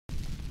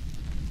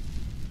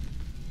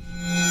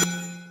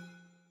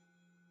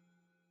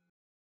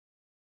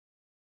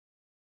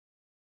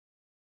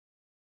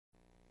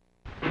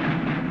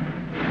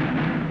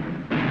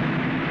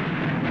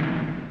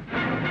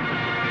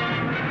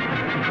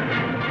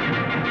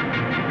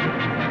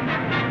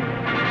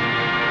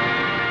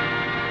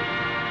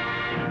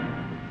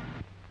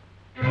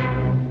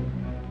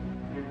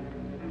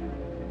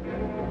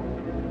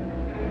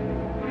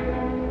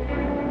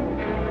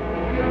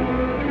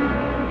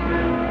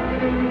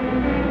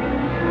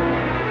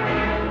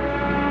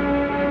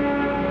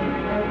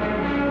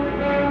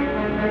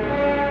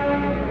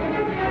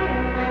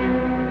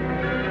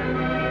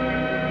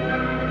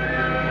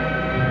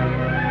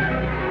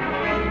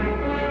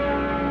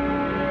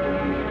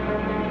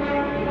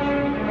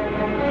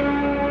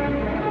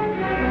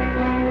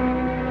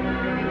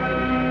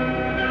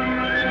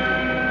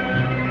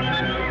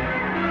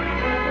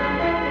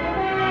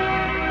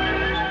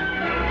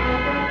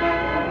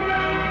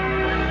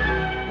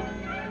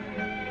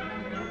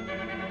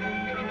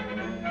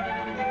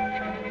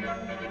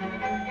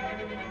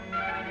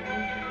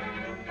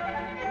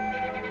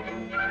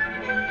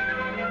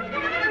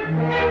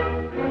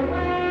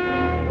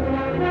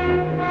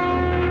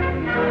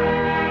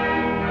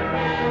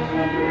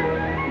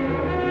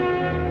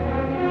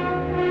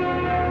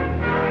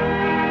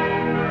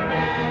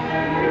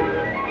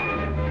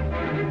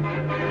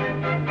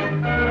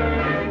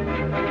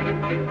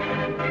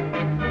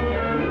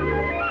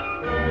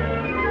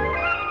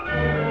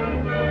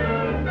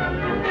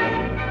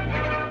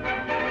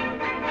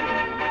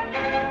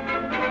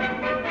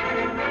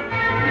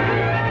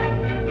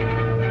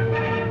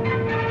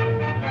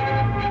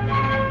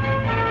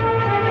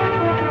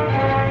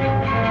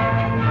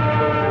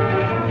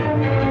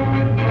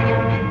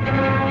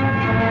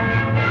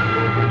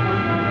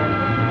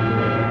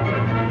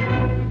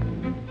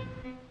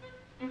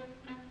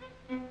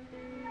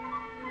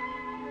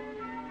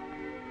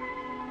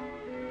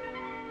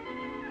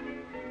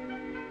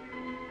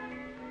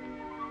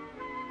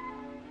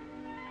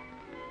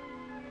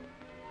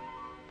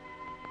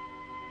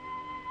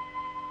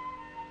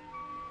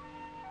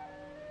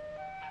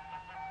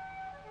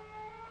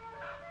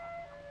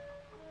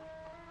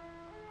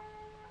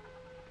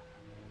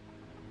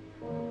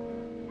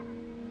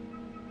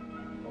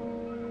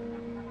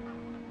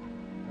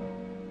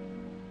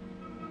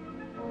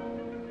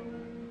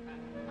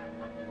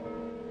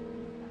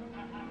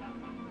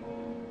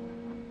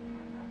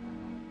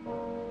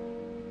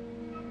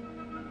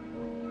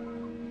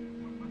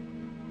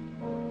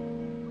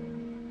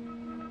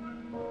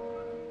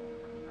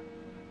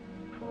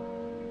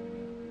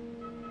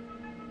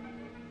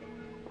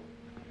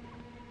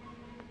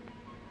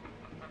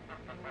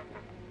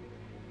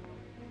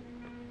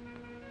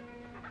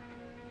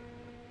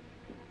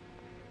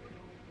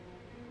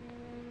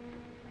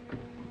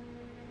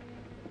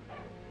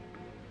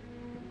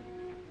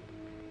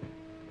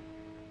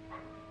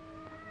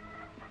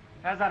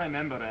As I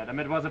remember, Adam,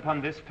 it was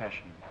upon this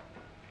fashion.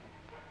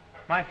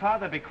 My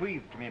father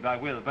bequeathed me by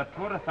will but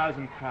poor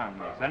 1,000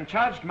 crowns, and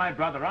charged my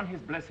brother on his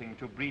blessing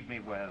to breed me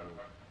well.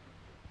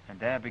 And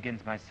there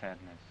begins my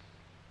sadness.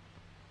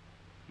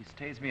 He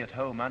stays me at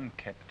home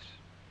unkept.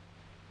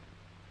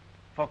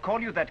 For call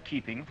you that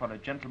keeping for a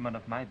gentleman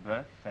of my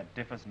birth that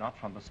differs not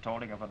from the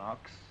stalling of an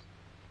ox?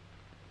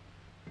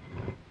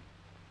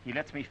 He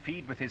lets me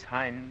feed with his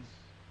hinds,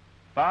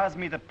 bars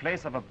me the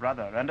place of a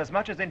brother, and as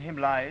much as in him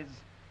lies,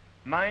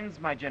 minds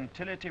my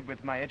gentility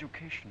with my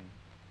education.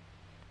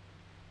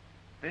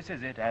 This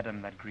is it,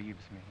 Adam, that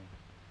grieves me,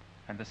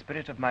 and the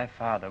spirit of my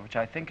father, which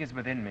I think is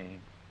within me,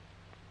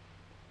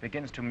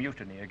 begins to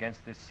mutiny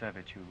against this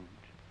servitude.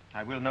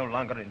 I will no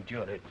longer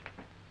endure it.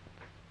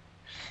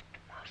 Psst,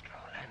 Master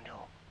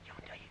Orlando,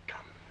 yonder he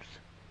comes.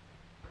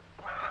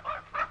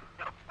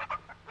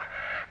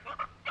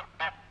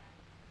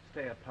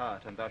 Stay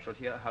apart, and thou shalt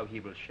hear how he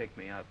will shake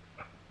me up.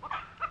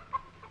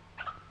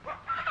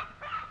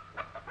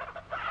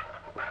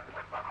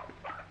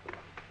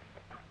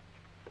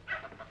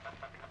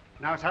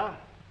 Now, sir,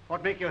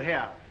 what make you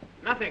here?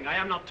 Nothing. I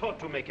am not taught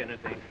to make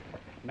anything.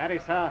 Marry,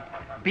 sir,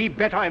 be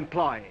better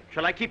employed.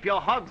 Shall I keep your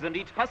hogs and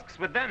eat husks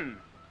with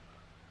them?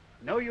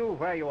 Know you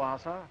where you are,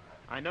 sir?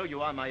 I know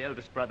you are my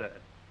eldest brother,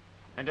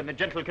 and in the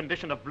gentle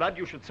condition of blood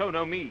you should so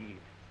know me.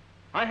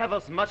 I have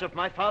as much of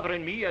my father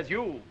in me as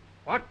you.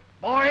 What,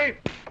 boy?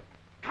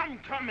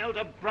 Come,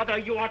 elder brother,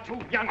 you are too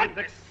young in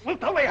this.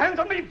 Wilt thou lay hands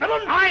on me,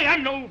 villain? I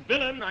am no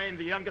villain. I am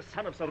the youngest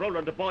son of Sir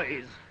Rowland de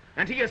Boys,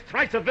 and he is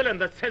thrice a villain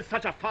that says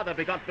such a father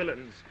begot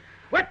villains.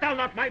 Wert thou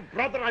not my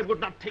brother, I would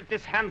not take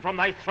this hand from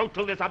thy throat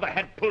till this other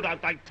had pulled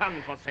out thy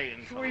tongue for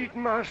saying so. Sweet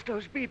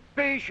masters, be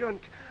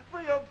patient.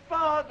 For your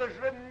father's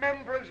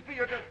remembrance be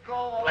it a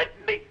call. Let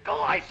me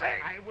go, I say.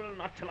 I will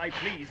not till I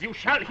please. You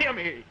shall hear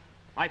me.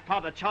 My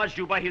father charged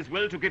you by his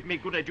will to give me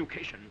good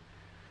education.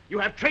 You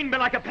have trained me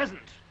like a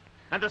peasant,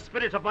 and the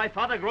spirit of my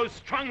father grows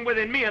strong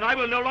within me, and I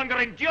will no longer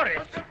endure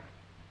it.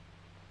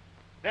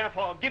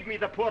 Therefore, give me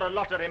the poor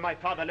lottery my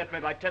father left me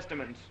by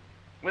testament.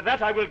 With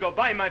that I will go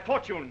buy my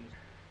fortunes.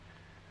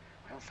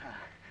 Well, sir,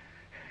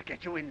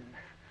 get you in.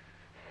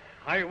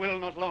 I will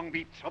not long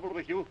be troubled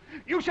with you.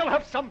 You shall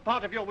have some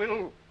part of your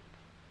will.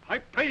 I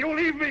pray you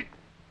leave me.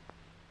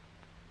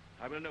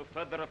 I will no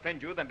further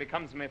offend you than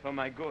becomes me for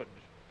my good.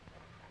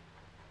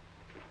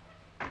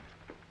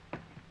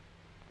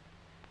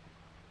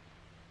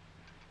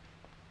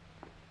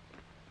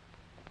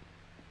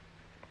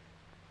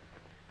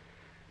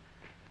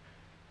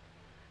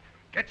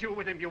 Get you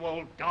with him, you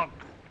old dog.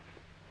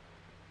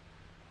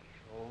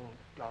 Old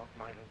dog,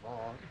 my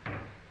lord.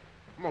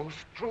 Most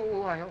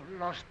true, I have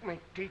lost my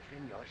teeth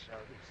in your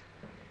service.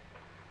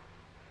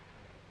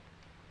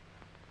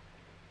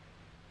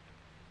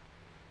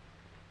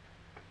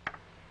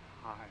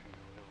 I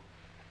will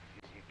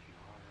physic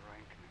your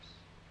rankness,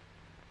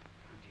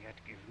 and yet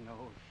give no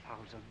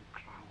 1,000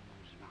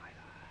 crowns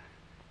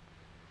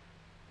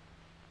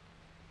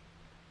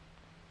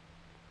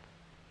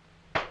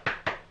neither.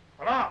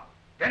 Hurrah!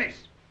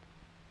 Dennis!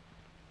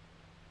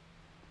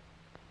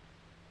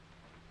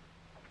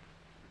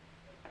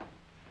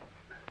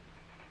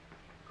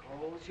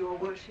 Calls your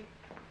worship?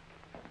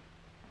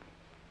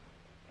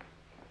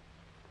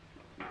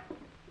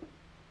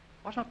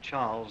 Was not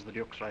Charles, the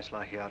Duke's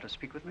wrestler, here to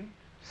speak with me?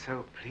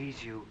 So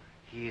please you,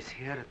 he is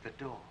here at the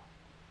door.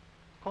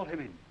 Call him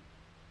in.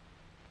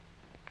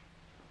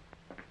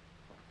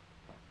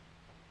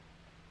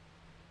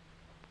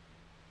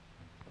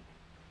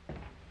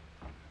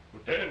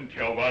 Contend,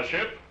 your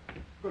worship.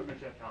 Good,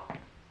 Monsieur Charles.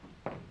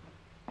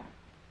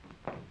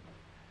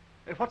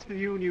 What's the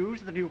new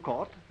news at the new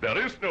court? There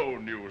is no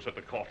news at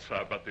the court,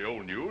 sir, but the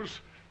old news.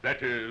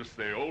 That is,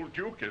 the old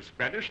Duke is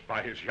banished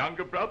by his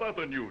younger brother,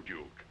 the new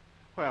Duke.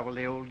 Where will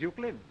the old Duke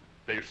live?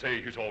 They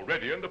say he's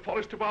already in the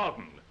forest of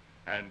Arden,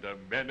 and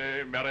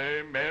many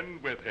merry men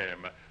with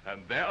him,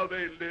 and there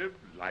they live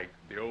like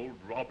the old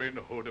Robin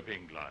Hood of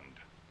England.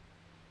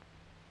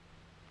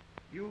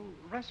 You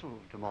wrestle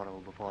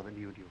tomorrow before the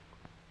new Duke.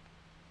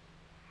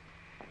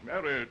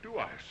 Marry, do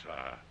I,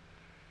 sir?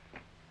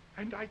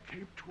 And I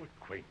came to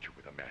acquaint you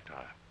with the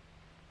matter.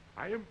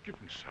 I am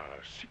given,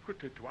 sir,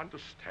 secretly to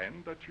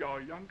understand that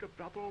your younger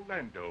brother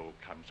Orlando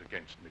comes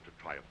against me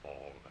to try a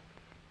fall.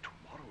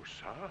 Tomorrow,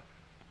 sir,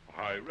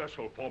 I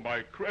wrestle for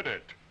my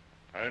credit,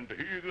 and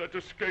he that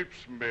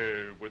escapes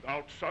me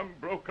without some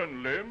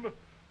broken limb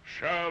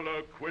shall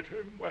acquit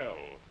him well.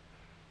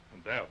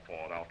 And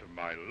therefore, out of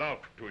my love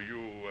to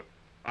you,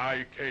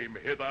 I came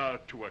hither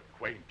to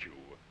acquaint you,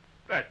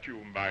 that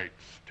you might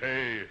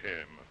stay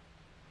him.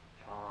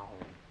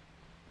 Charles,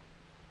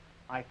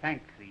 I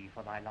thank thee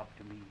for thy love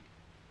to me,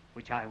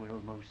 which I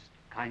will most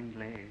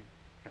kindly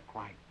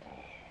requite.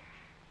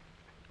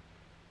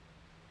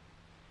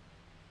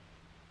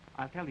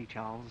 I'll tell thee,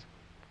 Charles,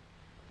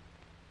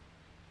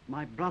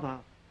 my brother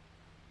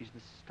is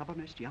the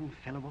stubbornest young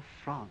fellow of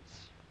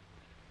France,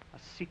 a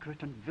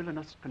secret and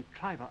villainous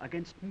contriver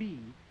against me,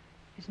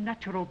 his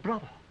natural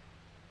brother.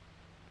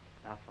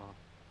 Therefore,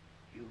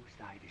 use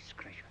thy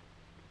discretion.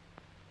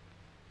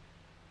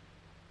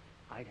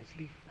 I'd as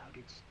lief thou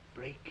didst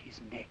break his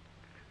neck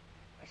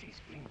as his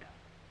finger.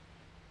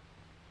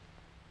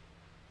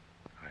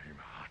 I'm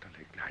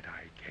heartily glad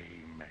I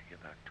came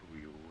hither to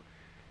you.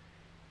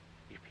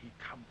 If he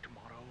come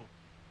tomorrow,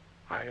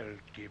 I'll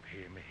give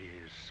him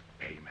his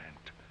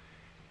payment.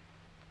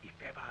 If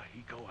ever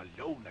he go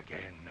alone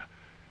again,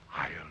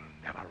 I'll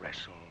never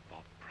wrestle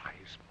for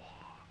prize more.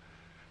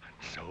 And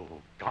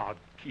so, God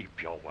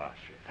keep your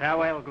worship.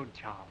 Farewell, good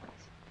Charles.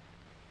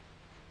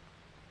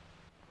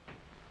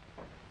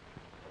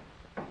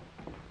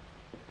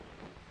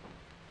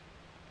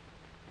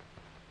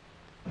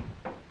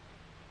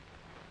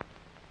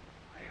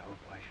 I hope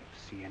I shall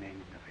see an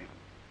end of him.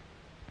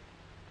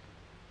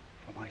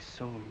 For my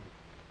soul,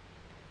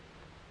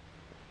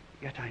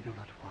 yet I know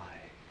not why,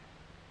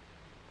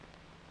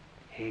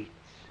 hates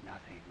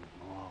nothing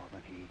more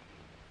than he.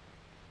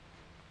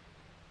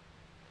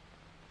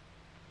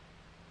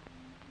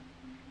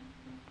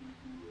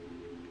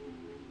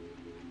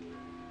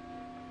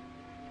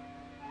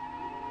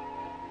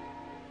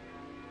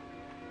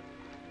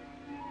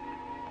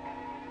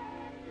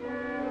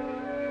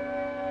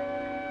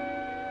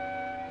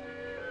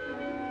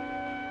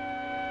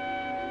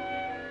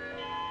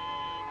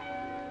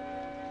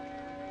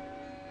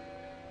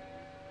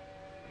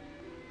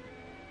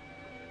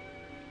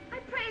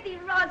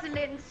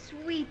 Rosalind,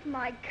 sweet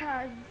my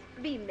coz,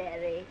 be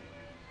merry.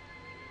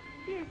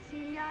 Dear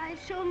Celia, I've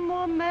shown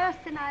more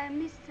mirth than I am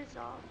mistress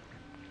of.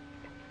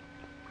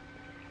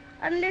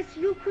 Unless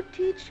you could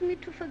teach me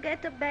to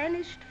forget a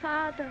banished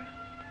father,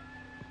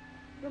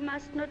 you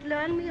must not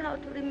learn me how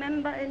to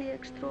remember any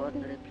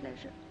extraordinary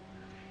pleasure.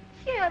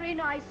 Herein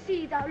I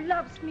see thou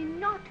lovest me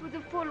not with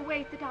the full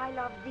weight that I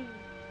love thee.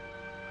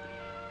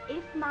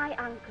 If my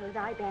uncle,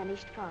 thy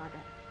banished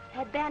father,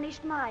 had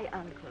banished my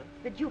uncle,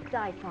 the Duke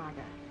thy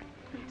father,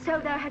 so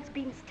thou hadst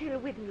been still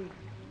with me,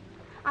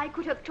 I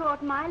could have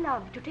taught my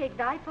love to take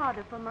thy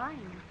father for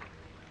mine.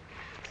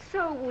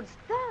 So wouldst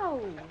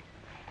thou,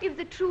 if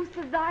the truth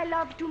of thy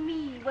love to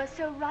me were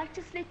so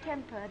righteously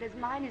tempered as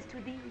mine is to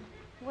thee.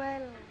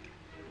 Well,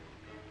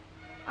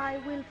 I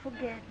will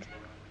forget.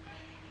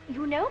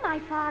 You know my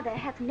father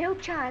hath no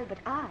child but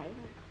I,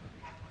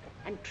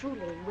 and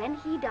truly, when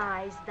he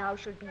dies, thou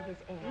shalt be his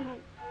heir.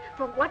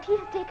 For what he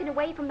hath taken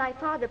away from thy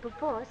father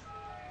perforce,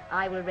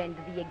 I will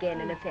render thee again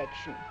in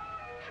affection.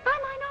 By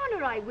mine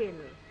honor I will.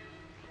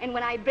 And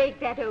when I break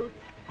that oath,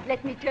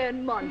 let me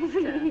turn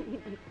monster.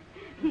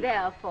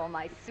 Therefore,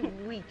 my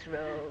sweet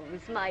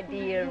Rose, my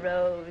dear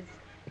Rose,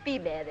 be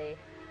merry.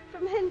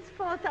 From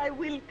henceforth I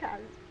will,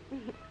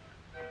 coz,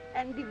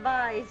 and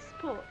devise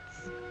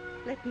sports.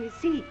 Let me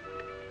see.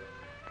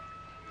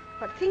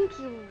 But think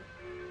you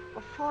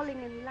of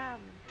falling in love?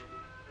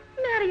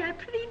 Marry, I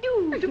prithee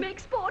do, to make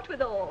sport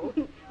withal.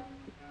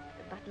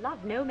 But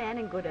love no man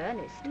in good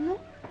earnest. No.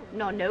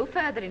 Nor no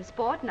further in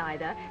sport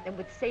neither, than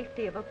with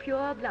safety of a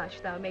pure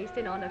blush thou mayst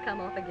in honor come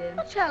off again.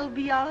 What shall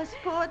be our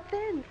sport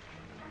then?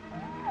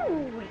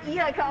 Oh,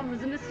 here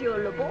comes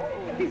Monsieur Le Beau.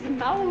 His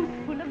mouth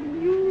full of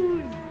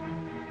news.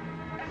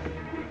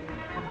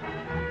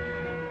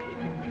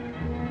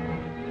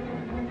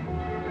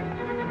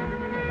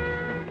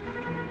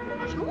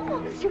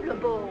 Bonjour, Monsieur Le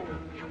Beau.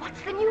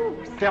 What's the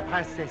news? Fair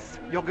princess,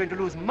 you're going to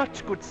lose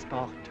much good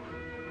sport.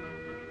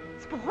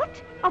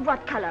 Sport? Of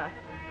what color?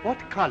 What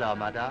color,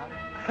 madame?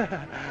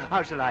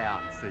 How shall I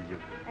answer you?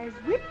 As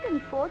wit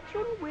and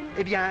fortune will.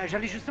 Eh bien,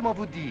 j'allais justement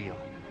vous dire.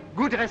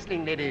 Good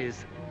wrestling,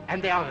 ladies,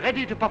 and they are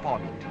ready to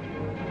perform it.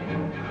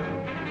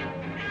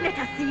 Let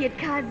us see it,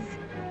 coz.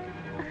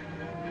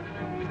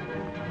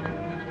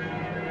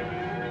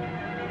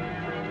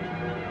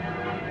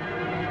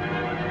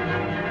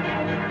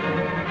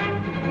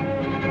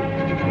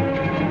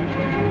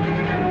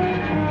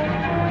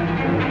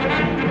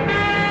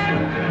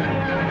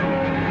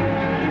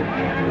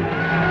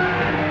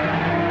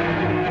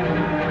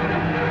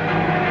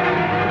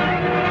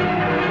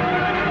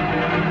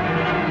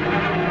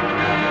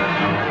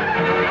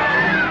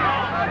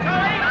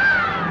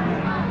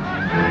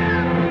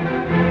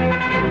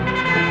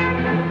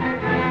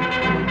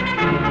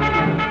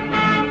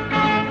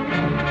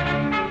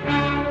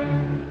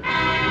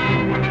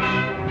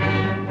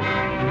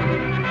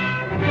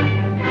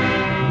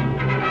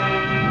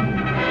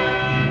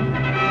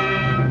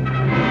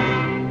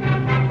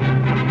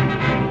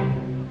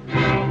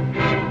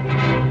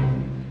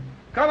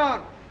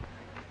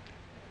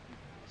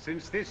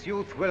 Since this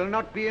youth will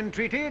not be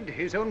entreated,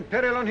 his own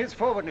peril on his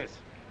forwardness.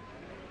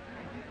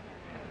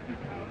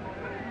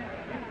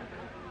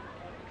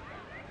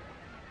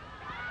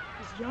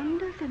 Is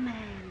yonder the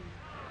man?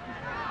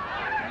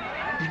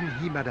 Even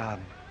he,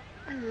 madame.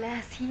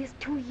 Alas, he is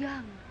too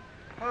young.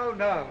 How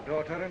now,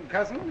 daughter and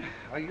cousin?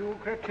 Are you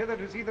crept hither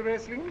to see the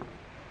wrestling?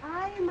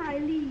 Aye, my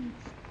liege.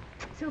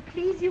 So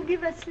please you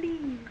give us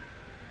leave.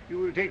 You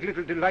will take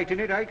little delight in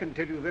it, I can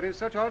tell you. There is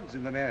such odds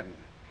in the man.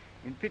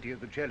 In pity of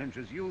the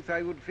challenger's youth,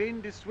 I would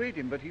fain dissuade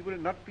him, but he will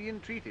not be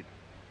entreated.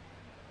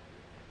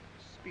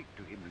 Speak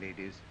to him,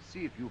 ladies.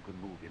 See if you can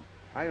move him.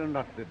 I'll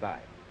not be by.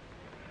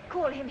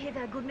 Call him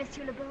hither, good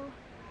Monsieur Le Beau.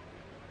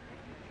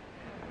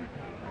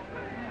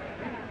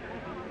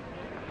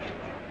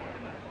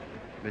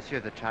 Monsieur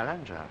the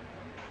Challenger,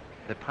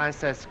 the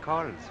princess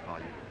calls for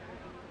you.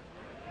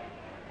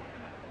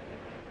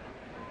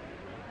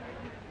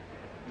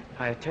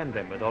 I attend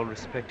them with all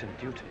respect and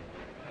duty.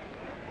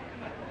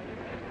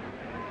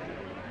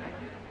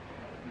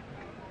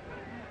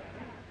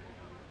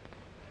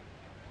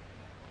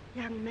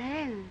 Young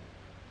man,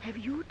 have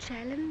you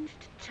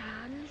challenged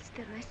Charles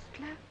the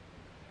wrestler?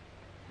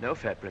 No,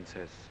 fair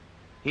princess.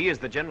 He is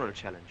the general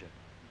challenger.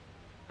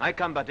 I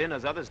come but in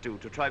as others do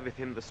to try with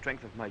him the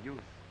strength of my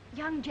youth.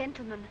 Young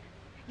gentleman,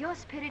 your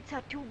spirits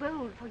are too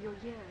bold for your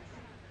years.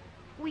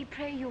 We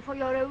pray you for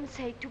your own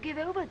sake to give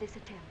over this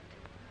attempt.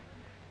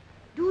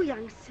 Do,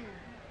 young sir.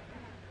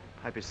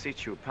 I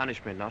beseech you,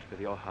 punish me not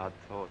with your hard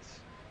thoughts,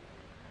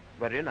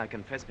 wherein I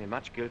confess me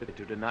much guilty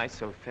to deny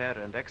so fair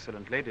and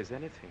excellent ladies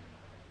anything.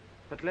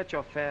 But let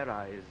your fair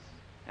eyes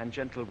and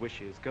gentle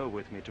wishes go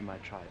with me to my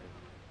trial,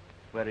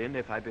 wherein,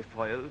 if I be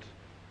foiled,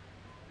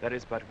 there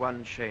is but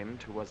one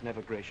shamed who was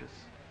never gracious.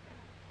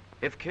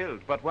 If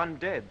killed, but one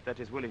dead that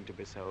is willing to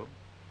be so.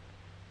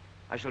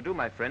 I shall do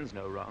my friends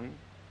no wrong,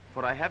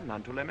 for I have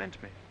none to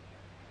lament me.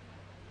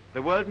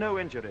 The world no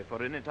injury,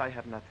 for in it I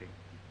have nothing.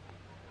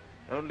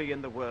 Only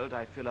in the world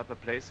I fill up a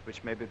place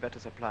which may be better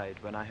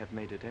supplied when I have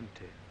made it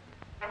empty.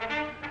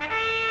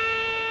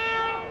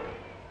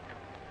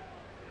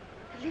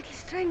 The little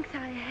strength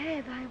I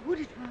have, I would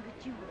it were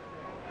with you.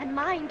 And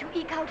mine to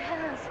eke out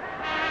hers.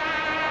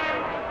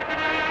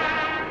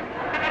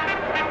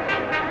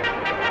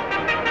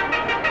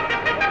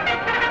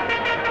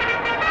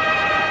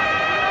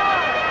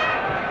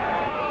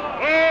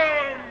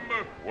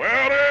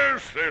 Where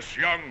is this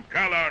young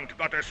gallant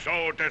that is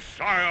so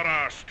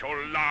desirous to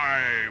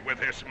lie with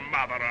his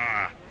mother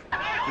earth?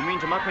 You mean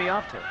to mock me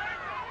after?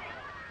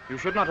 You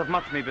should not have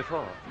mocked me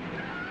before.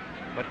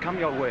 But come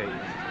your ways.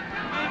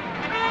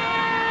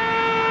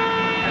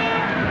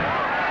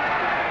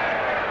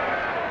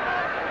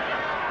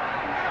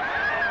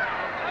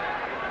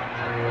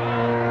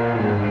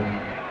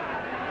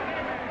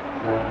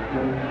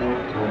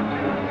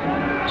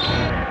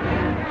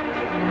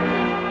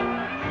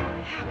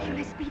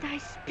 Hercules be thy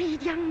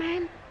speed, young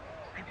man.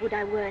 I would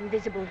I were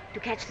invisible to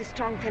catch the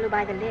strong fellow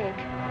by the leg.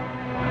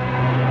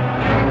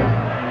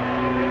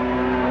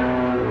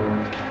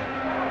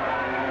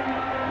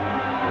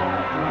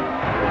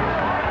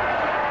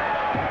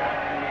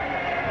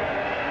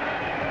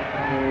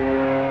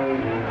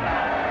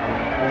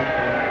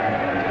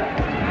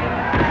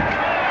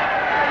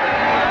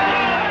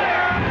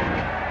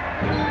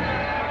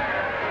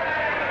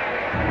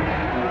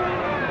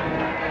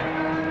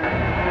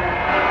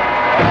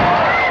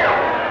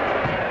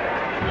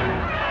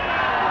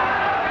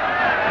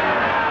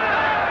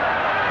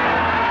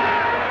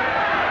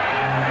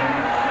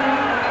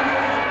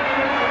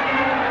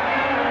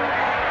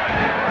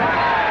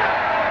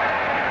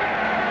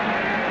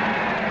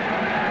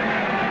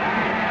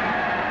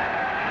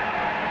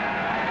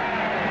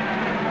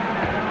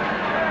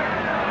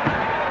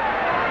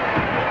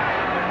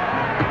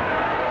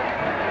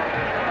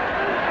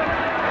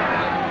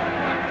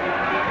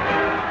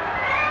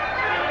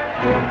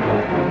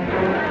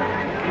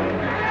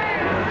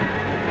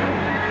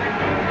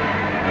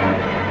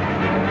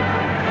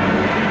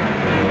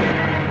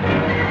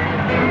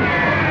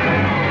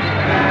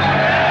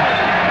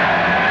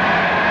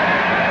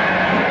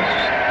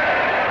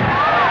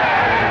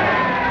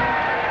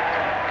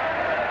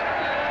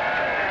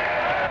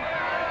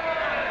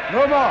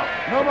 No more,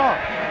 no more.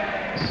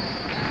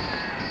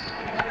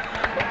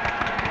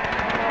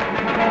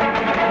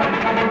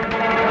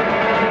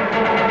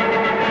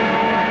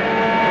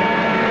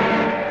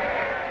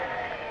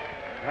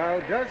 How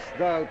dost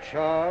thou,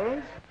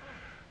 Charles?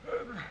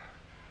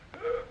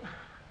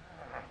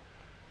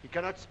 He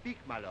cannot speak,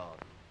 my lord.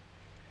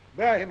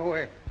 Bear him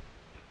away.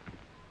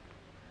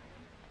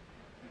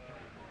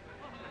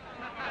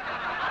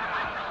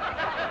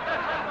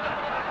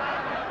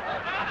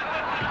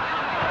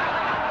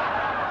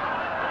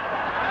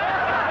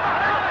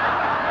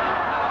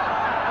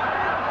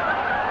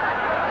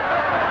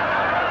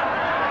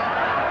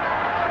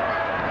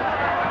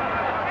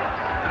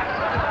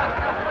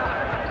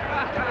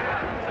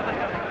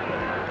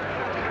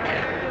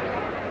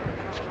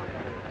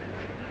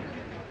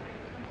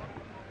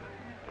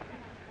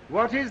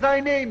 What is thy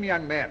name,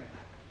 young man?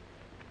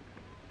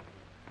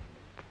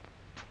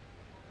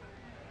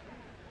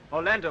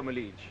 Orlando, my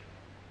liege,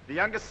 the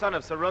youngest son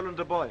of Sir Roland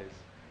de Boys.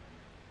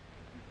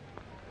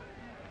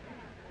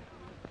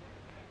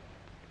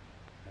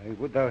 I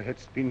would thou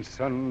hadst been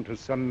son to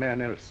some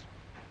man else.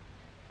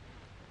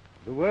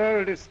 The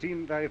world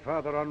esteemed thy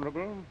father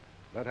honorable,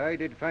 but I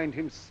did find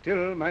him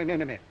still mine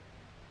enemy.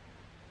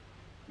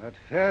 But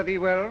fare thee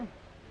well,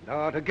 thou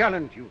art a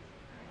gallant youth.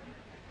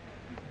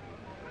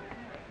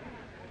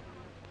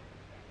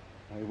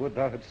 I would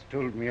thou hadst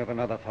told me of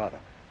another father.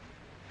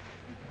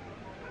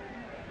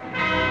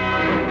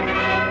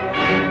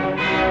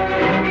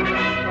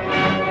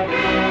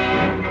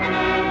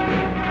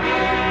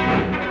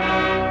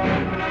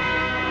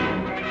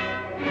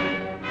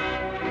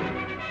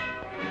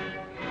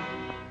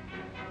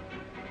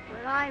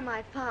 Were I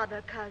my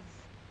father, coz,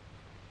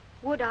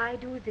 would I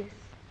do this?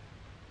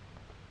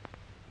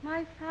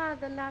 My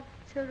father loved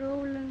Sir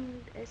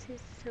Roland as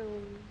his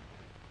soul.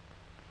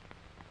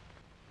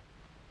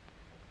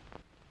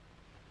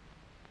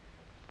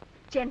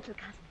 Gentle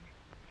cousin,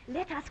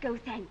 let us go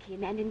thank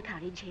him and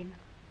encourage him.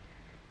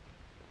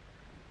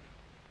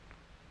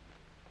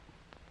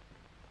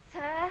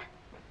 Sir,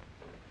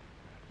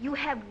 you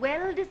have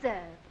well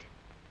deserved.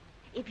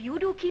 If you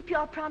do keep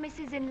your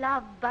promises in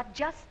love but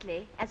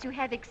justly, as you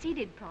have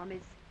exceeded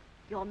promise,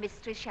 your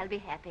mistress shall be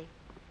happy.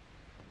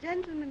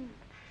 Gentlemen,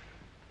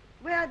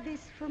 wear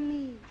this for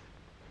me,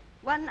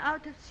 one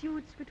out of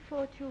suits with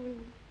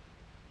fortune,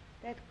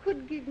 that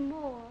could give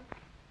more,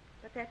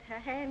 but that her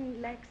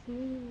hand lacks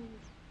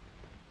means.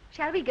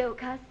 Shall we go,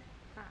 coz?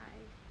 Aye.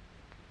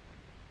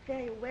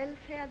 Very well,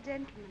 fair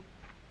gentlemen.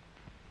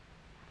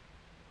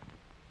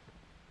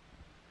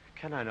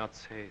 Can I not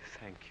say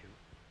thank you?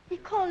 He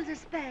calls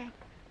us back.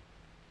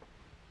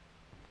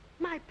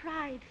 My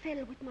pride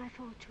fell with my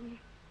fortune.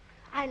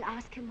 I'll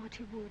ask him what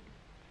he would.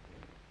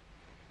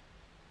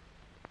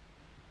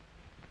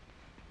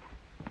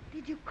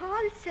 Did you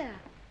call, sir?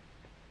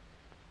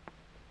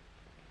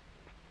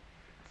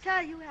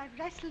 Sir, you have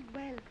wrestled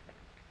well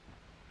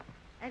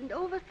and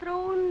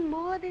overthrown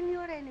more than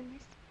your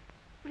enemies.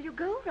 Will you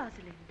go,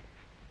 Rosalind?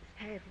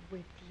 Have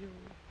with you.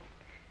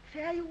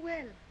 Fare you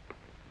well.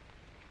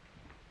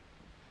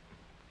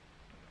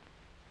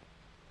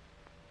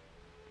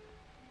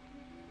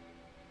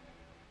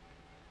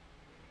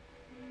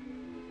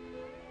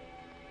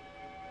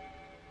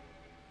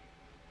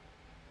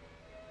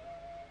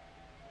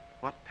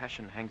 What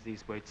passion hangs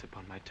these weights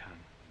upon my tongue?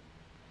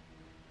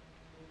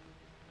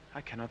 I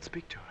cannot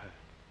speak to her.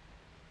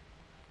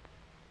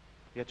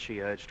 Yet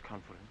she urged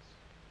conference.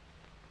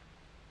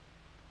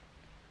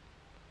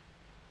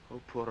 O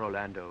poor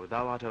Orlando,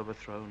 thou art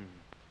overthrown,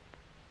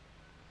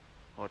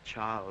 or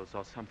Charles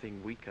or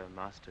something weaker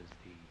masters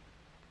thee.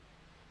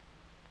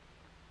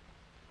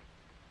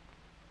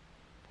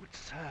 Good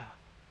sir,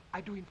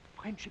 I do in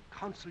friendship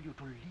counsel you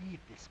to leave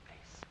this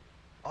place,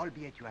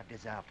 albeit you have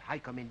deserved high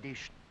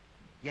commendation.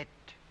 Yet,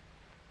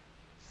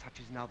 such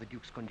is now the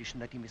Duke's condition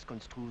that he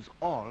misconstrues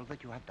all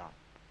that you have done.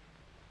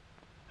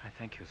 I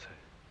thank you, sir.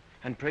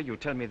 And pray you,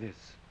 tell me this.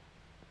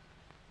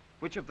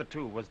 Which of the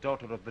two was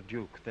daughter of the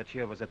Duke that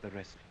here was at the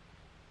wrestling?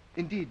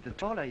 Indeed, the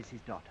taller is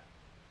his daughter.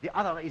 The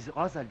other is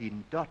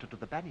Rosalind, daughter to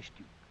the banished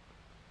Duke.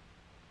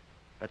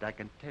 But I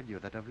can tell you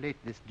that of late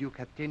this Duke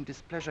hath ta'en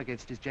displeasure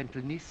against his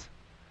gentle niece,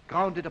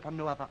 grounded upon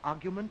no other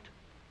argument,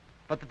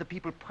 but that the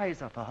people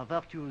praise her for her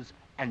virtues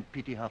and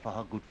pity her for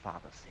her good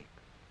father's sake.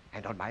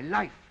 And on my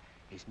life,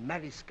 his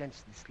malice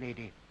against this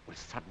lady will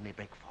suddenly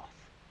break forth.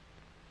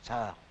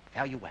 Sir,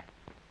 fare you well.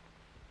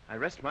 I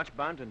rest much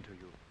bounden to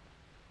you.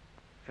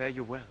 Fare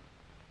you well.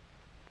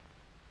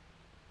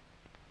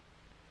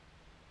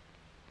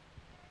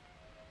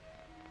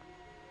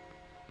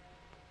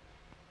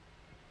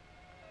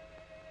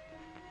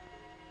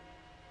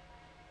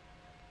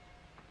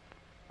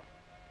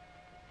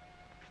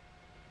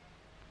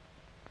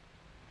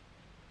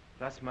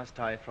 Thus must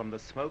I from the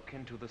smoke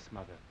into the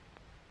smother,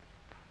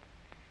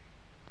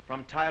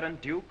 from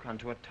tyrant duke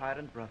unto a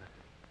tyrant brother.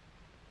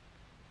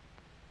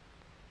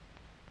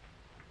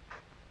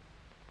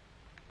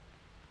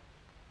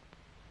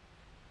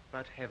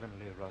 But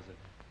heavenly Rosalind,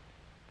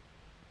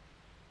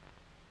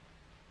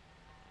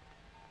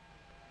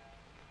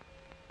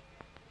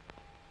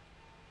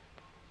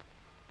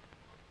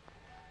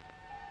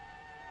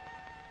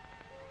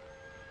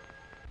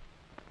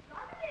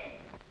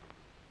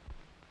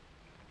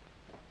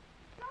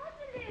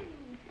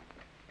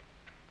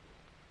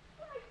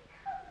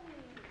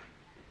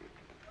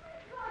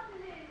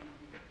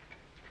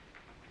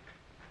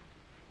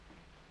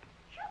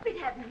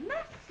 Have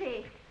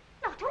mercy.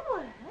 Not a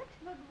word.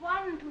 Not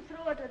one to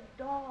throw at a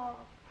dog.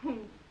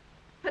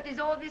 But is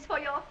all this for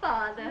your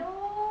father?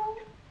 No.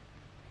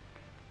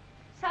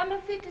 Some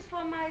of it is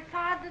for my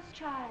father's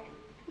child.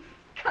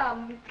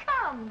 Come,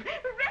 come.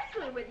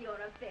 Wrestle with your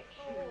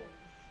affection. Oh,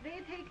 they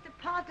take the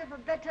part of a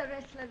better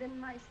wrestler than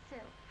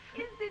myself.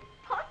 Is it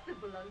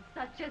possible on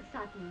such a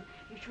sudden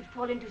you should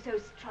fall into so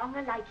strong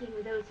a liking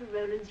with old Sir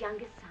Roland's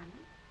youngest son?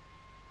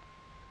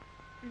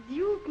 The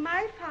Duke,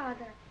 my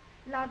father,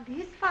 loved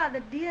his father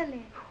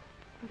dearly.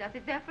 Does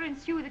it therefore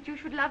ensue that you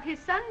should love his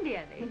son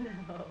dearly?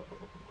 No.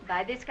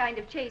 By this kind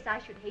of chase I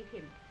should hate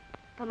him.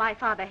 For my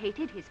father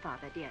hated his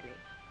father dearly.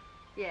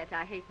 Yet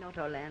I hate not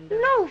Orlando.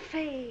 No,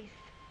 Faith.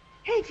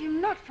 Hate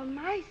him not for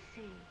my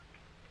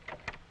sake.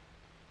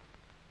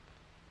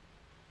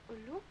 Oh,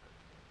 look.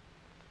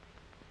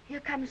 Here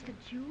comes the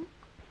Duke.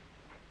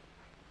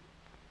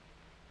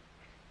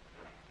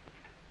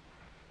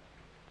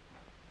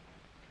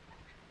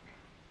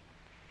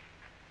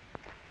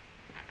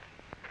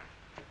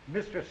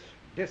 Mistress,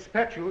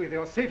 dispatch you with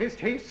your safest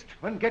haste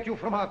and get you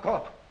from our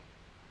court.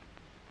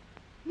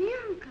 Me,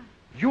 uncle.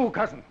 You,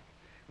 cousin,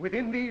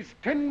 within these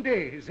 10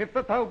 days, if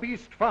that thou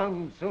beest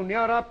found so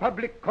near our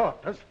public court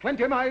as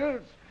 20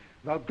 miles,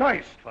 thou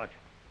diest for it.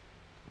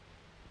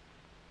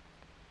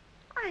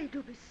 I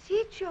do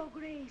beseech your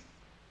grace.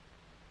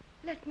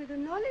 Let me the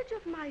knowledge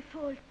of my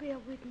fault bear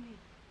with me.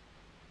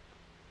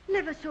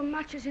 Never so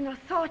much as in a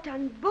thought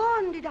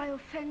unborn did I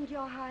offend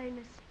your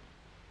highness.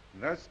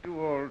 Thus do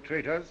all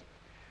traitors.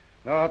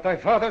 Thou art thy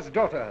father's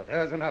daughter.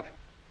 There's enough.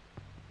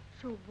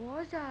 So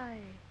was I,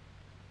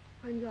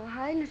 when your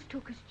highness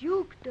took his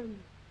dukedom.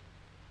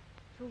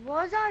 So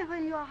was I,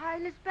 when your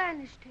highness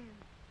banished him.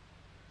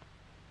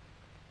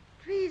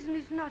 Treason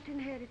is not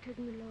inherited,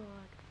 my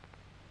lord.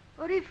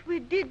 Or if we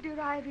did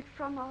derive it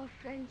from our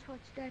friends,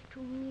 what's that to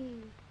me?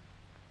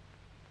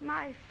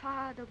 My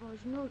father was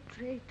no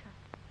traitor.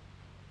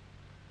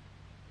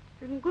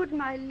 Then good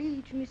my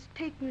liege,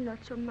 mistake me not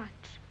so much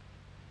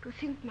to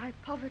think my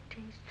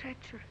poverty is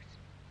treacherous.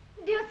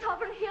 Dear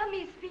sovereign, hear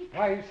me speak.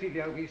 Why,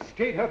 Celia, we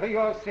stayed her for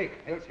your sake,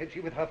 else had she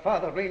with her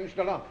father ranged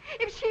along.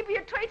 If she be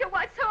a traitor,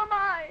 why, so am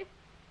I.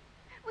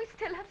 We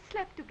still have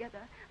slept together,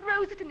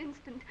 rose at an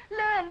instant,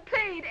 learned,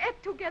 played,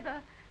 ate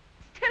together.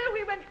 Still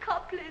we went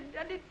coupled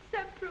and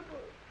inseparable.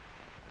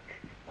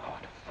 Thou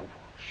art a fool.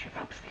 She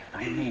loves thee of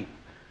thy name,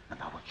 and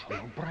thou wilt show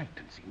no bright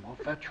and seem more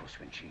virtuous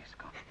when she is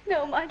gone.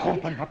 No, my liege.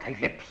 Open not thy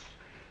lips.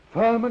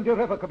 Firm and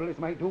irrevocable is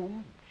my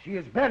doom. She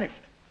is banished.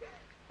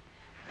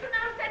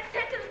 Pronounce that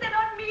sentence then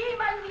on me,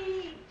 my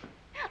liege.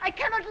 I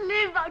cannot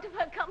live out of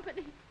her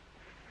company.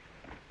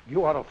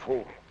 You are a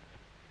fool.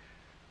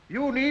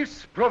 You,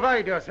 niece,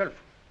 provide yourself.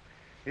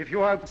 If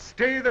you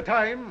outstay the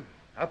time,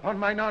 upon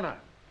mine honor,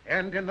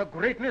 and in the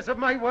greatness of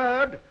my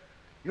word,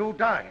 you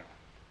die.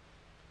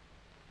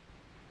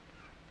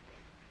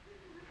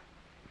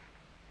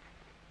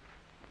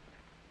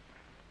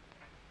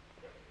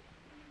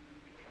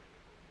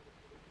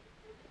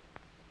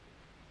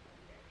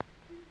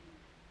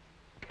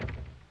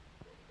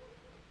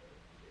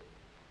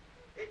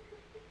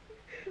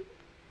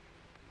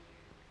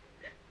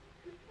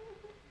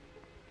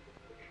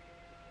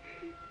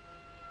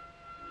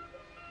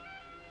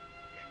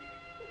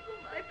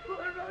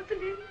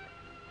 Rosalind,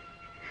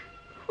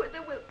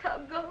 whither wilt thou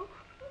go?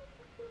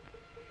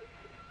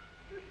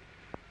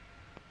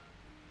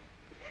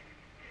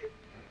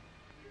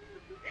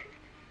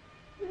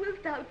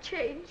 Wilt thou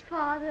change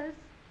fathers?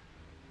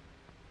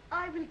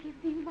 I will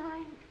give thee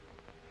mine.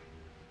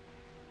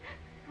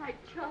 I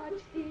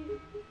charge thee,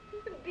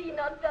 be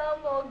not thou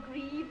more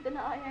grieved than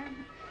I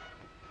am.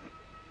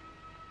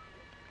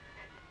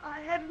 I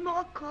have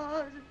more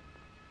cause.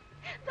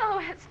 Thou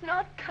hast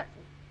not, cousin.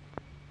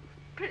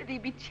 Prithee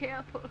be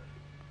cheerful.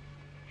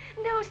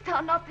 Knowest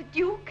thou not the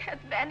Duke hath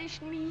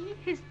banished me,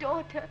 his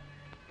daughter?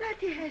 That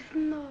he has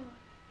not.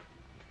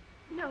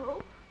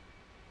 No,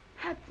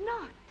 hath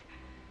not.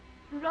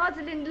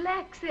 Rosalind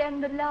lacks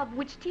then the love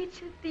which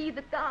teacheth thee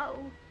that thou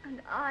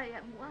and I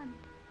am one.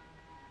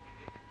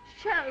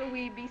 Shall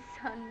we be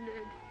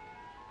sundered?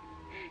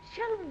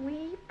 Shall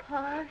we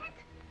part?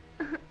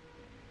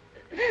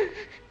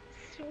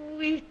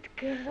 Sweet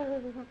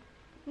girl,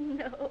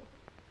 no.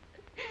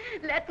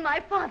 Let my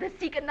father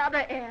seek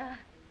another heir.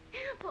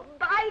 For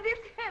by this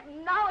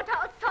heaven, now at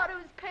our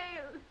sorrows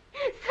pale,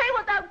 say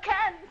what thou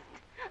canst.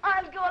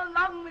 I'll go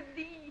along with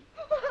thee.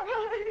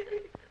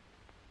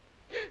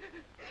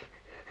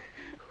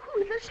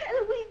 Whither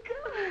shall we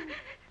go?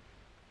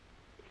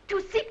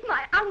 To seek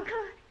my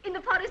uncle in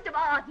the forest of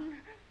Arden.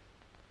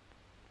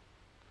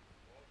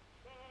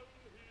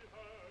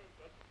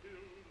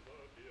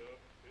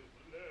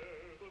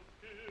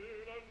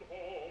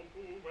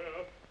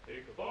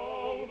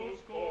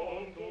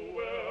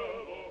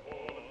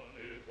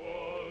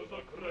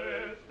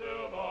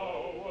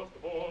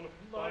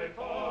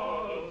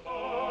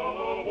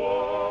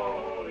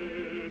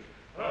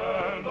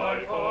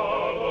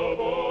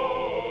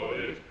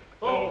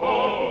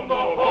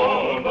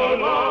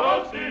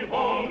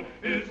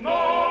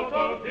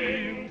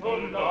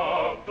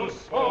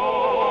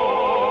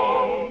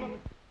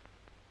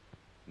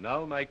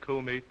 Now, my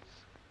co-mates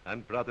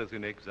and brothers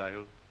in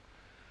exile,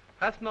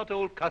 hath not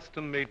old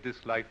custom made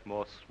this life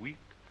more sweet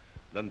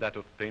than that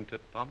of painted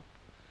pomp?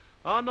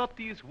 Are not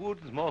these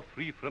woods more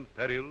free from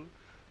peril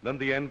than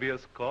the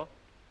envious court?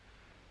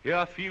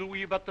 Here feel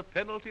we but the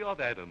penalty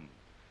of Adam,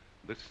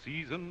 the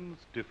season's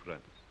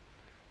difference,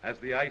 as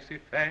the icy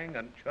fang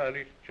and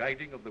churlish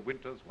chiding of the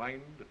winter's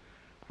wind,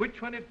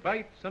 which when it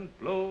bites and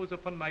blows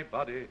upon my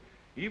body,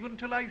 even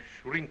till I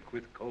shrink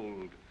with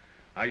cold,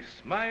 I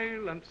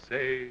smile and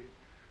say,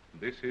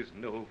 this is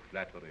no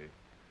flattery.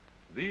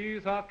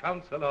 These are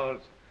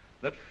counselors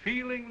that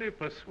feelingly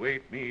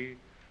persuade me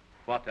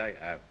what I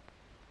am.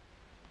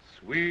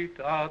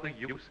 Sweet are the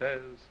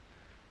uses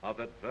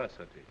of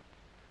adversity,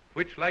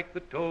 which like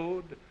the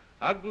toad,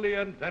 ugly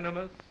and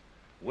venomous,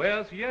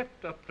 wears yet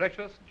a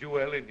precious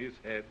jewel in his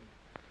head.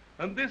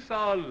 And this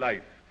our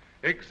life,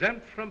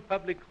 exempt from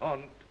public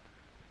haunt,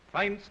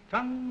 finds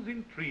tongues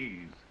in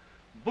trees,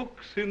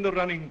 books in the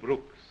running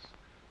brooks,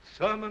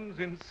 sermons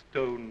in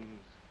stones,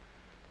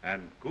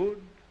 and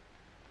good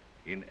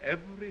in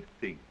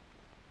everything.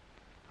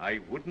 I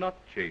would not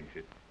change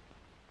it.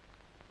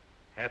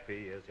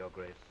 Happy is your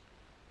grace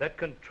that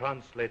can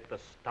translate the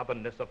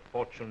stubbornness of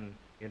fortune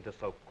into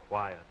so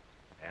quiet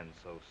and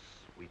so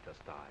sweet a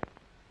style.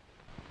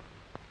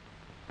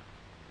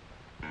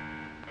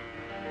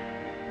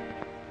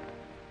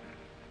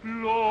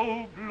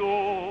 Blow,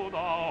 blow,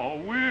 thou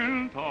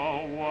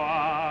winter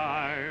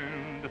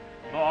wind,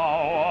 thou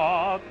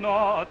art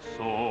not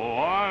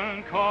so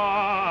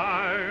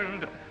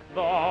unkind,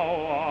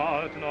 thou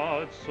art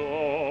not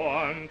so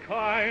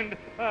unkind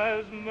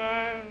as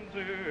man's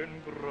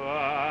ingratitude.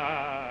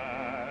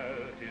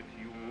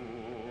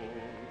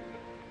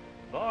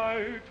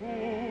 Thy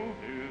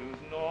tooth is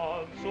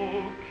not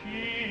so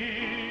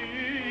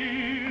keen,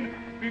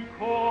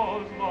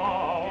 because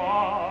thou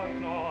art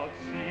not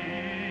seen.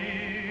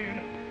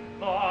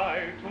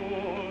 Thy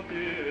tooth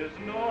is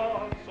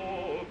not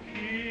so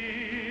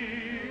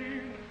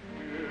keen,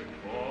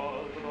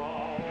 because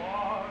thou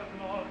art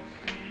not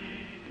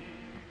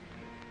seen.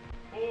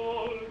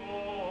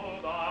 Although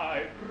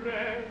thy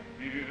breath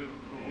be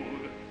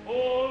rude,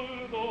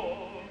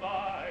 although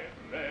thy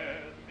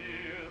breath be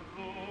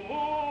rude,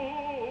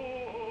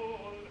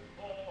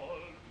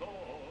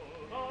 although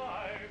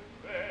thy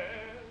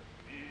breath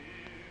be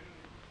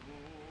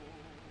rude.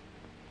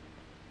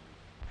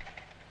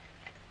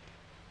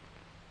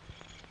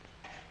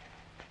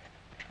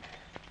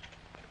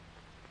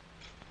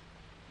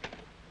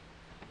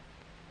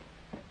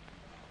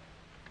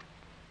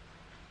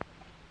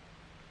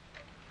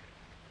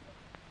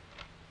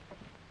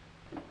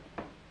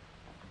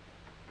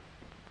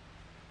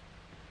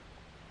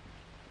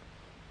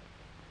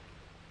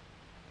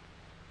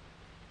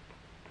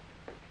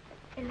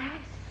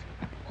 Alas,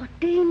 what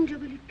danger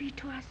will it be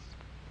to us,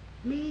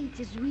 maids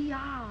as we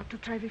are, to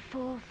travel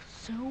forth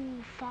so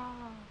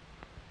far?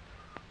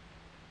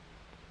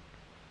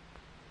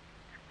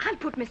 I'll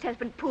put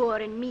myself in poor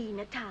and mean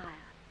attire,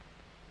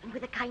 and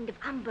with a kind of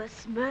umber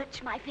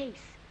smirch my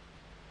face.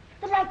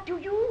 The like do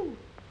you.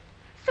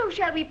 So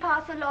shall we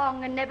pass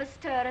along and never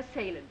stir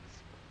assailants.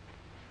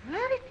 Were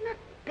it not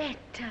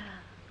better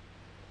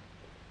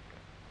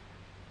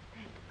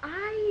that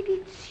I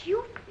did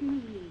suit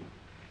me,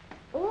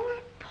 all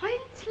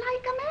points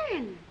like a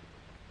man,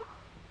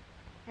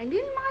 and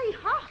in my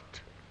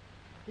heart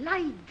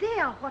lie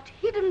there what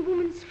hidden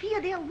women's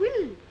fear their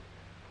will?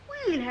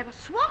 We'll have a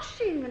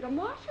swashing and a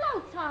marshal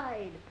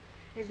outside,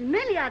 as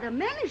many other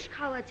mannish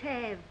cowards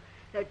have,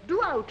 that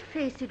do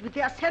outface it with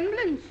their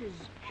semblances.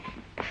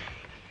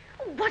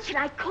 What shall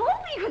I call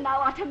thee when thou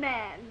art a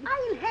man?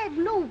 I'll have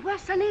no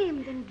worse a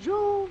name than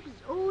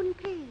Jove's own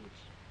page,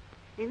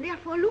 and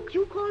therefore look,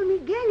 you call me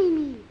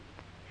Ganymede.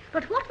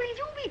 But what will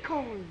you be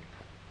called?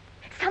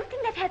 Something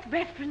that hath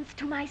reference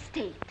to my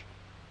state.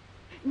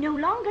 No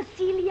longer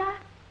Celia,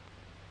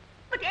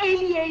 but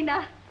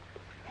Aliena.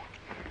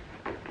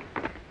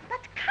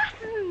 But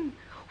cousin,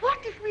 what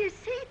if we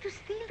essay to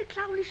steal the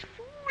clownish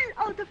fool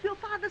out of your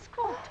father's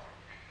court?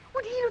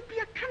 Would he not be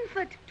a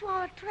comfort to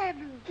our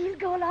travel? He'll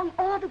go along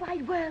all the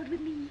wide world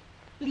with me.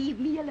 Leave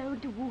me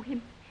alone to woo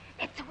him.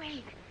 Let's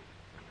away.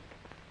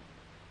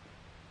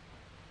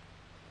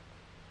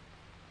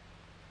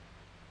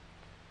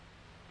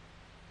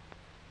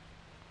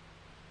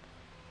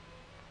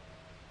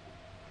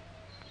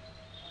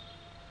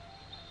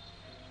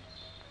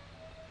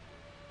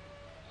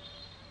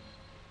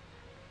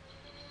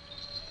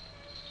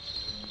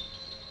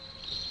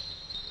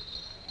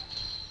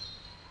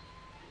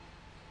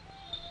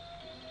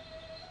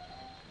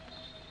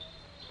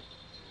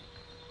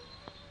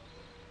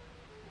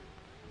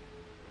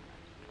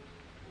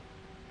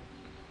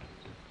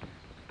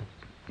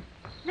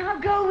 Now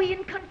go we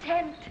in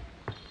content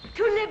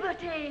to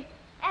liberty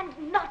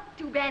and not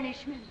to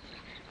banishment.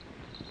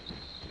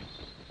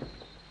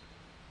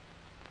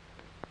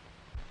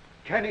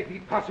 Can it be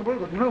possible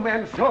that no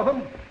man saw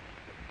them?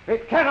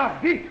 It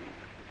cannot be.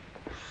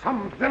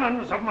 Some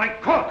villains of my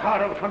court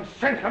are of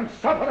consent and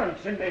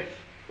sufferance in this.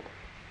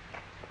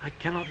 I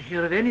cannot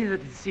hear of any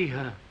that did see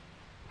her.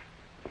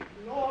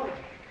 Lord,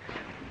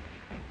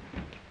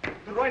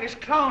 the royalish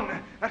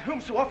clown, at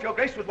whom so oft your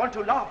grace would want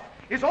to laugh,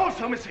 is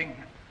also missing.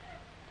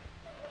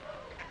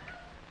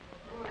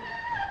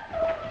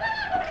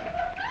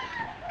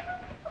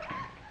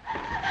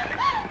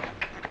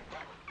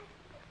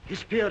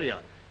 Hesperia,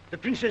 the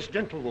princess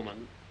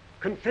gentlewoman,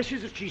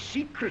 confesses that she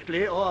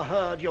secretly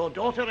o'erheard your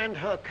daughter and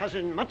her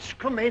cousin much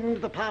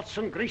commend the parts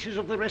and graces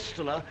of the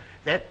wrestler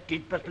that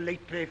did but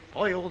lately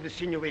foil the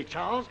sinewy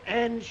Charles,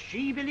 and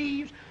she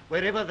believes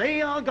wherever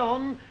they are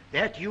gone,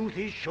 that youth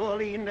is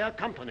surely in their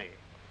company.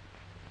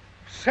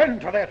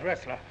 Send for that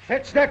wrestler.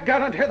 Fetch that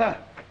gallant hither.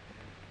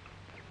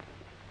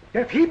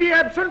 If he be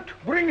absent,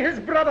 bring his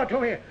brother to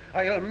me.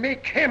 I'll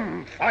make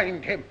him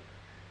find him.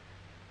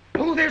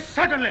 Do this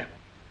suddenly.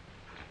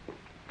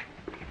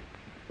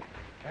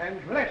 And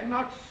let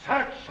not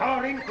search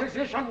or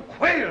inquisition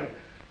quail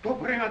to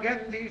bring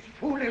again these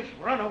foolish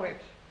runaways.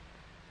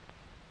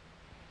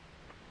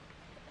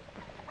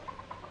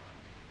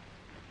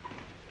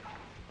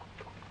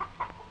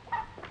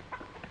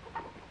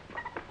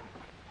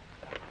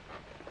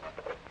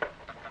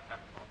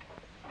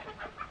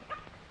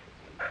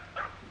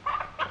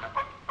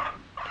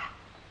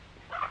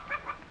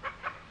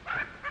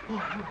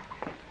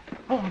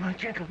 Oh, my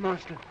gentle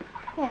master.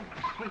 Oh, my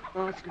sweet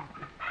master.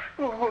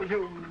 Oh,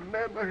 you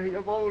memory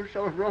of old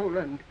Sir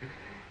Roland.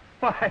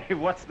 Why,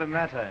 what's the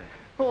matter?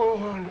 Oh,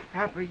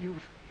 unhappy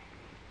youth.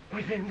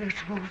 Within this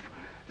roof,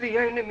 the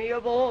enemy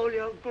of all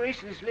your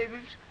graces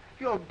lives,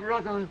 your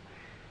brother.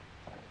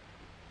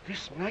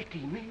 This night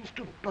he means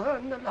to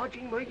burn the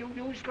lodging where you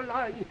used to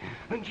lie,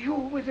 and you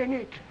within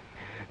it.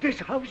 This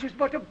house is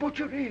but a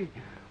butchery.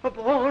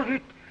 Abhor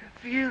it,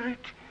 fear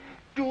it,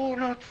 do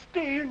not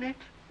stay in it.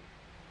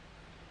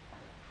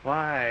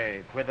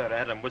 Why, whither,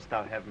 Adam, wouldst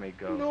thou have me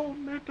go? No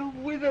matter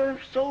whither,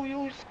 so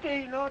you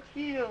stay not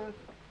here.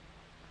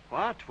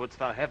 What, wouldst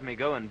thou have me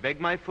go and beg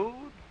my food?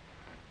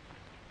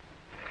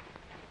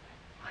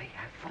 I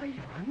have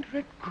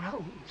 500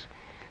 crowns,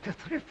 the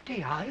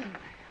thrifty isle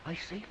I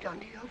saved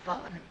under your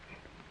father.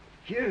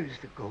 Here's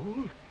the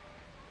gold.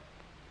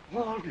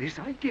 All this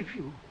I give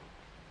you.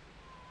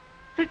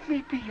 Let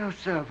me be your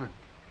servant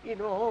in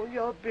all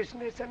your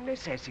business and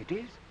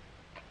necessities.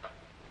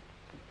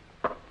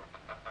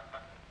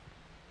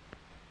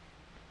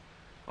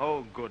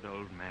 Oh, good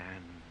old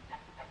man.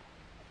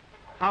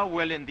 How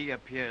well in thee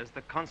appears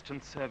the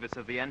constant service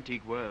of the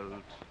antique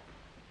world,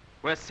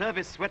 where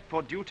service sweat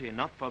for duty,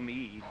 not for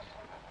meed.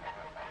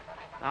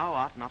 Thou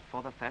art not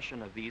for the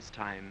fashion of these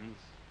times,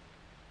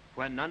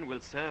 where none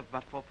will serve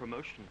but for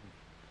promotion.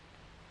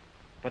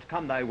 But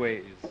come thy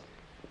ways,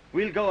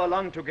 we'll go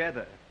along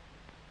together,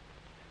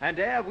 and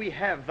ere we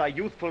have thy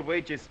youthful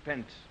wages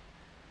spent,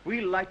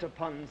 we'll light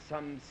upon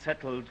some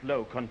settled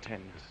low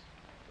content.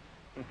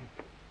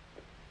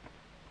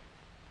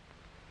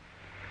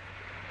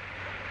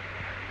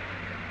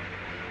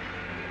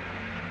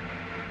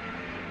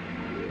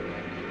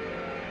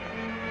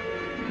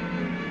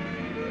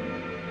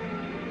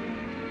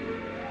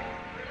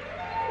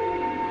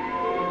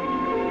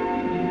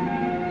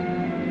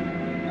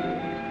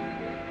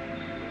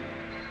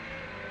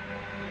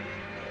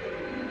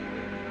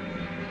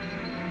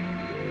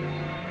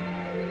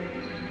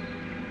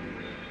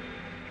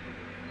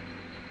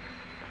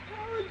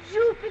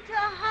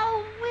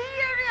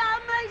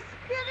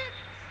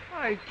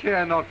 I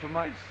care not for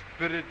my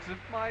spirits if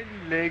my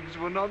legs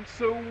were not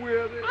so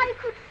weary. I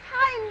could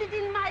find it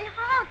in my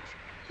heart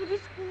to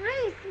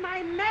disgrace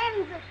my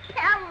man's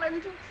apparel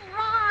and to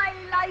cry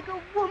like a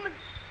woman.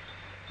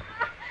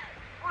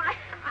 I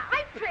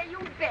pray you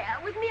bear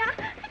with me.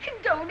 I can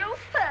go no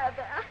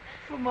further.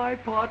 For my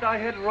part, I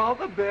had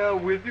rather bear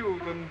with you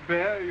than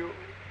bear you.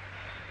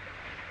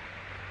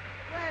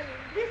 Well,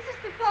 this is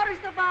the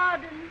forest of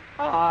Arden.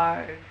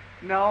 Aye,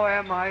 now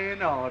am I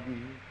in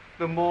Arden,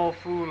 the more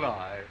fool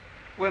I.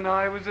 When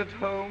I was at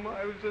home,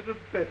 I was at a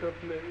better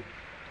place.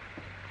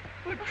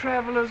 But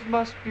travelers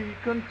must be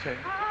content.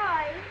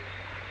 Aye.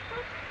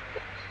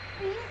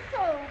 Be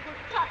so,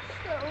 good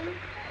touchstone.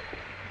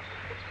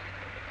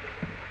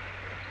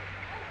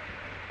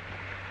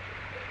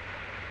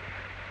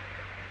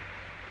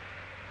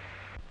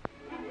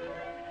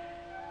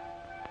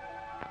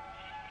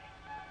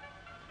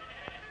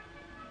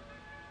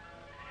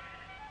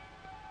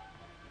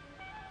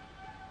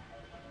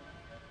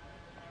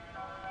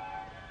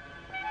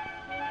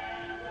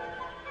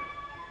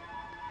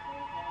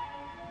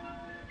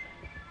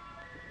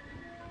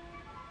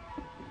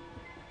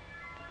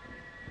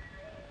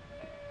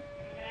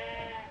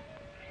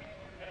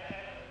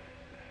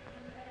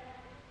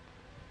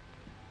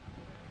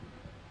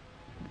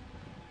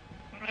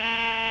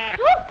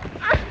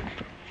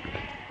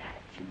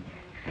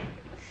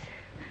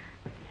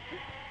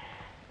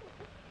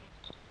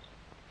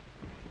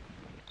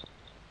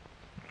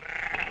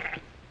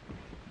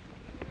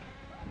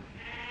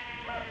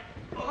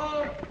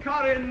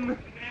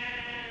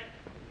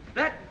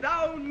 That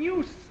thou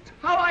knewst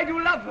how I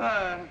do love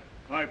her.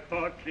 I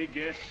partly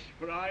guess,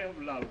 for I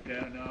have loved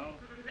her now.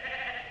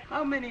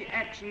 How many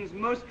actions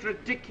most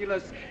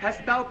ridiculous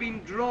hast thou been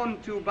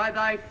drawn to by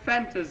thy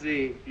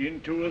fantasy?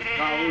 Into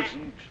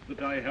 1,000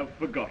 that I have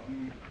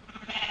forgotten.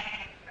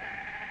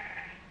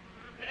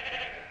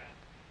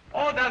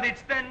 Oh, thou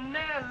didst then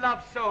ne'er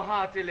love so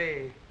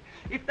heartily.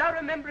 If thou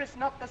rememberest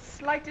not the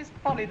slightest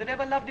folly that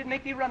ever love did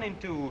make thee run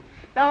into,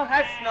 thou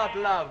hast not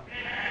loved.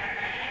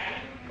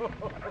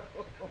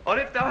 Or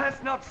if thou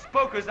hast not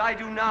spoke as I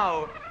do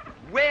now,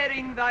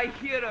 wearing thy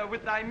hearer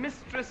with thy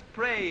mistress'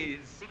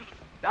 praise,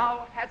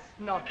 thou hast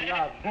not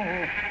loved.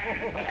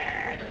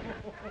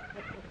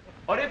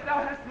 Or if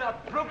thou hast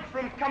not broke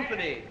from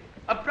company,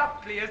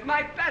 abruptly as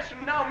my passion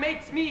now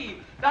makes me,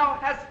 thou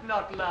hast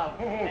not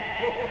loved.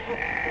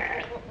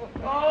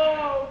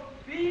 Oh,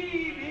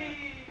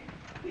 Phebe!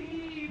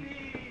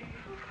 Phebe!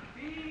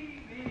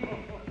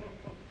 Phebe!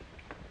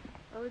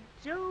 Oh,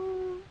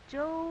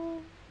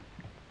 Jove,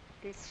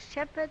 this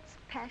shepherd's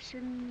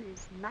passion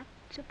is much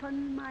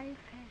upon my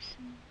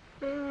fashion.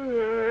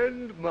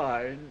 And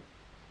mine.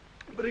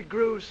 But it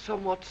grows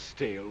somewhat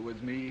stale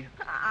with me.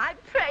 I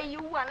pray you,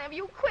 one of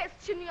you,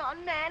 question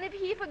yon man if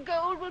he for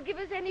gold will give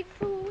us any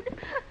food.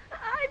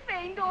 I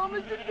faint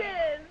almost to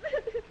death.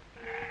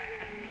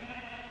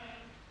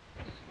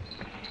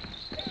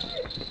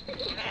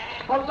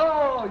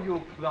 Hello,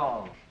 you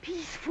clown.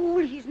 Peace, fool,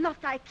 he's not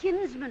thy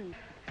kinsman.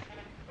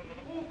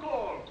 Who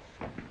calls?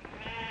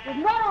 Good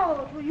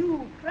morrow to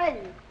you,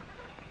 friend.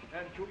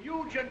 and to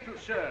you, gentle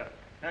sir,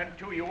 and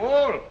to you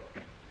all.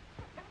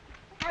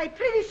 I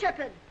prithee,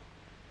 shepherd,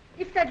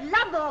 if that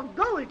love or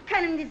gold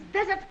can in this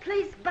desert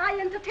place buy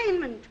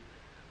entertainment,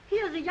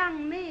 here's a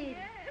young maid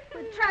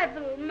who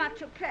travel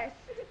much oppressed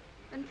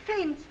and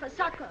faints for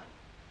succor.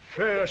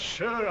 Fair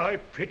sir, I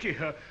pity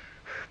her,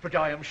 but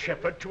I am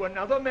shepherd to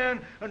another man,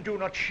 and do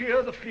not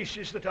shear the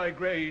fleeces that I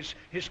graze.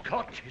 His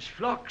cot, his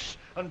flocks,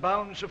 and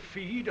bounds of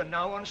feed are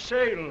now on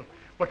sale.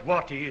 But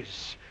what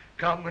is?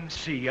 Come and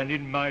see, and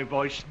in my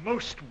voice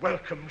most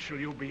welcome shall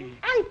you be.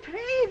 I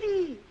pray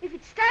thee, if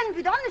it stand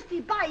with honesty,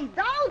 buy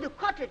thou the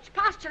cottage,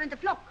 pasture, and the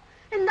flock,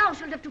 and thou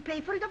shalt have to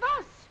pay for it of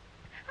us.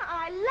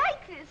 I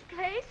like this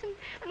place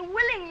and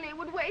willingly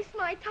would waste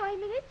my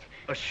time in it.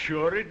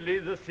 Assuredly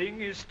the thing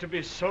is to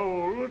be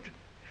sold.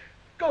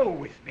 Go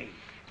with me.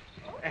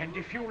 And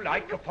if you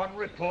like, upon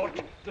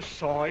report, the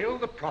soil,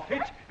 the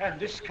profit, and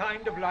this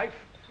kind of life,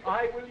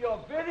 I will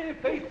your very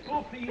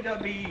faithful feeder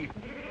be.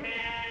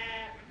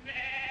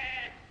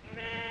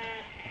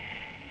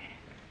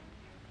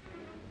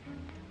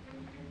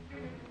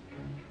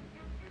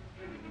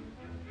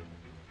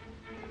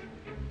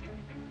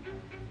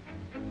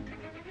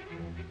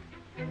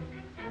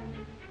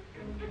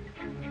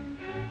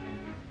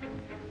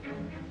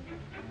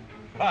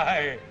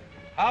 Why,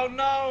 how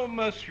now,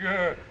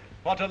 monsieur?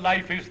 What a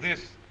life is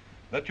this,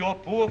 that your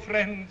poor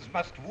friends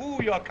must woo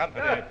your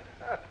company.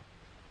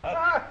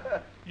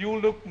 You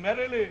look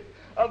merrily.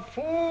 A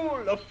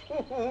fool, a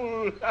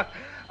fool.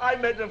 I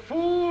met a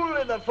fool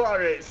in the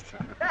forest.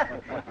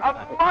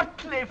 A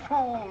motley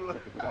fool.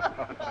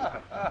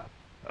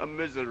 A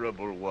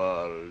miserable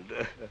world.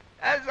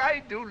 As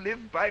I do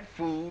live by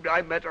food,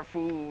 I met a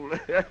fool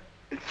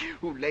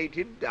who laid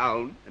him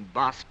down and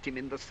basked him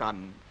in the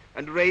sun,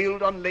 and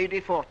railed on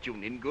Lady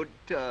Fortune in good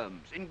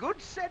terms, in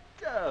good set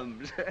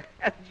terms,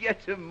 and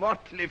yet a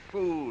motley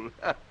fool.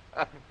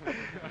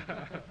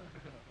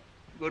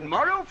 Good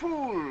morrow,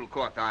 fool,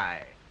 quoth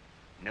I.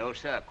 No,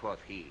 sir, quoth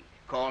he,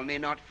 call me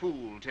not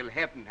fool till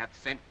heaven hath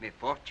sent me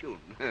fortune.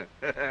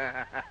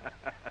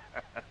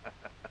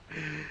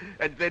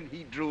 And then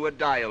he drew a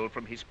dial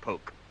from his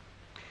poke,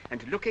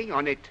 and looking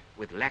on it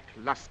with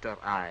lackluster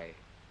eye,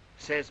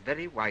 says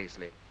very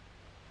wisely,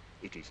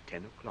 it is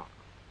 10 o'clock.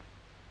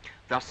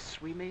 Thus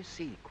we may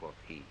see, quoth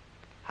he,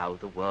 how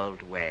the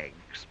world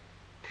wags.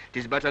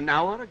 'Tis but an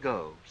hour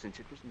ago since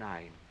it was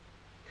 9,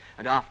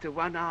 and after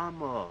 1 hour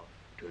more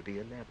 'twill be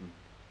 11.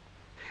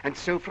 And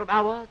so from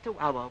hour to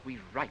hour we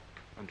ripe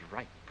and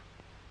ripe,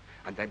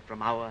 and then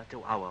from hour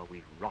to hour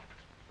we rot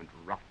and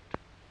rot,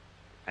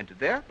 and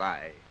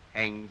thereby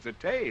hangs a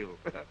tale.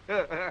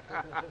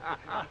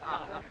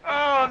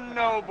 Oh,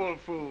 noble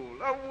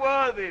fool, a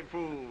worthy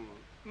fool,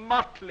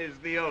 motley's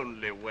the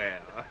only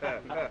wear.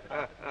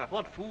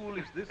 What fool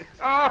is this?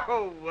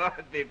 Oh,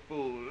 worthy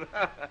fool.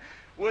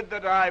 Would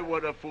that I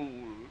were a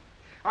fool.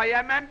 I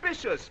am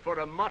ambitious for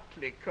a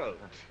motley coat.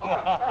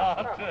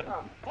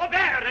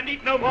 Forbear and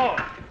eat no more.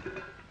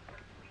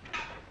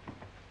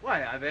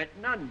 Why, I've ate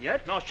none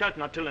yet. Nor shalt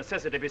not till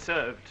necessity be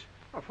served.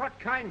 Of what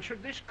kind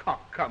should this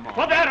cock come on?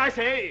 Forbear, I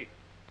say!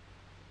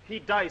 He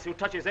dies who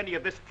touches any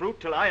of this fruit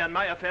till I and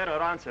my affair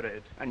are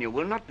answered. And you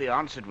will not be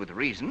answered with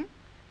reason.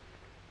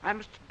 I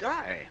must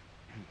die.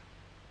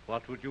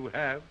 What would you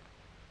have?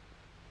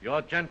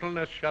 Your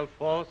gentleness shall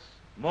force,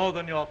 more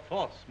than your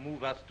force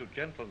move us to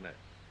gentleness.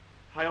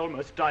 I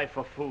almost die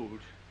for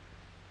food.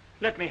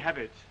 Let me have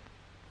it.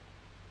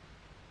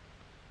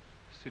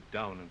 Sit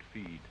down and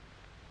feed,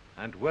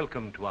 and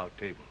welcome to our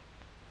table.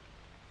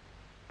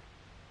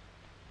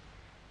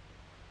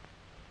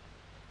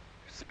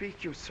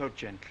 Speak you so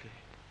gently.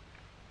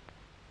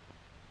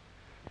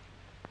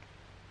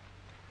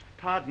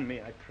 Pardon me,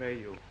 I pray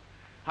you.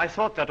 I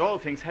thought that all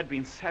things had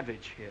been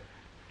savage here,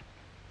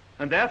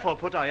 and therefore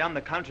put I on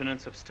the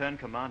countenance of stern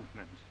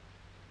commandment.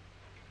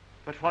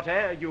 But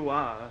whate'er you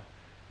are,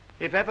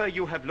 if ever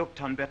you have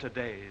looked on better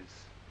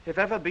days, if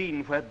ever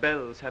been where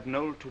bells have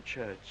knolled to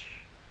church,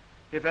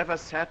 if ever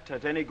sat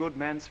at any good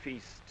man's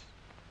feast,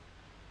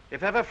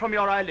 if ever from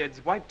your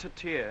eyelids wiped a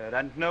tear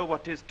and know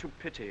what is to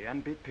pity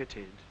and be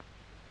pitied,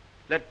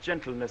 let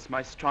gentleness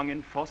my strong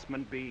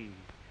enforcement be,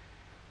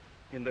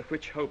 in the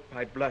which hope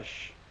I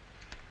blush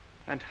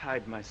and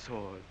hide my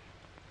sword.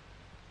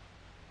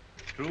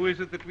 True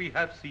is it that we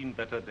have seen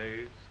better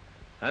days,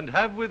 and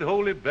have with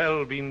holy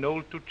bell been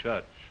knolled to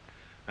church,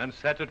 and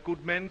sat at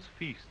good men's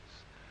feasts,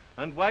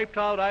 and wiped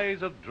our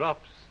eyes of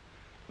drops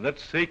that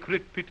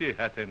sacred pity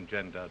hath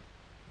engendered.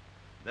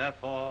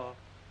 Therefore,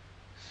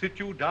 sit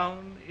you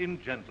down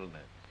in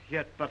gentleness.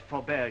 Yet but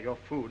forbear your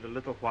food a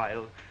little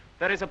while.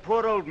 There is a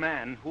poor old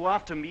man who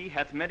after me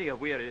hath many a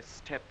weary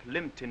step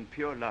limped in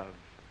pure love,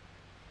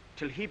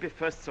 till he be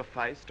first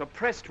sufficed,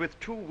 oppressed with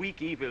 2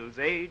 weak evils,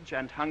 age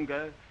and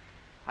hunger,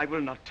 I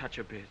will not touch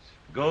a bit.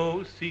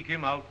 Go, seek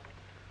him out,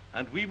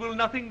 and we will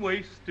nothing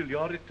waste till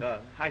your return.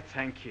 I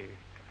thank ye,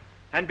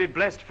 and be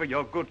blessed for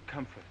your good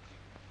comfort.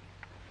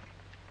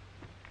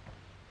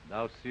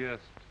 Thou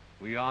seest,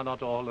 we are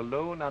not all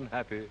alone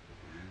unhappy.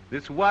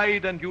 This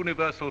wide and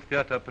universal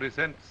theatre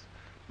presents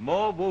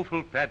more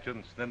woeful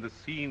pageants than the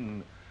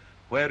scene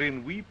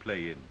wherein we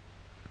play in.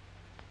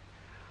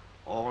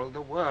 All the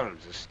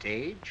world's a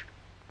stage,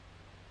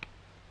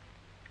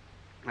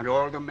 and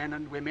all the men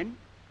and women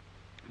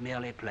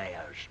merely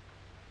players.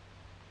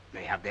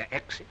 They have their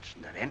exits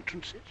and their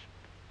entrances,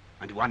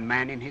 and one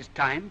man in his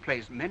time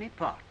plays many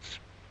parts,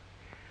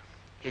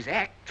 his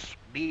acts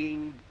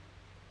being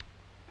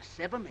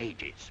 7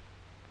 ages.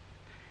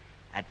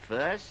 At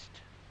first,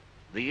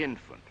 the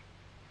infant,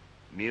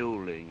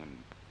 mewling and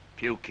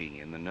puking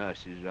in the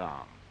nurse's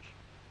arms.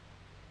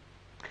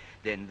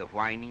 Then the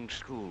whining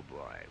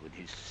schoolboy with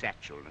his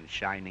satchel and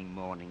shining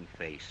morning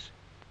face,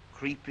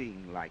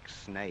 creeping like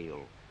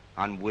snail,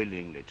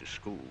 unwillingly to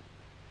school.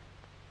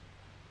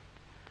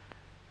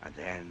 And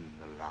then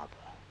the lover,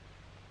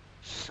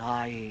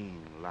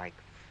 sighing like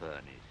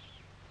furnace,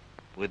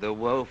 with a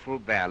woeful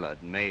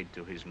ballad made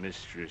to his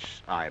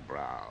mistress'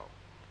 eyebrow.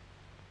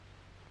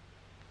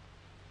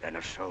 Then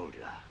a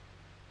soldier,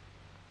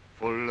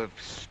 full of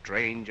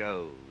strange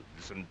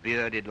oaths and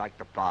bearded like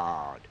the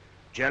bard,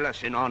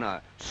 jealous in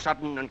honor,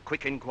 sudden and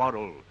quick in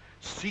quarrel,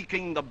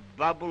 seeking the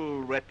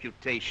bubble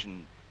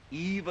reputation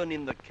even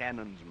in the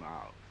cannon's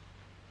mouth.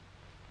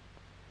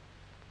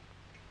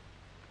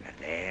 And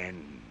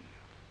then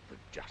the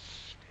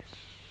justice,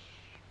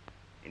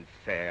 in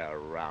fair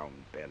round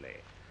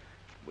belly,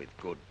 with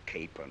good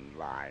capon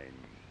lined,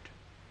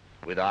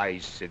 with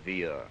eyes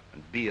severe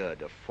and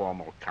beard of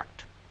formal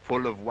cut,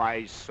 full of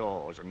wise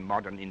saws and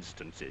modern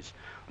instances,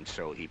 and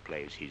so he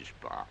plays his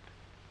part.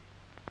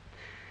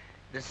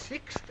 The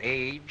 6th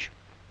age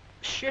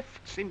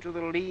shifts into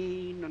the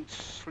lean and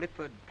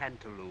slippered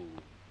pantaloon,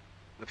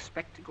 with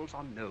spectacles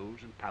on nose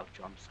and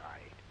pouch on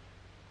side,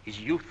 his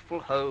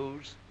youthful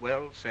hose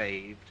well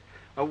saved,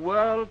 a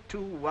world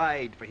too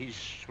wide for his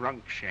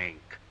shrunk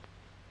shank,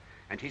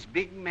 and his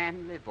big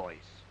manly voice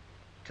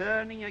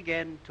turning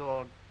again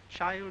toward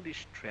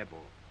childish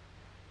treble,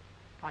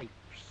 pipes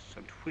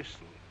and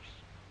whistles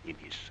in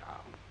his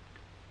sound.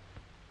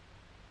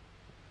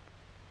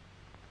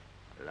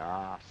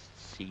 Last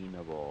scene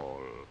of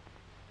all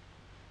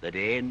that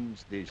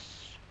ends this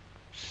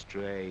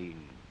strange,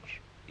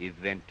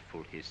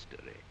 eventful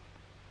history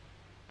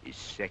is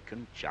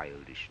second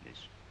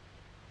childishness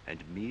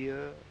and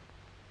mere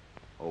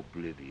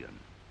oblivion.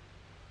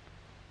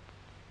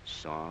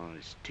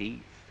 Sans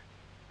teeth,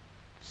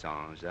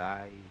 sans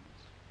eyes,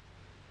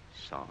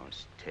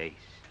 sans taste,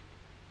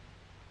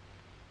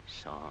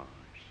 sans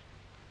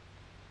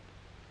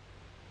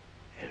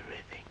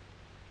everything.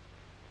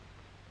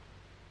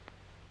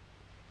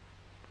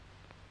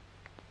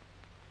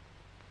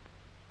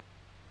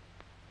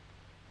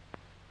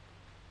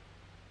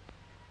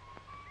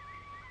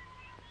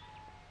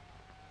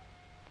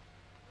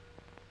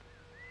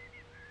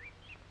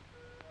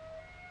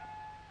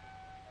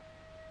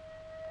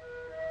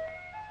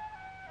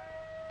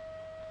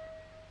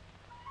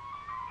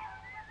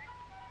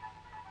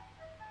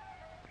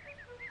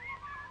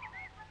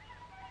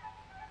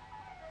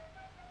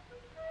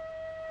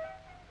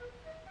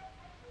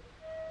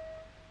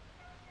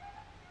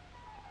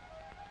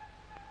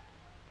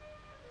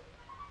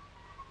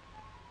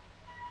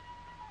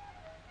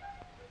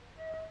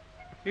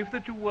 If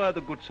that you were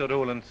the good Sir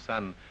Rowland's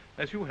son,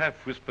 as you have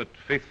whispered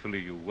faithfully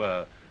you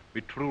were,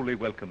 be truly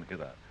welcome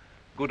hither.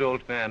 Good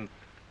old man,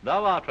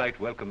 thou art right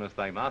welcome as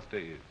thy master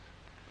is.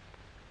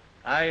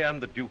 I am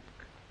the Duke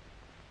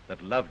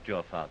that loved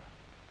your father.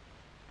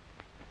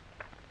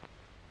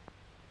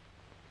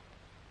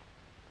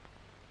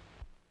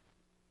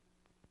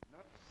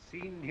 Not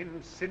seen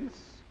him since?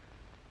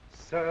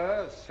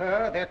 Sir,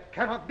 that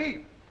cannot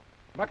be.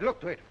 But look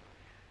to it.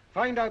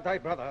 Find out thy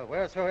brother,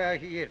 wheresoe'er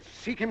he is.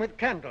 Seek him with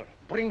candle.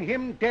 Bring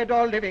him, dead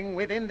or living,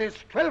 within this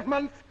 12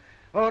 month,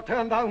 or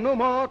turn thou no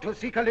more to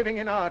seek a living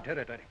in our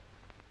territory.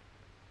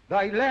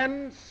 Thy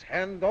lands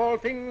and all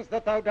things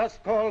that thou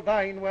dost call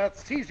thine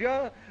worth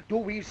seizure, do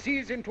we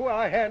seize into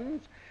our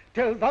hands,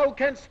 till thou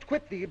canst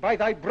quit thee by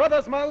thy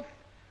brother's mouth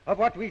of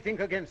what we think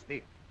against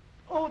thee.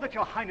 Oh, that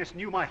your highness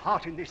knew my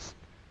heart in this.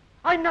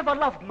 I never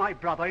loved my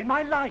brother in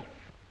my life.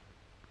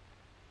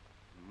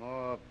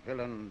 More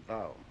villain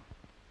thou.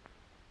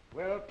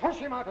 Well, push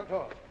him out of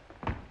doors,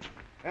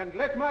 and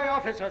let my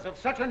officers of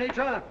such a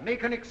nature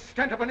make an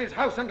extent upon his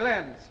house and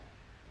lands.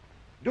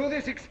 Do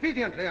this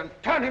expediently and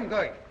turn him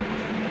going.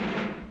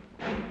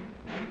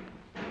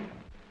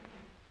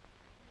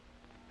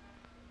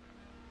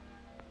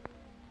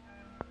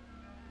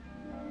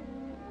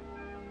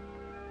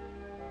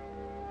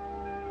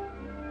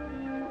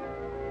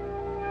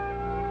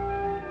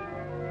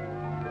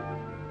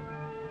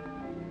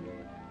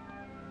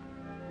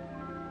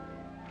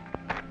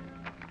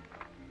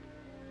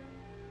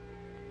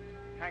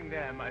 Hang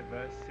there my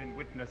verse in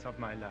witness of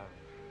my love.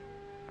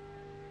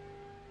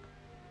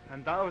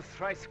 And thou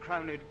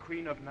thrice-crowned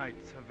queen of night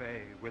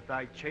survey with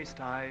thy chaste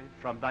eye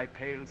from thy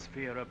pale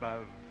sphere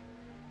above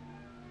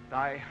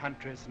thy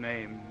huntress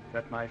name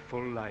that my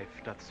full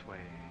life doth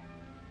sway.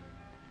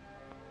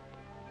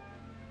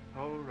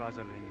 O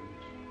Rosalind,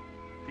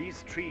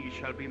 these trees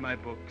shall be my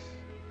books,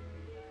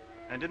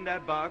 and in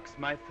their barks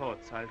my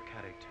thoughts I'll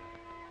character.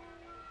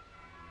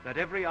 that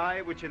every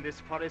eye which in this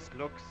forest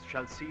looks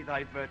shall see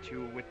thy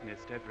virtue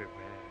witnessed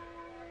everywhere.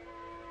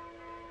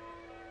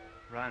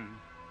 Run,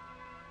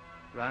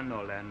 run,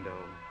 Orlando.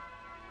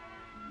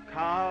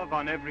 Carve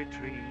on every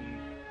tree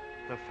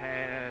the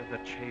fair, the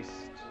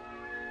chaste,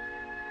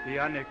 the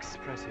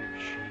unexpressive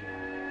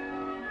sheen.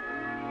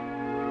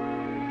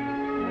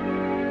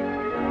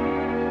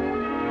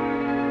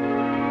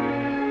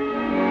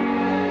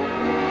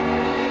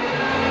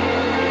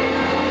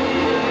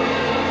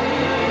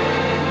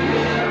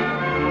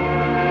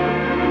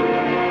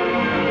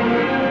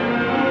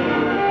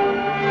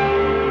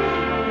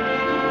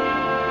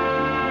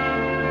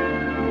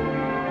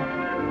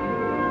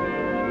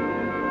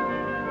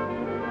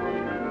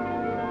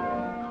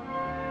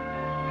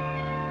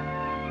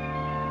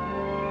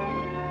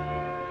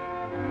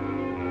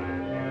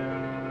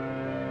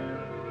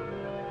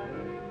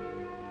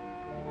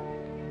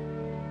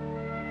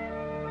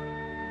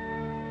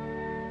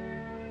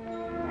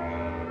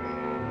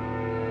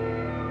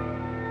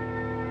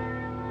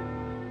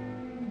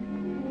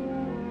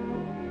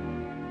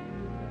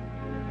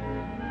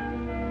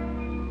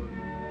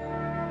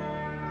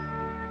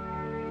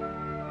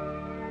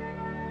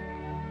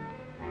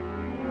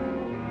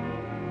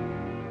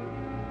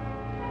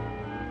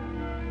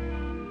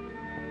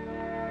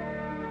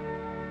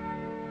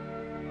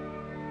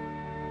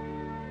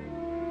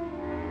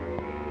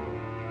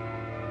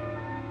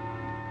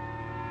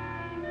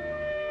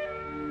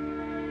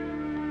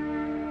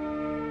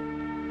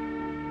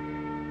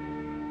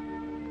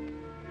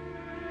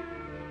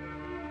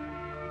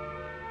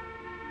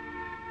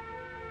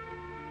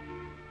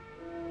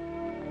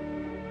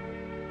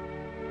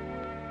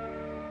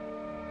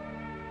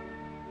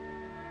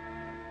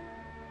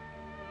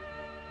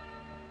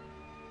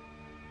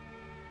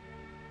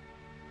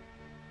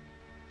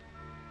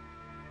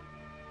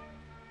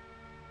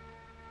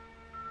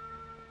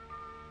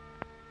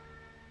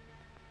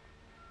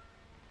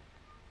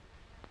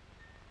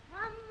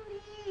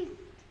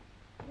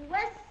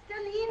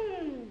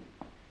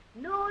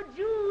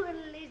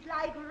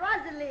 like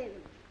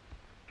Rosalind,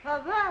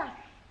 her worth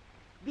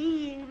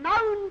being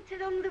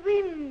mounted on the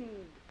wind,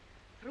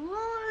 through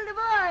all the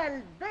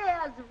world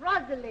bears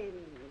Rosalind.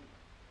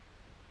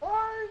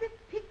 All the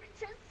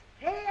pictures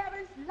fair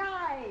as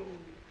line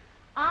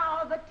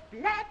are but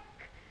black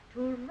to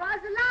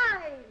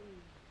Rosaline.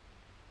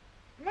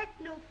 Let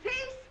no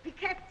face be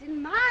kept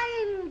in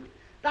mind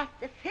but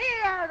the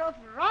fair of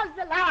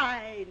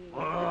Rosaline.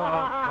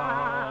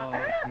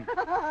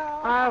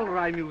 I'll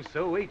rhyme you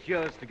so 8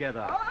 years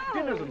together. Oh.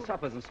 Dinners and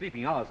suppers and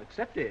sleeping hours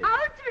accepted.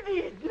 Out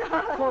with it.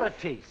 For a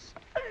taste.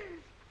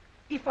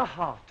 If a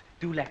heart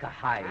do lack a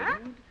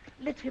hind,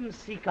 let him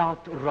seek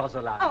out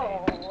Rosaline.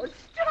 Oh,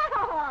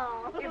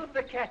 stop! If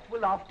the cat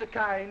will after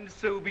kind,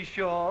 so be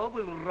sure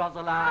will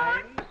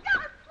Rosaline. Oh,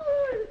 stop,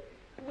 fool!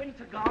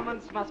 Winter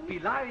garments must be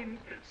lined,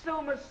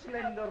 so must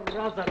slender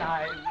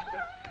Rosaline.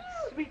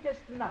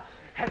 Sweetest nut,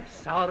 have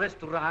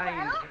sourest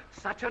rind,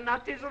 such a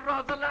nut is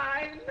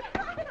Rosaline.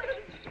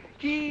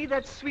 He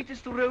that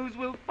sweetest rose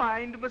will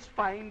find, must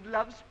find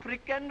love's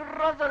prick and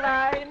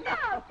Rosaline.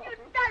 Stop, you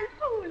dull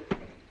fool!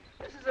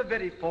 This is a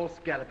very false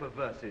gallop of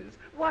verses.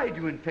 Why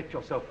do you infect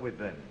yourself with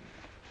them?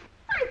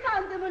 I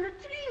found them on a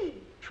tree.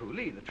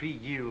 Truly, the tree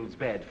yields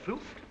bad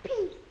fruit.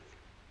 Peace.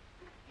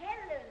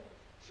 Helen's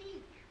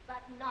cheek,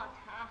 but not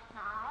her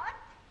heart.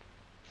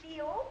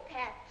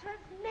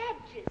 Cleopatra's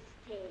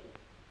majesty.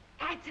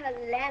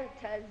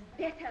 Atalanta's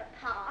better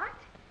part.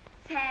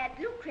 Sad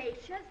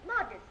Lucretia's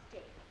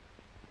modesty.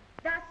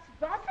 Thus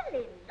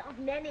Rosalind of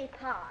many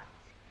parts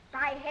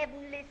by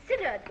heavenly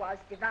Czinner was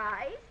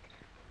devised,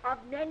 of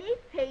many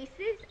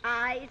faces,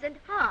 eyes, and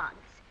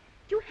hearts,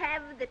 to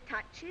have the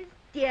touches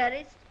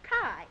dearest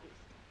prized.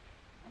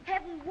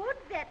 Heaven would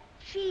that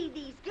she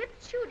these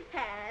gifts should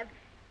have,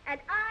 and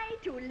I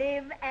to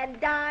live and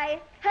die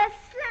her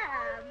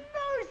slave.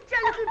 Most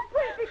gentle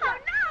perfect. How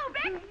now,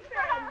 best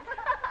friend?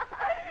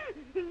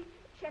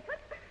 Shepherd,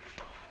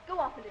 go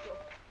off a little.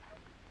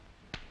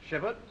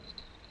 Shepherd,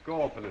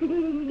 go off a little.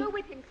 Go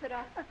with him,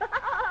 sirrah.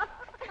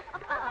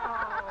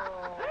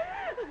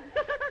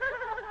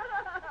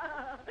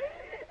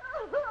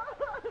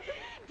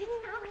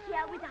 Didst thou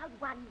hear without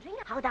wondering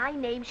how thy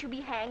name should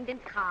be hanged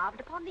and carved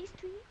upon these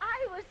trees?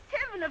 I was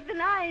 7 of the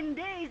 9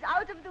 days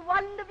out of the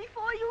wonder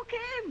before you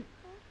came.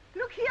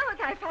 Look here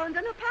what I found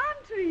on a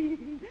palm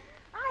tree.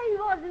 I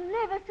was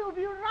never so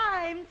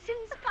berhymed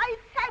since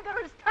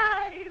Pythagoras'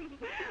 time,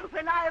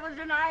 when I was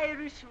an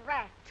Irish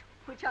rat,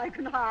 which I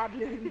can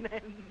hardly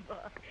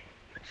remember.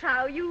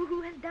 Trow you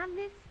who has done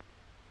this?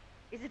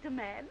 Is it a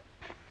man?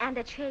 And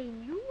a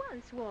chain you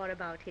once wore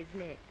about his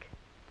neck.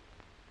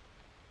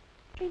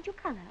 Change your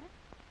colour?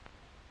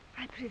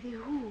 I prithee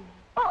who?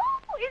 Oh,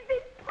 is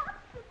this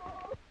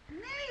possible?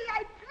 Nay,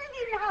 I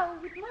prithee now,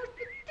 with most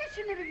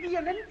petitionary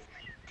vehemence,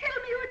 tell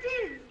me who it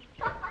is.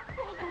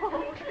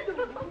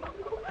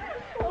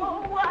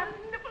 Oh,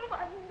 wonderful,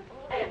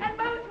 wonderful, and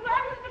most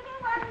wonderful,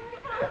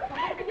 wonderful,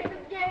 and yet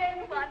again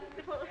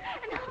wonderful,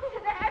 and after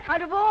that,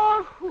 out of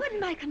all who in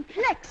my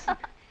complexion,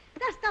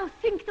 dost thou Now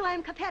think, though I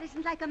am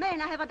caparisoned like a man,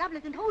 I have a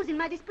doublet and hose in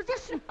my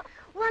disposition.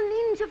 1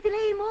 inch of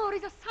delay more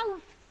is a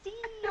south sea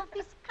of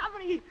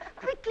discovery.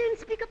 Quickly and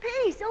speak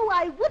apace. Oh,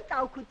 I would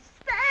thou couldst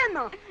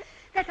stammer,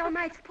 that thou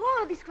mightst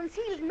pour this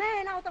concealed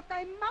man out of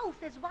thy mouth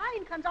as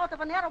wine comes out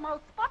of a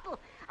narrow-mouthed bottle,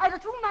 either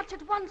too much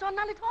at once or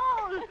none at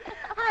all.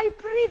 I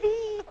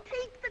prithee,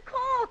 take the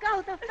cork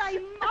out of thy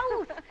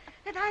mouth,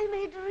 that I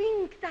may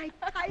drink thy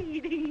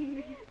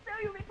tidings. So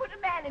you may put a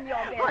man in your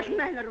belly. What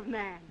manner of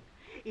man?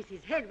 Is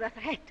his head worth a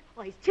hat,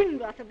 or his chin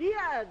worth a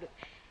beard?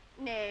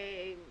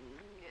 Nay,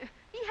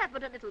 he hath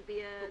but a little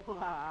beard.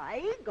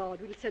 Why, God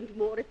will send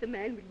more if the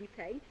man will be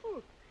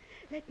thankful.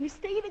 Let me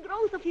stay the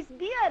growth of his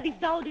beard, if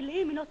thou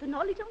delay me not the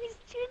knowledge of his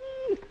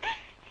chin.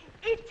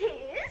 It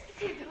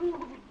is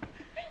who?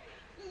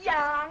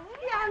 young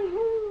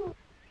who?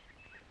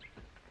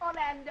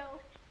 Orlando.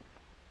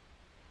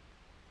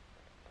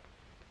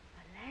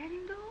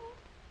 Orlando.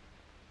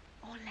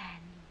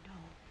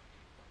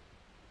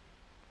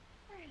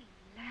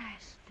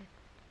 Alas,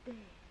 the day.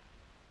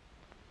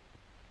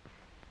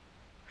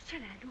 What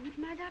shall I do with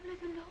my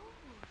doublet and hose?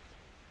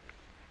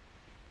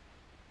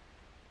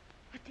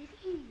 What did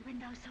he when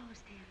thou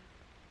sawest him?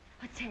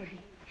 What said he?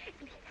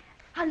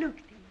 How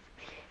looked he?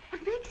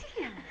 What makes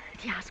he here?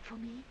 Did he ask for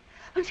me?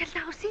 And shalt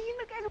thou see him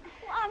again?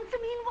 Answer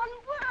me in one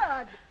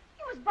word.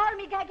 You must borrow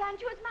me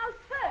Gargantua's mouth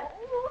first.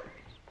 Oh.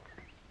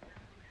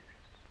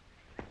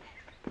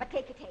 But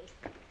take a taste.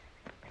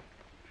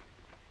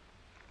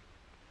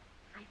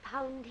 I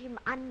found him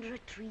under a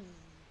tree,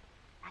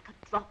 like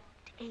a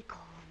dropped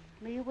acorn.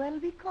 May well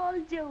be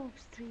called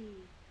Jove's tree,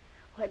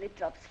 when it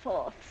drops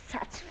forth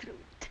such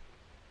fruit.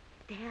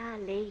 There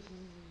lay he,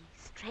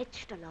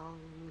 stretched along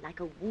like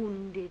a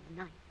wounded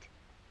knight.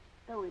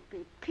 Though it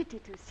be pity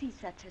to see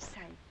such a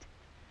sight,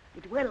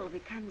 it well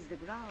becomes the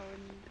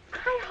ground.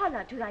 Cry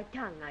holler to thy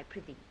tongue, I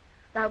prithee.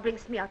 Thou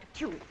bring'st me out of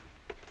tune.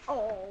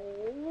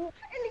 Oh,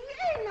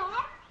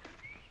 Eliana!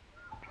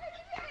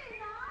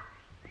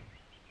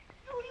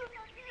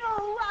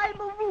 No, I'm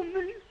a woman.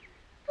 When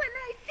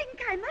I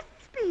think I must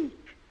speak.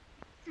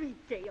 Sweet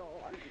say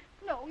on.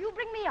 No, you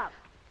bring me up.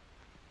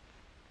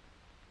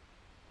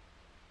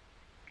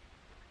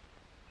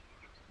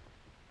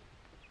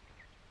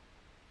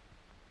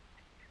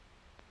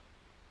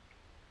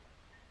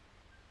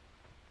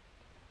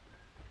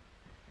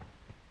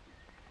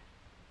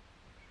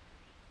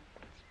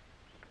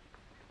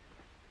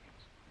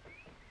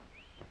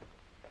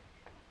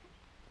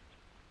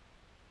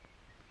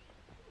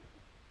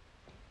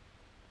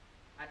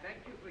 I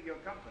thank you for your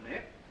company.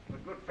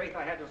 With good faith,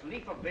 I had as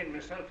lief have been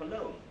myself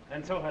alone.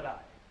 And so had I.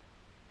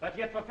 But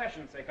yet for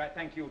fashion's sake, I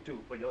thank you too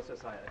for your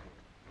society.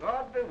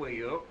 God be with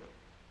you.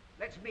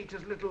 Let's meet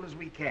as little as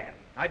we can.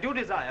 I do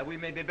desire we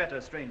may be better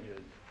strangers.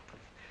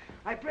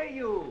 I pray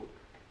you,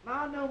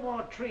 mar no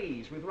more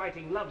trees with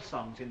writing love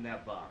songs in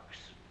their barks.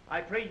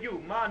 I pray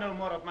you, mar no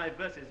more of my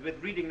verses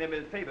with reading them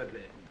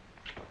ill-favoredly.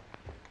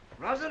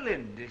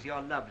 Rosalind is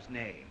your love's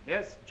name.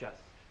 Yes,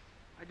 just.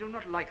 I do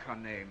not like her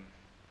name.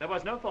 There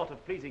was no thought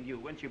of pleasing you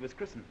when she was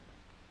christened.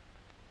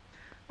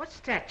 What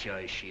stature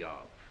is she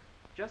of?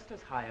 Just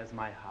as high as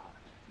my heart.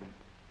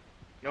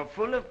 You're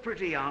full of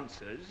pretty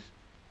answers.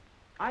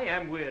 I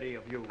am weary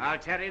of you. I'll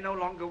tarry no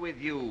longer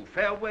with you.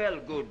 Farewell,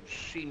 good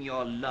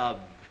Signor Love.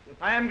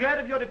 I am glad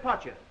of your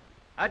departure.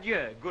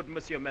 Adieu, good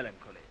Monsieur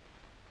Melancholy.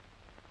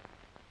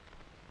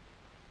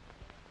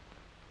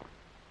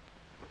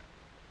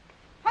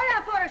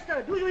 Hiya,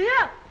 Forester, do you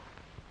hear?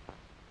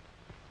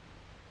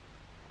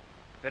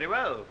 Very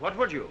well. What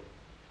would you?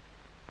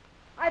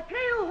 I pray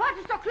you, what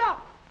is the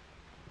clock?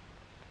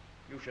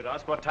 You should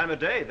ask what time of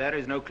day. There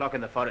is no clock in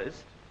the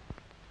forest.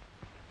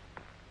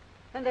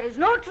 And there is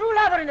no true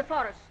lover in the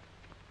forest,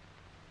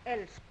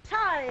 else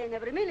sighing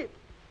every minute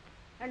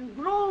and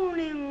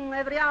groaning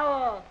every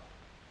hour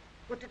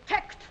would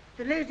detect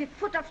the lazy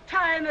foot of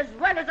time as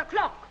well as a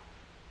clock.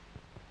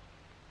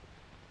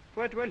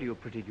 Quite well, you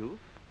pretty youth.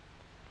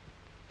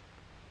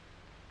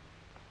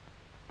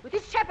 With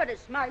this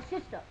shepherdess, my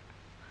sister,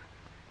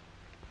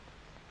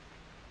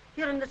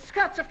 here in the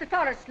skirts of the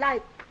forest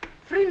like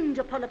fringe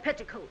upon a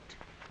petticoat.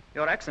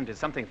 Your accent is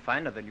something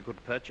finer than you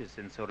could purchase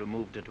in so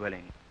removed a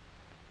dwelling.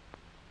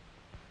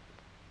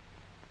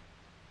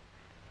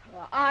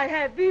 I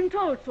have been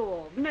told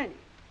so of many.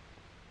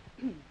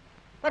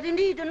 But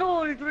indeed an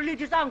old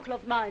religious uncle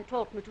of mine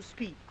taught me to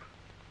speak.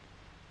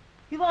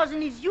 He was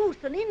in his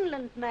youth an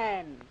inland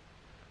man,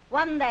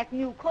 one that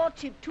knew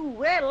courtship too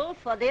well,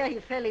 for there he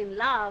fell in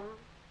love.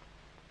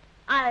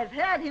 I've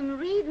heard him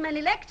read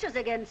many lectures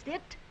against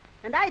it,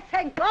 and I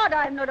thank God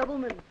I'm not a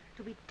woman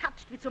to be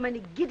touched with so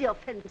many giddy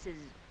offenses.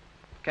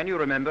 Can you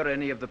remember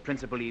any of the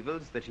principal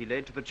evils that he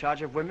laid to the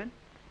charge of women?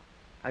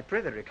 I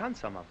pray thee recount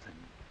some of them.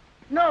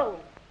 No.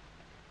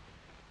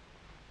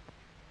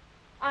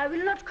 I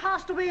will not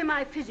cast away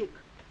my physic,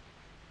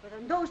 but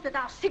on those that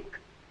are sick.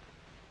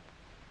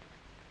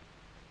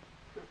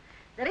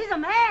 There is a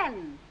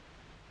man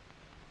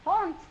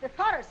haunts the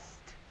forest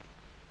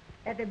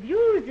that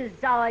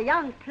abuses our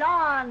young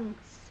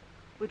plants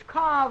with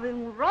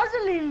carving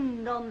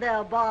Rosalind on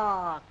their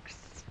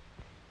barks.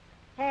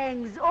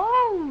 hangs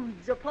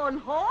odes upon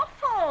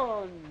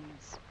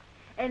hawthorns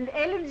and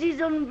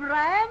elegies on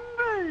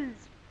brambles,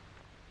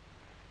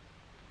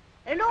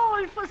 and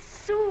all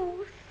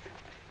forsooth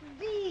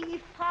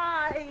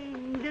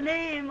defying the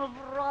name of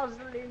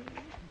Rosalind.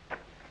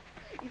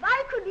 If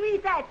I could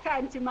meet that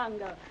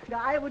fancy-monger,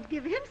 I would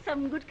give him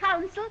some good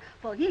counsel,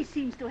 for he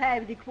seems to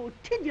have the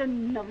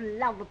quotidian of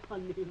love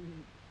upon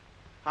him.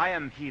 I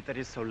am he that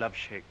is so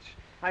love-shaked.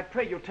 I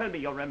pray you tell me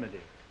your remedy.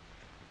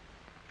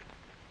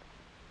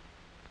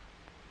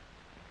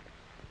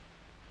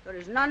 There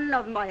is none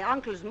of my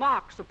uncle's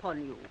marks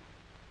upon you.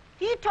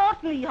 He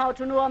taught me how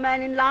to know a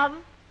man in love.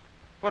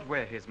 What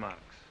were his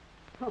marks?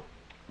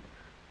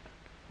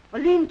 A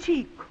lean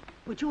cheek,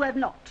 which you have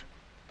not.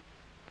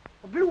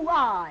 A blue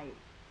eye,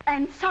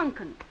 and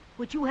sunken,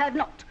 which you have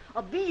not.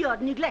 A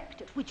beard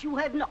neglected, which you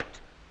have not.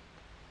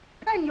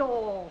 Then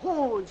your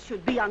hose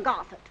should be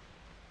ungartered,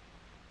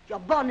 your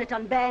bonnet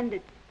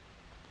unbanded,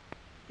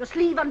 your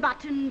sleeve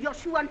unbuttoned, your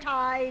shoe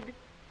untied,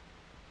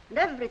 and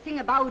everything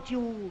about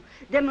you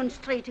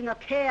demonstrating a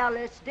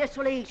careless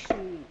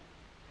desolation.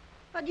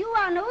 But you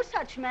are no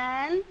such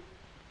man.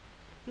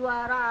 You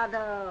are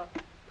rather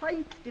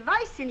point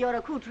device in your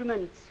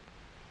accoutrements,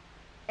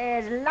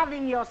 as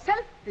loving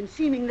yourself than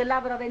seeming the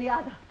lover of any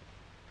other.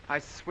 I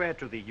swear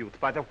to thee, youth,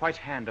 by the white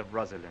hand of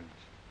Rosalind,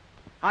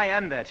 I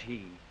am that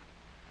he,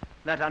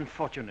 that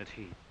unfortunate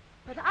he.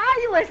 But are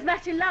you as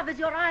much in love as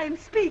your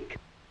rhymes speak?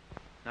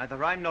 Neither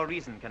rhyme nor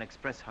reason can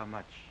express how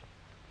much.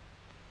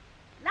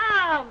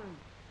 Love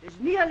is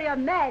merely a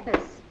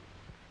madness,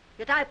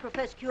 yet I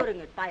profess curing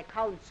it by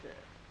counsel.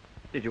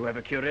 Did you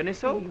ever cure any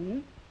soul?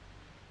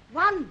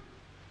 One.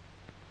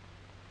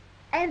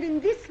 And in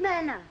this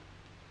manner,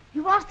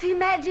 he was to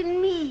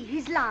imagine me,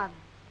 his love,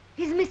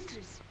 his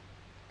mistress,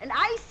 and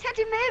I set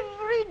him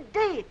every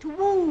day to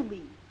woo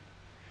me,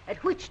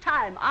 at which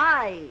time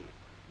I,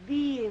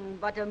 being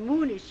but a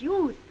moonish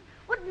youth,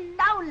 would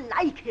now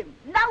like him,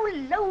 now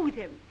loathe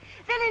him,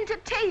 then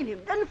entertain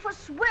him, then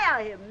forswear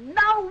him,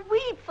 now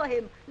weep for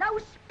him, now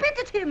spit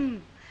at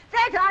him,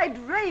 that I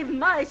drave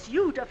my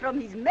suitor from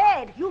his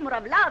mad humor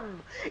of love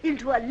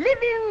into a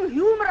living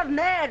humor of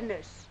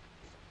madness.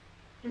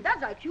 And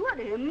thus I cured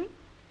him.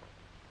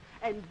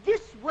 And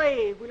this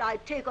way will I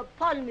take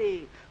upon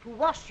me to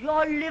wash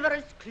your liver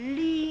as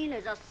clean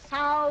as a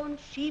sound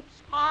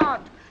sheep's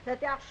heart,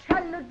 that there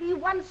shall not be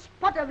one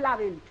spot of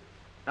love in it.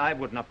 I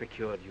would not be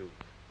cured, youth.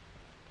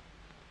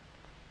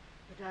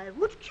 But I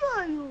would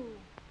cure you,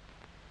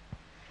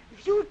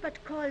 if you'd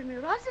but call me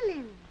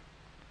Rosalind,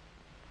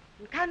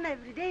 and come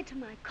every day to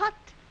my cot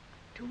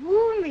to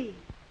woo me.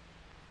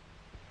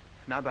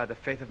 Now by the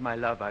faith of my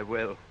love I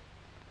will.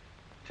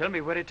 Tell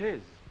me where it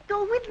is.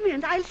 Go with me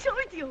and I'll show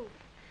it you.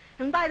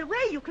 And by the way,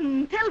 you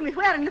can tell me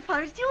where in the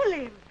forest you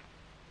live.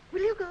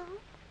 Will you go?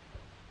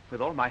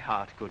 With all my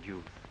heart, good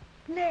youth.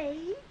 Nay,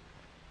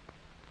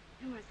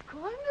 you must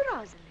call me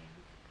Rosalind.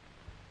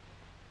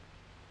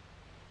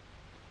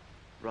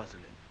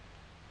 Rosalind.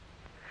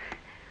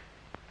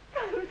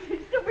 Oh,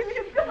 sister, will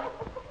you go?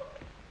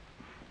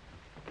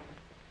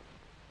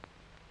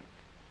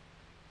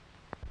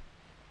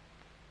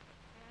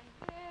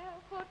 And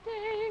therefore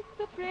take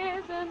the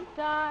present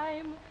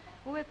time,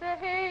 with the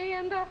hay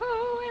and the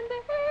hoe and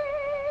the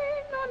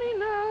hay, nonny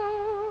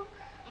no,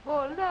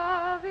 for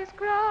love is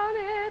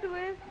crowned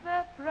with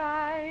the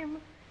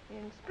prime.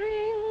 In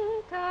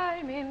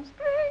springtime,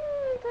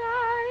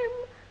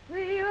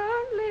 the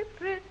early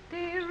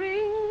pretty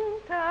ring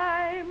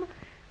time,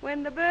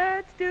 when the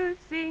birds do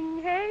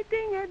sing, hey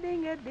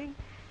ding-a-ding-a-ding,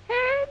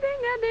 hey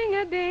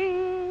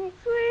ding-a-ding-a-ding,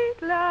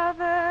 sweet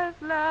lovers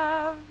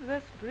love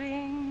the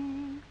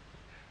spring.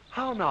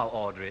 How now,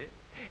 Audrey?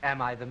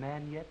 Am I the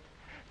man yet?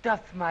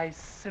 Doth my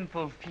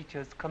simple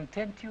features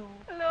content you?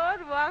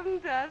 Lord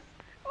wonders,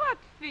 what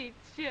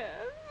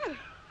features?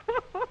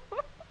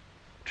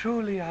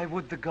 Truly, I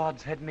would the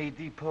gods had made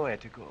thee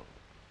poetical.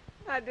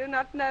 I do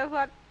not know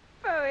what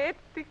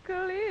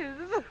poetical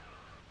is.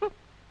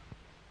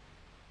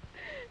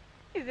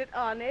 Is it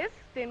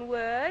honest in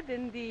word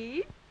and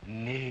deed?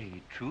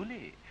 Nay,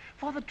 truly,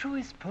 for the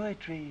truest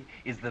poetry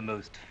is the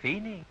most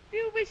feigning. Do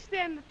you wish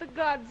then that the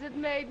gods had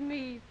made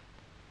me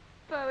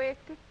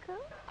poetical?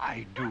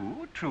 I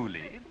do,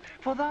 truly,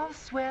 for thou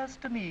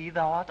swearest to me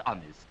thou art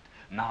honest.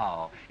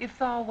 Now, if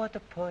thou wert a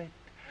poet,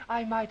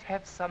 I might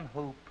have some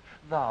hope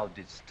thou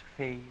didst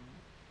feign.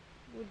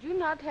 Would you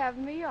not have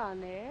me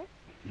honest?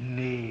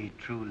 Nay,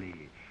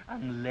 truly,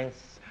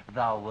 unless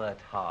thou wert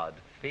hard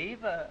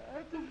favored.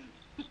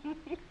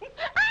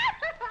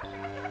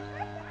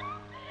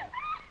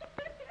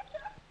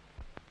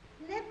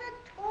 Never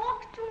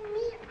talk to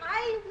me,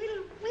 I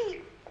will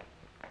weep.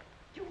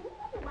 You,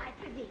 I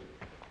prevail.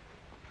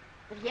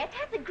 But yet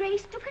have the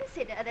grace to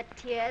consider that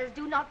tears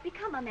do not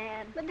become a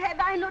man. But have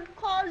I not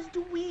cause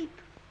to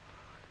weep?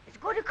 As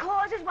good a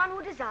cause as one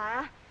would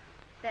desire.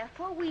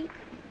 Therefore weep.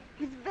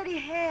 His very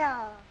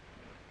hair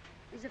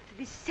is of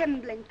the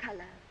dissembling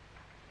color.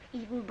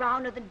 Even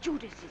browner than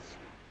Judas's.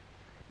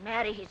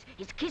 Marry,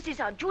 his kisses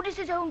are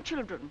Judas's own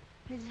children.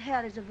 His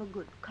hair is of a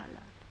good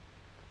color.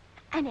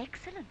 An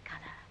excellent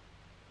colour.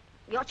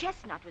 Your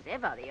chestnut was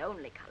ever the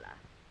only colour.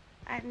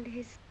 And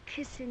his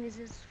kissing is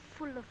as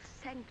full of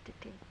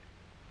sanctity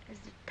as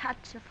the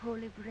touch of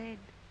holy bread.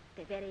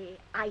 The very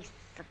ice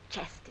of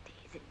chastity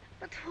is in them.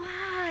 But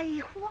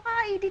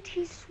why did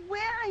he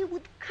swear he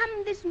would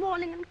come this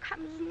morning and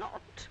comes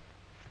not?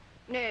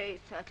 Nay,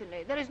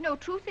 certainly. There is no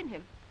truth in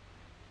him.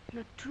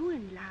 Not true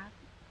in love?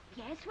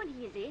 Yes, when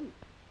he is in.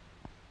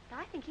 But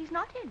I think he's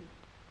not in.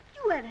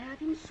 You had heard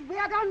him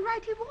swear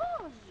downright he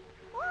was.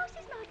 Was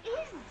is not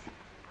is.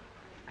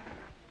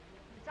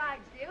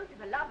 Besides, the oath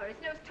of a lover is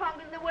no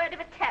stronger than the word of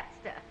a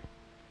tapster.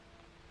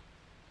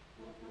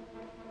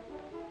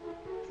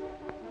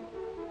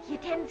 He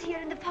attends here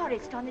in the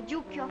forest on the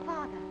Duke, your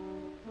father.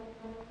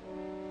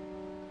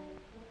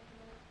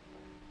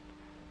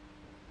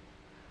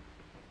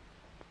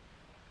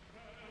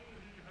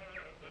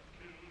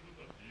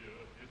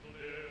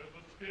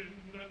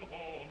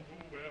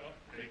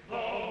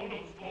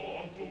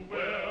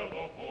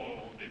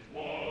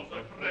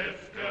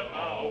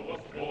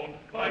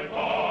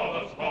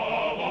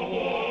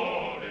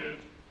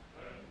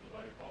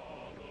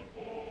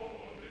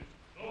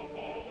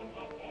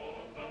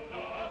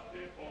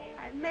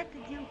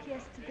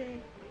 Yesterday,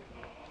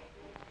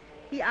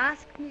 he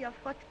asked me of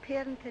what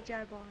parentage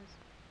I was.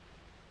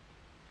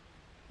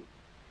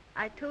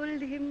 I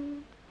told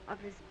him of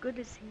as good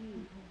as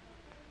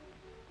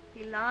he.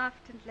 He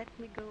laughed and let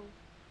me go.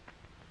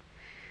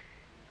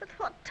 But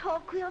what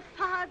talk we of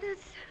fathers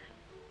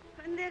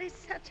when there is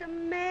such a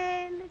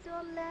man as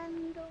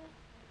Orlando?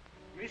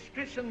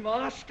 Mistress and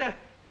master,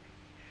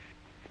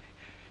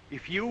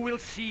 if you will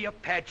see a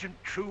pageant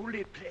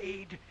truly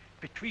played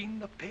between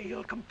the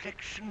pale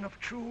complexion of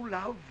true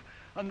love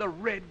and the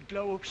red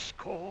glow of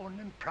scorn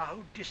and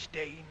proud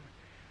disdain,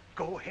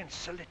 go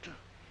hence a little,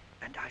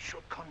 and I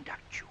shall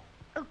conduct you.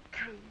 Oh,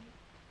 come,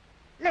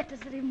 let us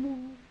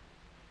remove.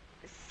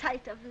 The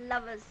sight of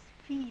lovers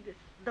feedeth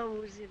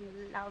those in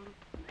love.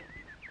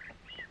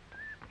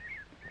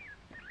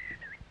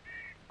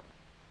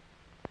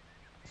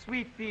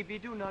 Sweet Phebe,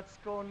 do not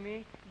scorn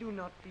me. Do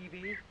not,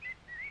 Phebe.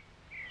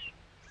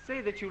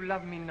 Say that you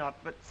love me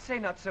not, but say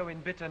not so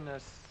in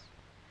bitterness.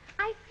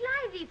 I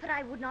fly thee, for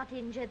I would not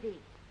injure thee.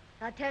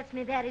 Thou tell'st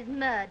me there is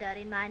murder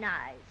in mine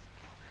eyes.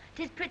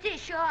 'Tis pretty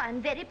sure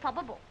and very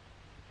probable.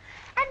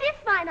 And if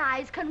mine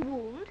eyes can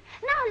wound,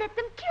 now let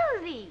them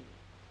kill thee.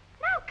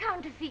 Now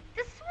counterfeit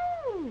the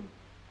swoon.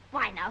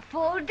 Why now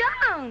fall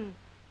down?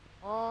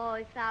 Oh,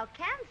 if thou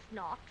canst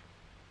not,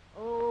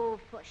 oh,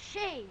 for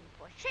shame,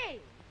 for shame.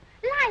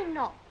 Lie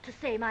not to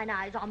say mine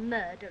eyes are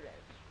murderers.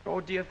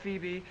 Oh, dear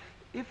Phebe,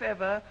 if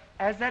ever,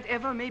 as that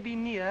ever may be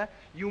near,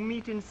 you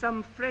meet in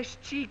some fresh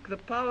cheek the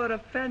power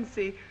of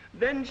fancy,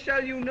 then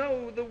shall you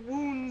know the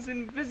wounds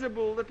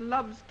invisible that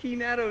love's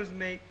keen arrows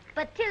make.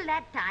 But till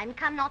that time,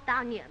 come not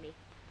thou near me.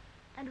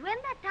 And when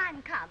that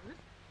time comes,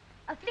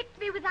 afflict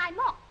me with thy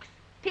mocks.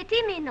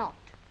 Pity me not.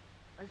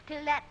 As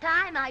till that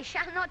time, I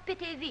shall not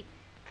pity thee.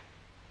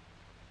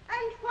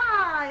 And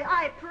why,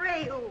 I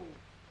pray you,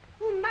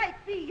 who might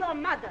be your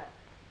mother,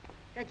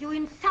 that you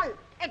insult,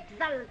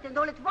 exult, and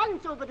all at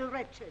once over the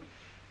wretched?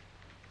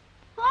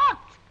 What?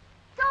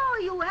 Though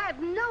you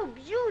have no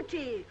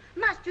beauty,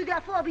 must you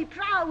therefore be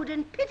proud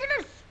and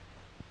pitiless?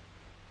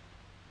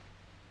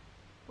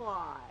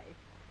 Why?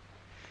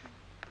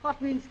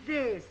 What means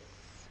this?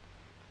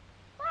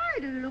 Why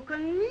do you look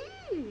on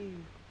me?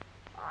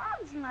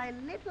 Odds my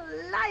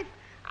little life,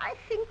 I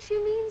think she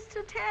means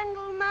to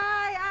tangle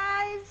my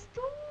eyes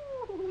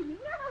too.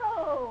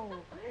 No!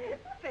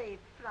 Faith,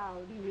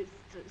 proud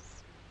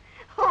mistress,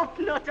 hope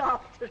not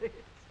after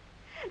it.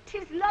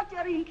 'Tis not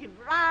your inky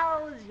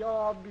brows,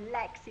 your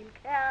black silk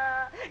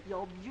hair,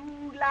 your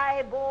bugle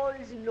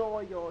eyeballs,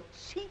 nor your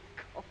cheek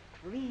of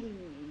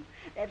cream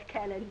that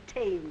can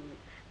entame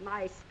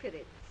my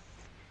spirits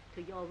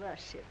to your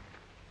worship.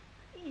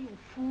 You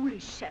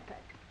foolish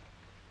shepherd,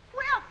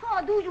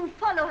 wherefore do you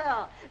follow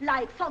her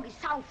like foggy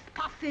south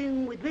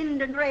puffing with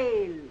wind and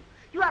rain?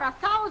 You are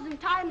 1,000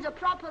 times a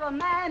properer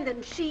man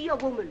than she a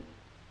woman.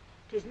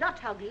 'Tis not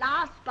her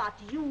glass, but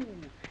you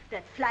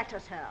that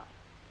flatters her.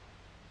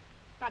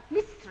 But,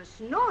 mistress,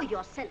 know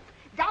yourself,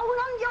 down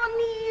on your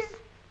knees,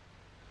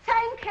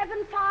 thank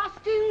heaven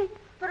fasting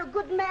for a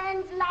good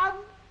man's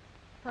love.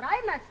 For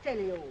I must tell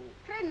you,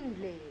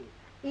 friendly,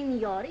 in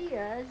your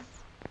ears,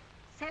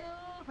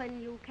 sell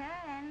when you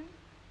can.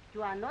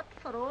 You are not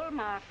for all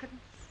markets.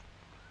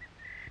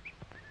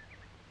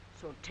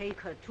 So take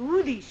her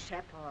to thee,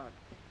 shepherd.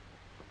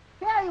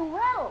 Fare you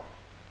well.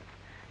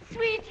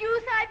 Sweet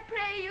youth, I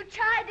pray you,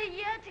 chide a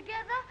year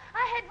together.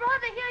 I had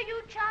rather hear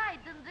you chide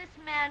than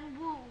this man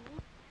woo.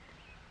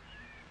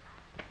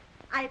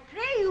 I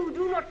pray you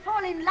do not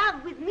fall in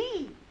love with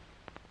me,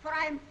 for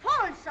I am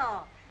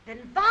falser than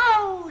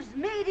vows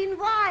made in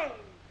wine.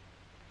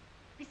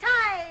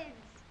 Besides,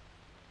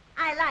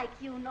 I like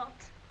you not.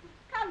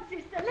 Come,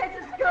 sister, let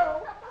us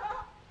go.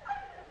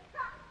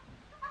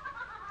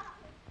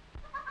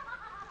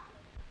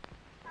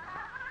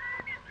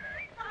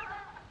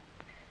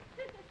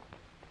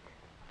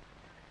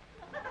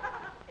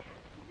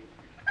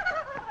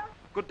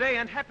 day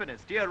and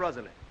happiness, dear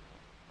Rosalind.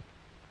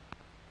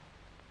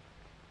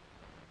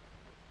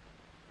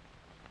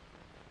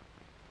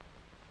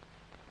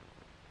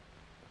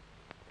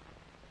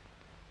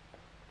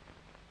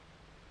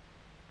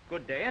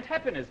 Good day and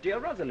happiness, dear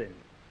Rosalind.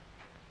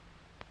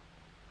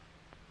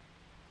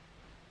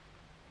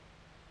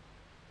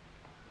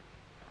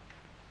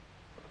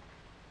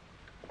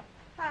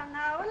 And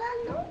now,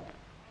 Orlando,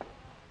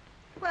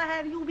 where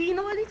have you been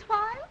all this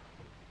while?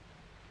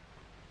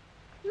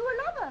 You a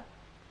lover.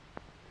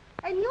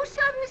 And you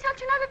serve me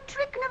such another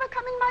trick, never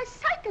come in my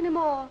sight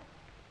anymore.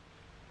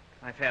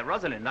 My fair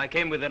Rosalind, I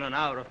came within an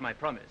hour of my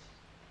promise.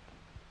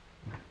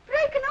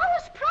 Break an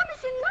hour's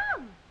promise in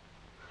love.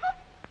 Huh.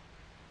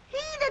 He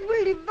that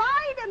will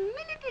divide a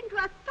minute into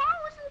 1,000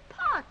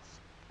 parts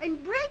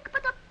and break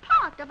but a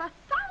part of 1,000th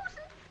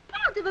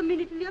part of a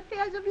minute in the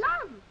affairs of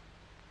love.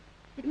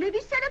 It may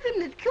be said of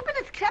him that Cupid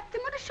hath clapped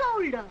him on the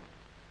shoulder,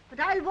 but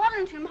I'll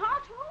warrant him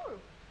heart whole.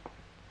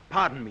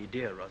 Pardon me,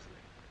 dear Rosalind.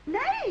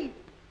 Nay,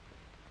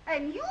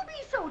 and you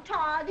be so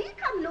tardy,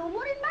 come no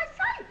more in my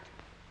sight.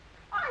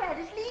 I had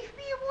as lief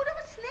be a wood of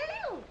a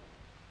snail.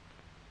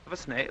 Of a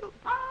snail?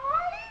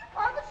 Aye,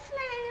 of a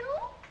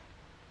snail.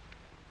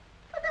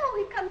 For though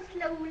he comes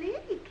slowly,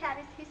 he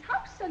carries his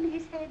house on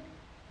his head.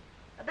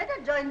 A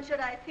better jointure,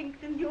 I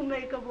think, than you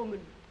make a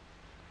woman.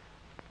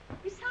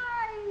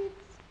 Besides,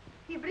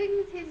 he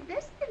brings his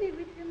destiny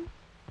with him.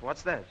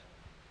 What's that?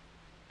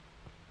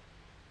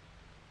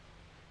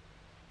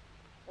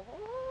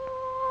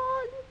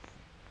 Horns.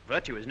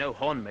 Virtue is no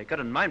horn maker,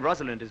 and my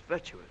Rosalind is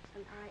virtuous.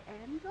 And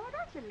I am your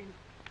Rosalind.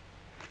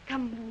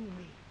 Come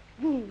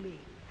woo me,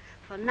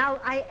 for now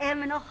I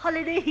am in a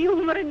holiday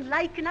humor and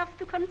like enough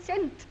to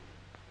consent.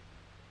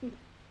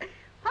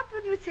 What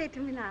would you say to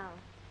me now?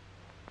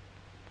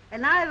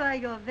 And I were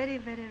your very,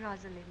 very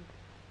Rosalind.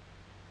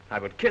 I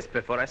would kiss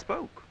before I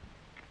spoke.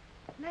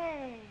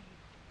 Nay.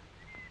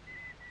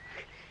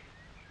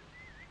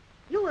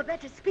 You had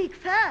better speak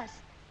first.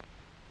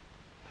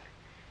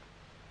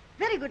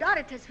 Very good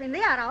orators, when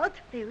they are out,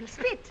 they will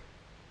spit.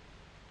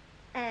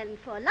 And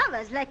for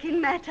lovers lacking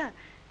matter,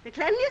 the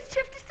cleanliest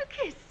shift is to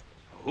kiss.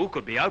 Who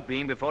could be out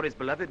being before his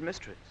beloved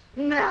mistress?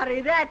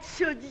 Marry, that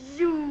should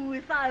you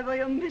if I were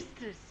your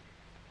mistress.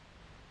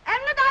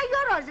 Am not I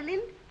your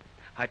Rosalind?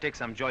 I take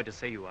some joy to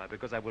say you are,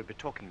 because I will be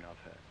talking of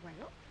her.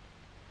 Well,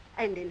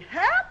 and in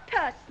her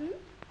person,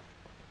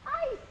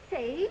 I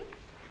say,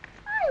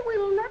 I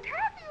will not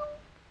have you.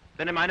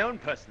 Then in mine own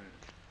person,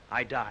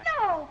 I die.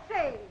 No,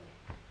 Phebe.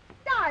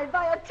 Die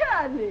by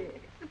attorney.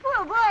 The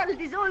poor world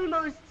is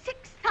almost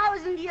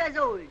 6,000 years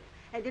old.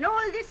 And in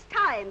all this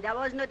time, there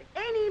was not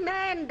any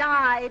man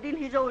died in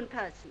his own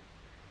person,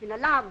 in a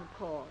love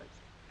cause.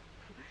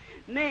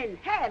 Men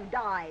have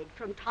died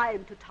from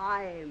time to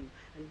time,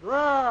 and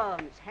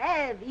worms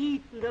have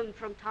eaten them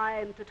from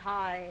time to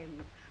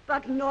time,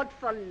 but not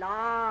for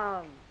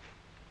love.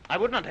 I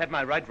would not have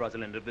my right,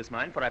 Rosalind, of this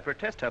mind, for I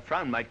protest her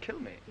frown might kill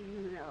me.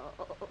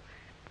 No.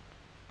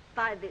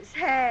 By this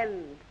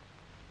hand,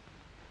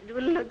 it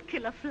will not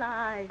kill a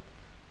fly.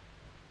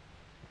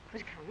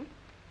 But come,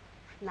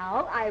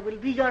 now I will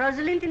be your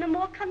Rosalind in a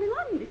more coming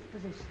on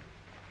disposition.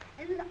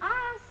 And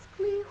ask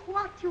me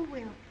what you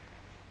will.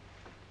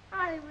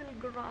 I will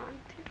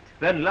grant it.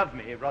 Then love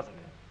me, Rosalind.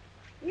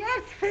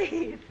 Yes,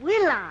 Phebe,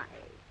 will I?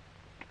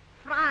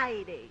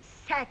 Fridays,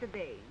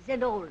 Saturdays,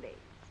 and all days.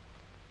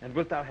 And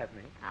wilt thou have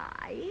me?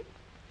 Aye,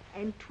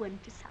 and 20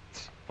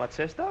 such. What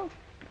sayest thou?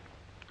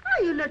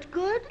 Are you not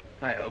good?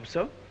 I hope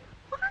so.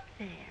 Why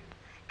then?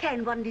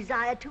 Can one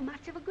desire too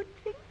much of a good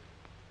thing?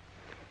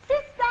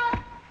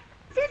 Sister!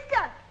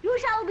 Sister, you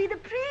shall be the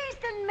priest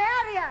and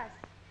marry us.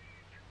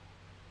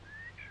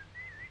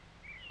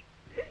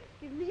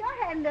 Give me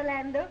your hand,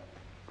 Orlando.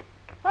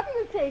 What do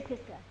you say,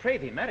 sister? Pray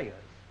thee, marry us.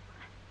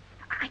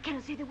 I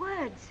cannot say the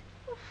words.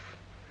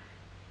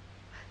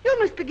 You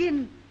must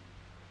begin.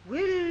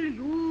 Will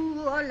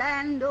you,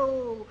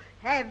 Orlando,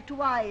 have to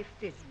wife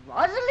this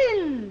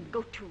Rosalind?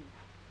 Go to.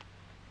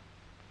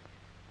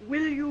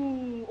 Will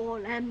you,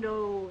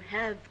 Orlando,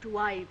 have to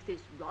wife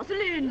this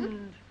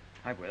Rosalind?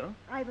 I will.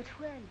 Aye, but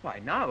when? Why,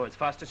 now, as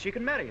fast as she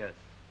can marry us.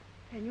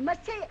 Then you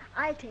must say,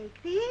 I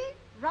take thee,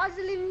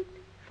 Rosalind,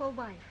 for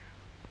wife.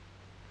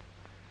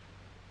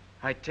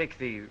 I take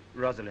thee,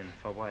 Rosalind,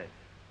 for wife.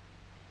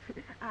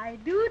 I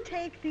do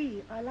take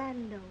thee,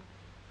 Orlando,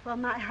 for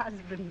my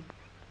husband.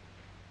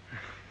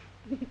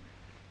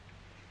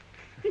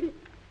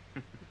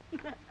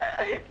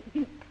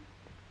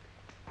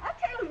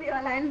 Tell me,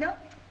 Orlando,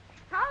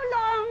 how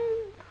long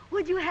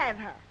would you have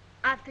her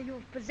after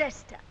you've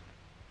possessed her?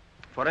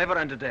 Forever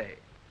and a day.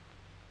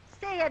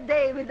 Say a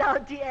day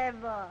without the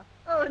ever.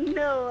 Oh,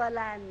 no,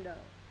 Orlando.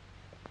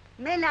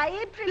 Men are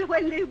April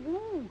when they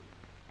woo,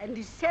 and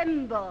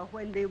December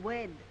when they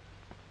wed.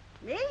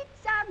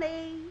 Mates are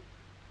May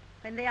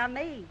when they are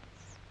maids.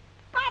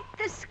 But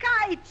the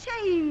sky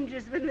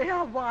changes when they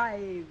are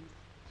wives.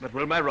 But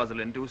will my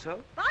Rosalind do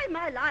so? By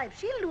my life,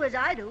 she'll do as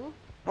I do.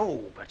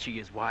 Oh, but she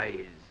is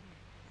wise.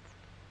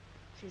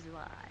 She's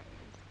wise.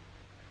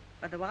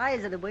 But the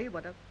wise are the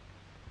wayward.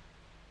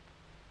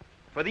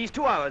 For these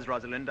 2 hours,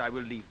 Rosalind, I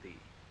will leave thee.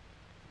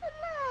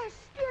 Alas,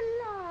 dear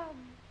love,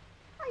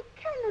 I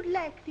cannot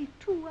lack thee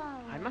 2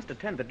 hours. I must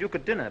attend the Duke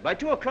at dinner. By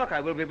 2 o'clock I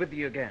will be with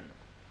thee again.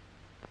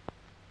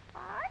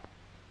 Aye?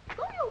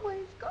 Go your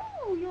ways, go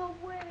your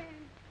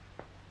ways.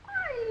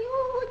 I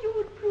knew what you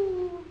would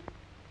prove.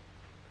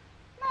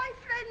 My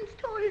friends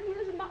told me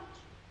as much,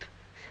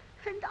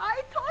 and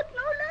I thought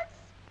no less.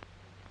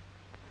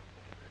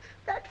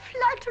 That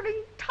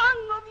flattering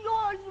tongue of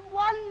yours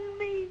won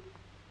me.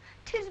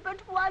 'Tis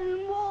but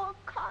one more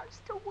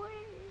cast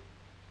away.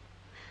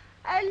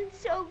 And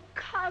so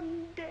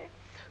come death.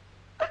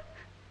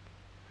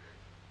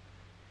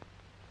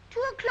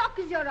 2 o'clock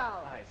is your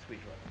hour. Aye, sweet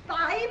Rose.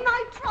 By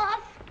my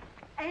troth,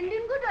 and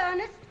in good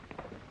earnest,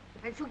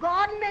 and so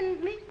God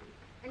mend me,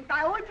 and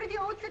by all pretty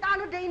oaths that are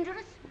no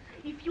dangerous,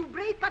 if you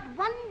break but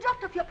 1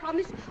 jot of your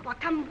promise, or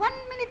come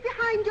 1 minute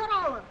behind your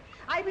hour,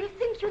 I will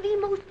think you the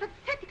most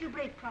pathetic to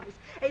break promise,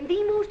 and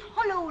the most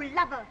hollow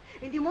lover,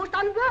 and the most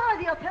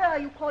unworthy of her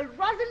you call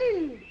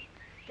Rosalind.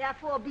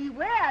 Therefore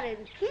beware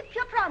and keep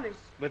your promise.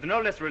 With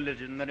no less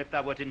religion than if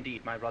thou wert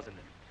indeed my Rosalind.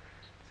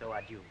 So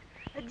adieu.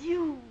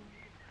 Adieu.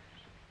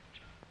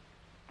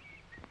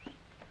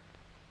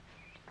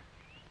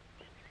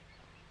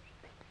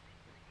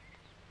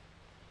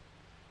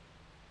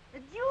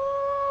 Adieu.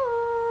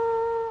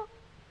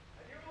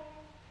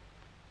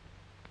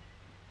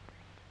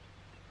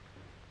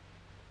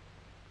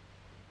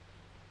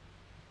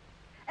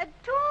 At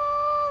 2.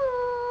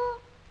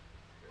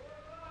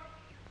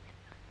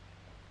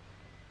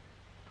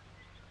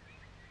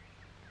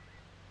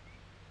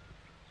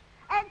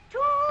 At 2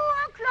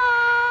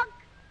 o'clock.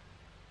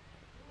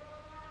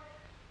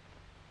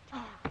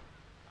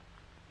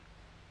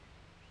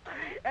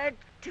 At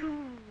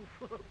 2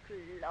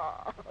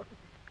 o'clock.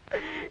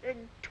 At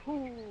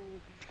 2.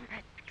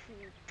 At 2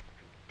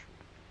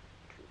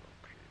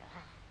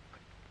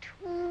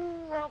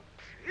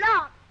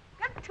 o'clock.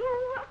 At 2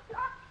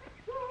 o'clock.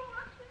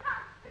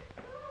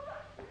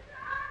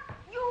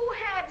 You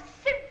have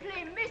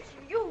simply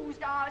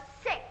misused our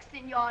sex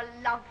in your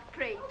love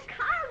praise.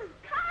 Cuz,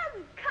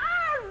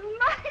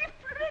 my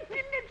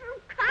pretty little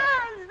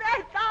cuz,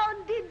 that thou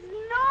didst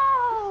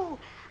know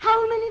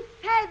how many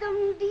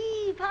fathoms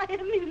deep I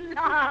am in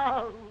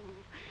love.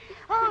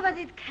 Oh, but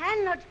it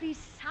cannot be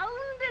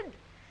sounded.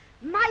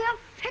 My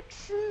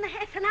affection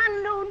hath an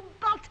unknown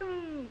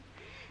bottom,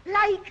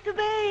 like the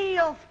Bay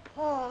of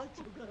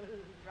Portugal.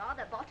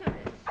 Rather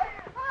bottomless.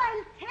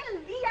 I'll tell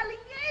thee,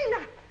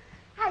 Aliena,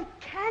 I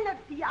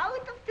cannot be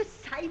out of the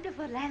sight of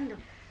Orlando.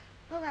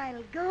 Oh,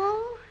 I'll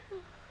go,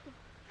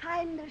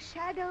 find a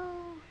shadow,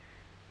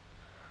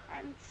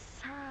 and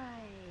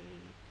sigh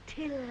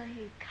till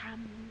he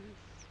comes.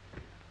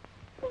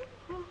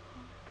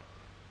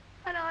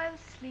 And I'll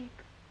sleep.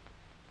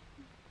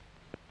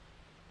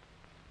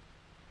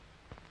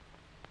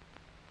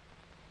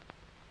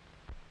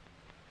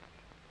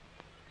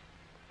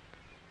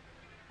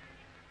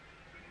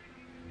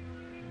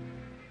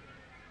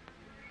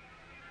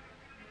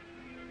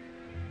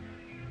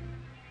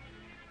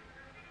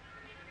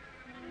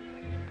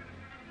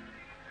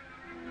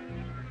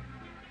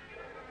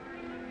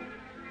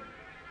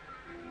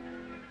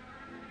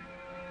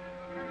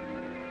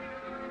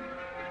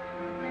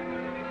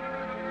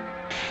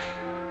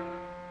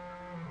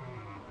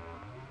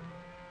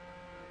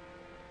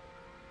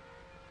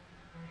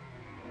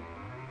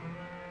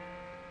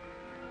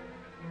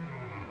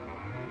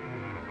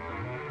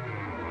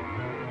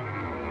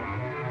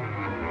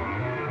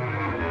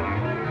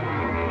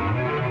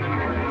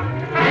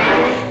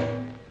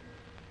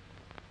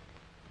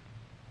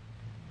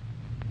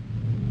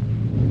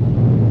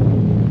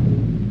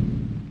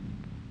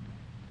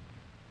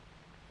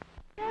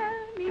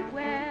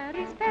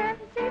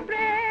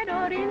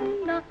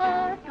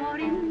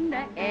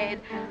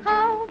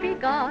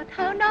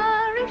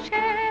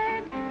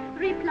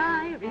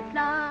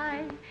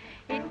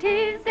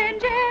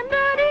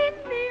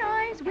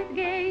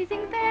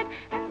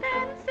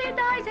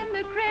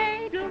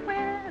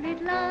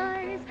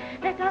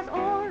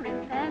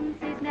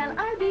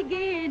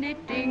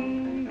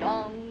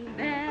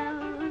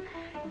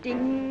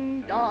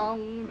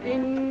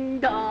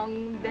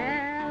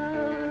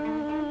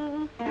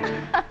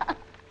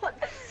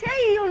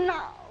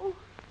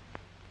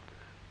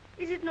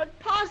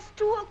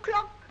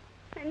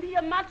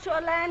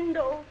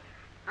 Orlando,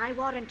 I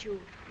warrant you,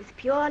 with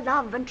pure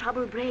love and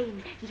troubled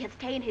brain, he hath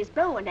ta'en his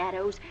bow and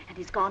arrows and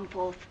is gone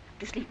forth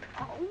to sleep.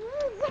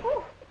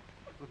 Oh.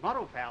 Good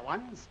morrow, fair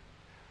ones.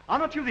 Are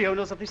not you the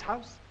owners of this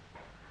house?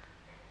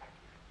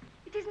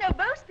 It is no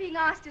boast being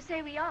asked to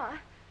say we are.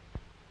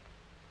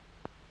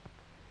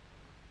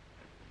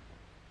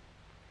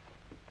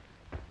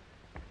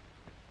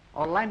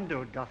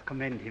 Orlando doth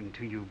commend him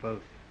to you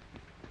both.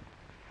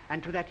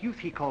 And to that youth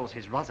he calls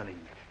his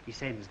Rosalind, he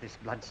sends this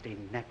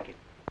blood-stained napkin.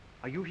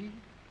 Are you he?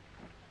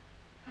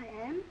 I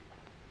am.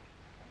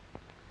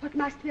 What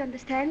must we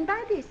understand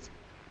by this?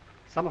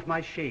 Some of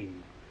my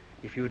shame,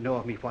 if you know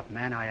of me what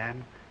man I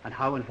am, and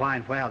how and why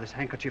and where this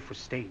handkerchief was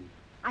stained.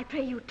 I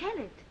pray you tell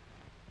it.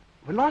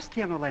 When last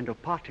young Orlando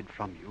parted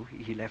from you,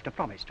 he left a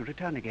promise to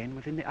return again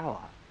within the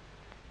hour.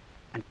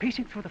 And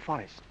pacing through the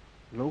forest,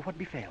 lo what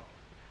befell.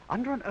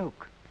 Under an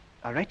oak,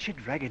 a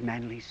wretched, ragged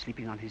man lay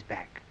sleeping on his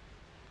back.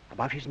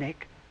 About his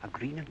neck, a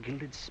green and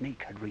gilded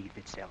snake had wreathed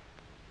itself.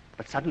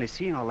 But suddenly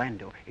seeing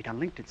Orlando, it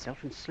unlinked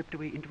itself and slipped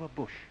away into a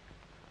bush,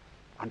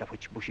 under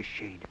which bush's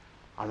shade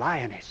a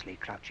lioness lay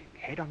crouching,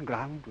 head on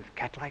ground, with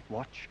cat-like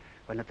watch,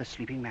 when that the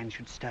sleeping man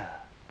should stir.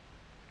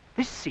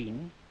 This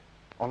seen,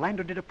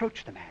 Orlando did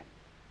approach the man,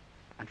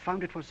 and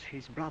found it was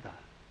his brother,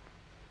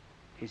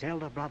 his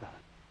elder brother.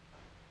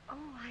 Oh,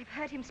 I've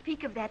heard him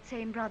speak of that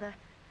same brother,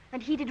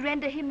 and he did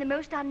render him the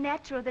most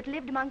unnatural that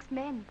lived amongst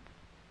men.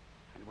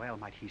 And well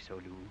might he so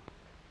do,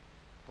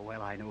 for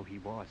well I know he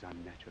was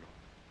unnatural.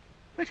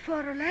 But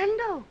for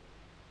Orlando,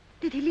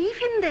 did he leave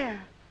him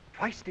there?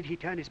 Twice did he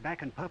turn his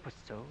back and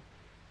purposed so,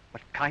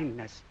 but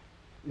kindness,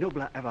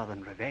 nobler ever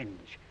than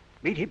revenge,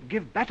 made him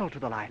give battle to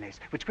the lioness,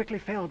 which quickly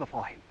fell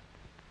before him,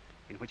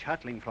 in which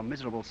hurtling from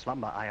miserable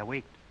slumber I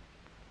awaked.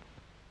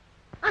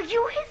 Are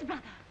you his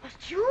brother? Was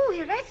you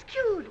he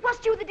rescued?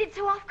 Was you that did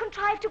so oft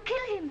contrive to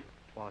kill him?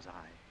 Was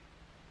I,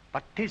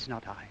 but 'tis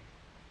not I.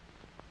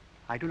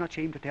 I do not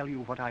shame to tell you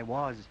what I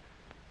was,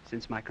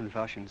 since my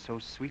conversion so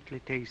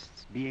sweetly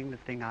tastes being the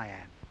thing I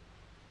am.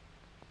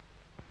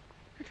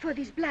 But for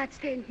this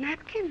blood-stained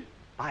napkin?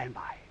 By and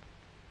by.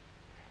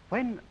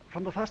 When,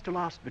 from the first to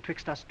last,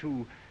 betwixt us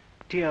two,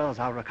 tears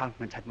our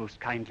recountenance had most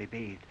kindly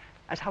bathed,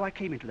 as how I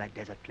came into that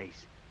desert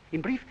place.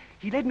 In brief,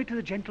 he led me to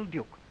the gentle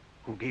Duke,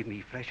 who gave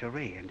me fresh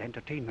array and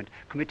entertainment,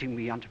 committing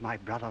me unto my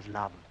brother's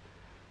love,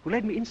 who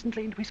led me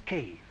instantly into his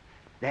cave,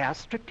 there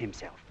stripped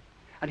himself,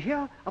 and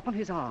here, upon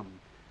his arm,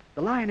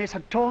 the lioness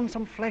had torn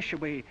some flesh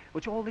away,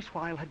 which all this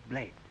while had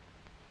bled.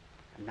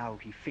 And now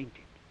he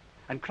fainted,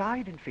 and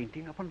cried in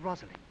fainting upon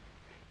Rosalind.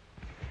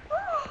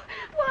 Oh,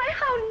 why,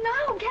 how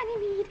now,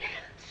 Ganymede?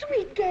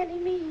 Sweet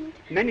Ganymede.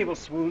 Many will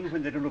swoon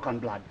when they do look on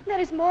blood. There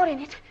is more in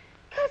it.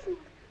 Cousin,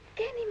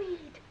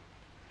 Ganymede.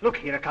 Look,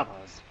 he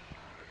recovers.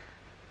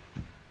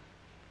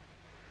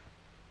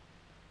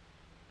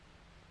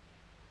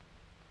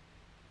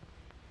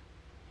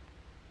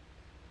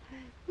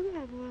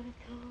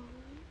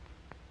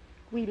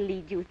 We'll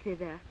lead you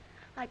thither.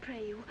 I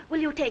pray you, will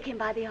you take him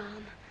by the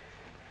arm?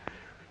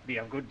 Be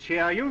of good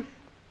cheer, youth.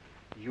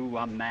 You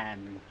are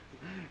man.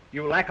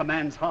 You lack a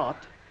man's heart.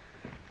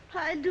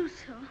 I do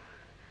so.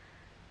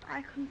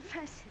 I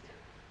confess it.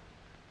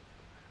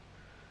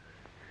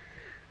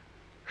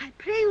 I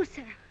pray you,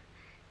 sir,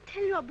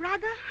 tell your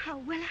brother how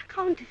well I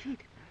counterfeit.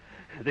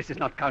 This is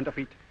not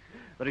counterfeit.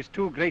 There is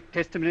too great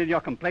testimony in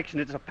your complexion.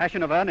 It is a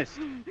passion of earnest.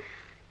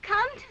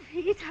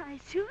 Counterfeit, I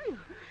assure you.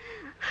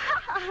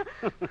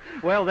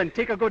 Well, then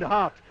take a good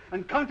heart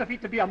and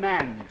counterfeit to be a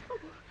man.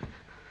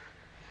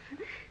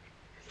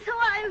 So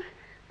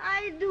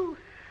I do.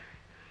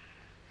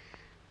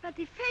 But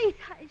i' faith,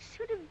 I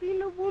should have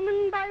been a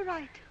woman by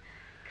right.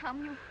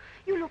 Come,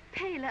 you look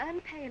paler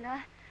and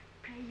paler.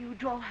 Pray you,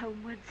 draw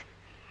homewards.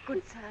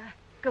 Good sir,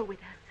 go with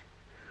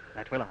us.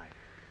 That will I.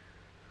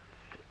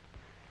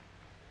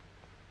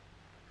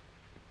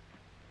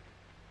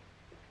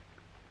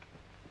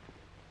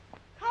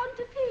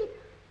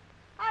 Counterfeit,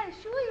 I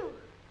assure you.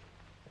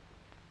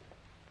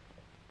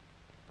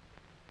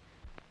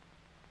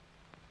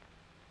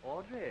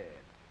 Audrey,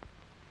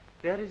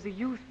 there is a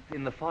youth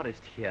in the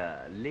forest here,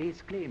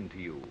 lays claim to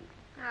you.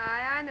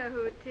 Aye, I know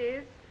who it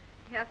is.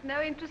 He hath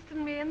no interest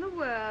in me in the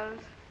world.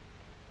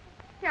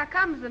 Here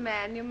comes the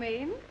man, you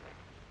mean?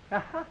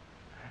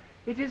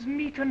 It is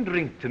meat and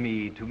drink to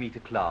me to meet a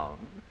clown.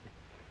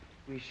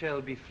 We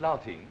shall be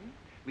flouting.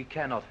 We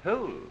cannot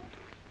hold.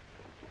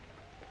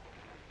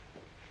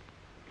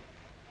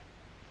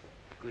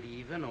 Good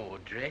even,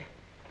 Audrey.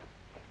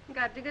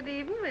 Got to good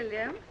even,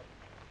 William.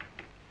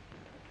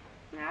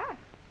 Ah.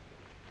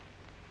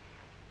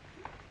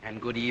 And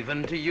good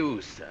even to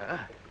you, sir.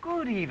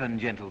 Good even,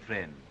 gentle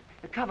friend.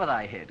 Cover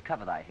thy head,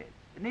 cover thy head.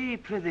 Nay,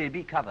 prithee,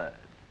 be covered.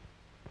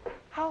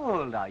 How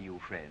old are you,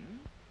 friend?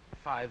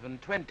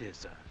 25,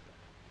 sir.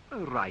 A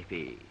ripe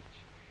age.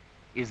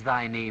 Is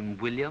thy name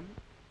William?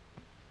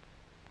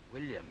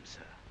 William,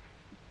 sir.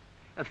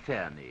 A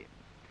fair name.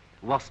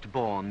 Wast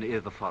born i'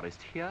 the forest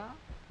here?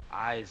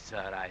 Aye,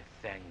 sir, I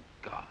thank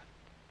God.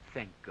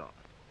 Thank God.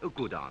 A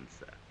good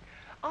answer.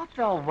 Art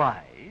thou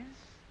wise?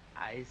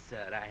 Aye,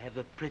 sir, I have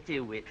a pretty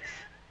wit.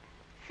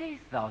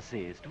 Faith, thou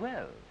sayest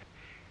well.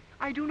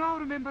 I do now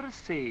remember a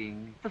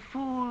saying, the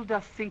fool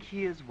doth think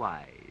he is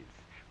wise,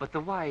 but the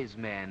wise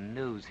man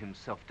knows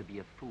himself to be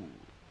a fool.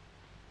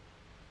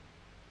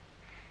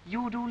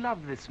 You do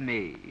love this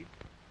maid?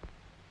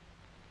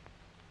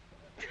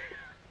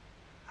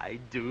 I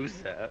do,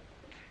 sir.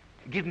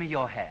 Give me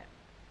your hand.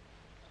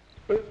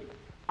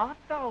 Art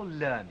thou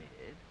learned?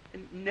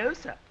 No,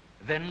 sir.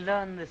 Then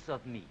learn this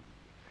of me.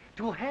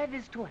 To have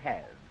is to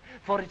have,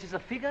 for it is a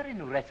figure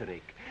in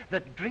rhetoric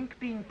that drink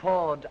being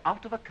poured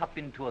out of a cup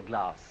into a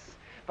glass,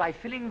 by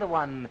filling the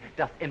one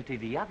doth empty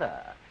the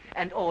other,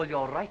 and all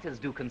your writers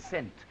do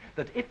consent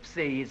that ipse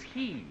is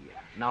he.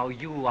 Now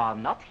you are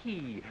not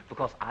he,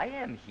 because I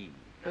am he.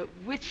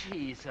 Which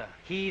he, sir?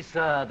 He,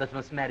 sir, that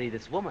must marry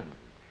this woman.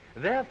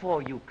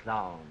 Therefore, you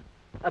clown,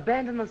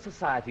 abandon the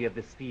society of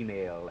this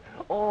female,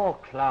 or,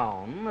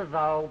 clown,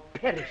 thou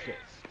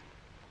perishest,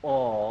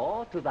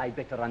 or, to thy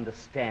better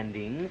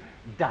understanding,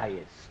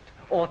 diest,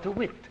 or, to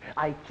wit,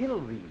 I kill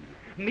thee,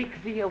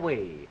 make thee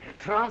away,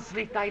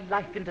 translate thy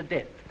life into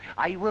death.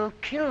 I will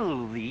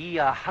kill thee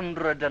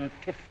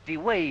 150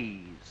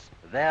 ways.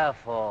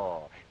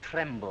 Therefore,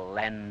 tremble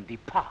and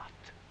depart.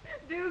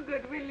 Do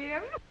good,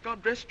 William.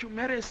 God rest you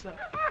merry, sir.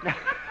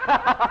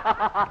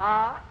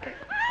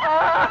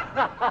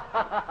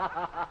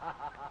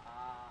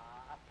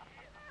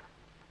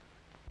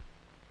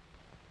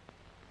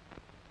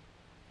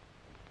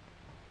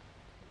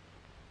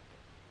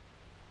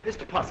 Is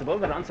it possible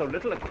that on so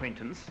little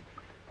acquaintance,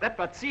 that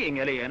but seeing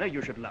Eleanor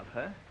you should love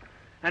her,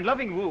 and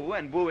loving woo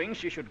and wooing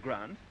she should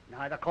grant?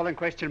 Neither Cullen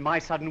question my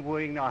sudden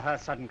wooing nor her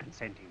sudden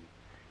consenting.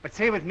 But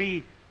say with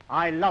me,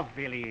 I love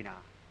Eleanor.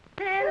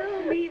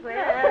 Tell me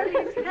where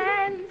is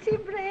fancy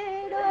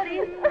bred, or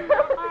in the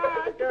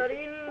heart, or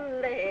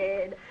in the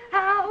head?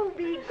 How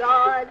be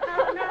God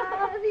on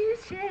earth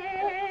is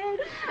shed?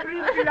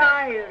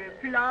 Reply,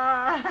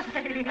 reply,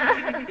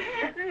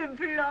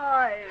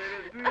 reply,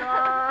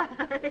 reply.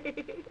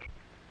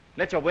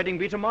 Let your wedding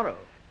be tomorrow.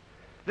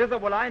 Thither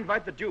will I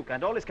invite the Duke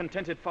and all his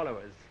contented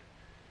followers.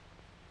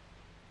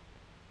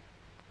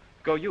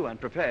 Go you and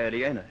prepare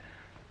Eleanor.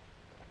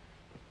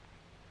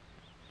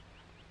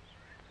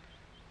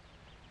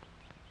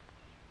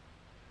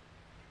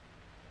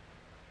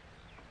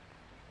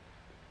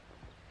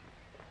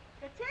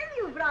 I tell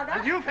you, brother.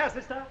 And you, fair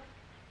sister?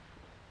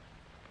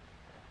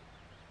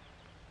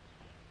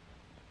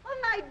 Oh,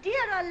 my dear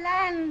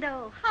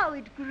Orlando, how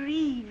it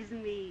grieves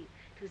me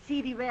to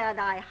see thee wear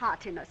thy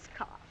heart in a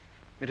scarf.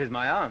 It is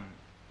my arm.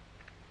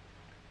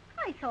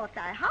 I thought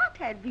thy heart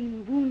had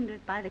been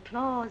wounded by the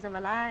claws of a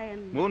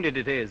lion. Wounded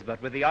it is,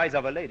 but with the eyes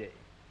of a lady.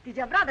 Did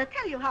your brother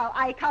tell you how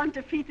I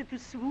counterfeited the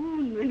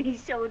swoon when he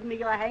showed me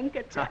your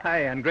handkerchief? Aye,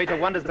 and greater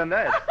wonders than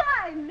that.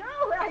 I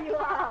know where you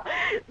are.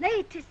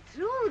 Nay, 'tis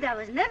true, there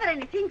was never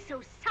anything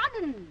so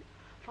sudden.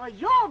 For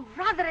your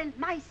brother and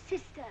my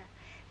sister,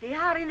 they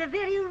are in the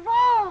very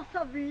wrath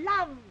of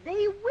love.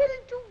 They will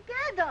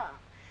together.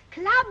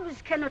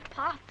 Clubs cannot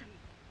part them.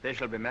 They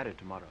shall be married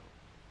tomorrow,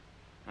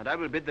 and I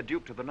will bid the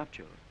Duke to the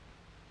nuptial.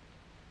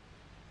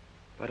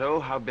 But oh,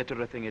 how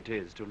bitter a thing it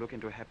is to look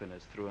into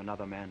happiness through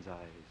another man's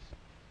eyes.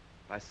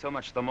 By so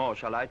much the more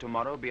shall I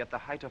tomorrow be at the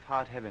height of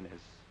heart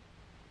heaviness.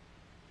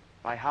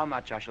 By how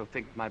much I shall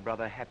think my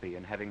brother happy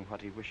in having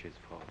what he wishes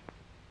for.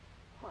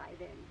 Why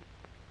then,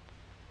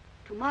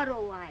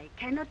 tomorrow I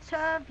cannot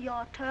serve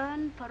your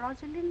turn for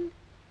Rosalind?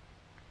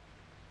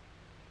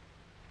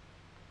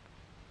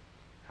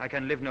 I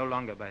can live no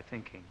longer by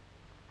thinking.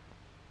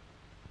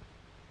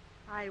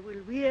 I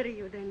will weary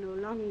you then no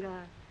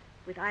longer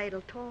with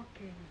idle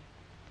talking.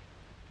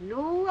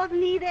 Know of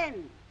me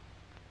then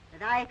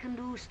that I can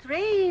do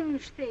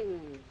strange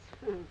things.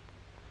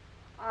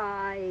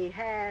 I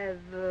have,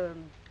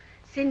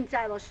 since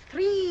I was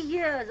 3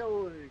 years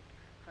old,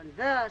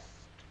 conversed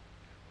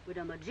with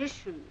a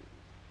magician.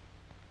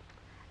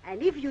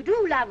 And if you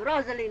do love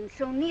Rosalind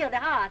so near the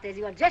heart as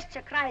your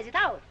gesture cries it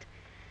out,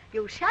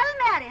 you shall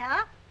marry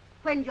her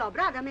when your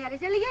brother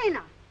marries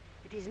Eleanor.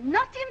 It is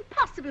not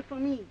impossible for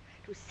me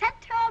to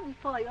set her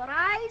before your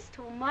eyes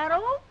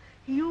tomorrow,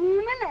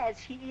 human as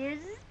she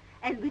is,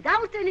 and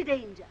without any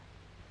danger.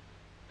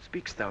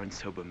 Speakst thou in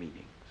sober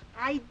meanings?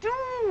 I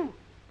do,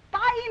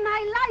 by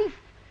my life,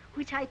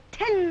 which I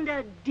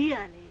tender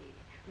dearly,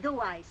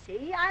 though I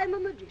say I'm a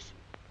magician.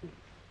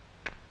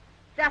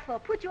 Therefore,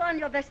 put you on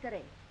your best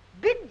array.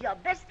 Bid your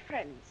best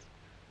friends,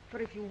 for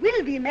if you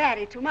will be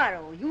married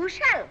tomorrow, you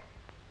shall,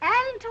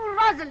 and to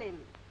Rosalind,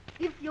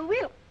 if you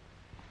will.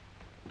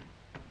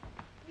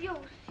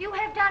 You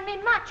have done me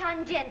much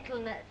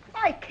ungentleness.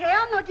 I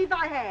care not if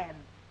I have.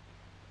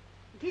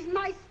 It is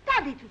my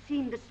study to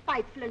seem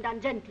despiteful and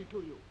ungentle to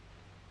you.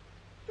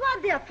 You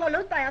are there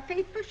followed by a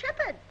faithful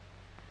shepherd.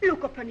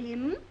 Look upon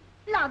him,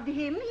 love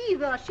him, he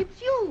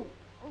worships you.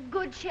 Oh,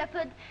 good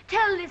shepherd,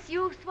 tell this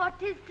youth what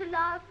 'tis to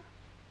love.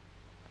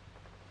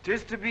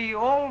 'Tis to be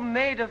all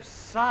made of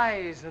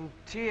sighs and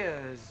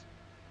tears,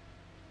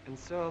 and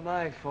so am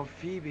I for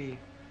Phebe.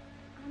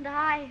 And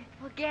I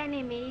for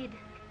Ganymede.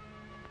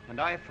 And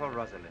I for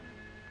Rosalind.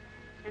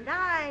 And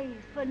I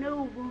for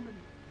no woman.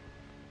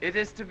 It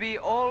is to be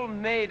all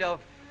made of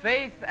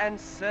faith and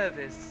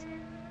service,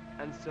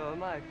 and so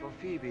am I for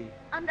Phebe.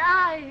 And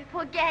I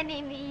for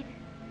Ganymede.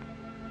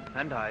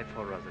 And I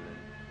for Rosalind.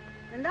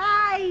 And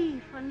I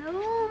for no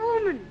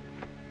woman.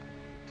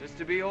 It is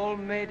to be all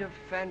made of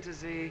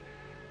fantasy,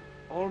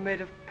 all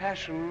made of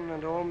passion,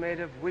 and all made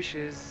of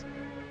wishes,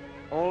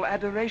 all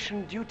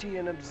adoration, duty,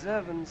 and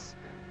observance,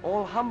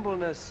 all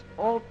humbleness,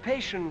 all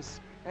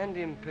patience and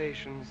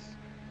impatience,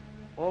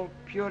 all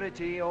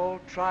purity, all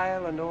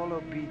trial, and all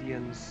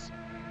obedience.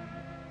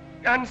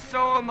 And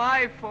so am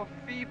I for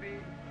Phebe.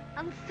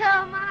 And so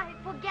am I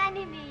for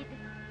Ganymede.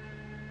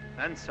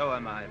 And so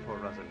am I for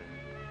Rosalind.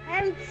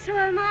 And so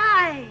am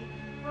I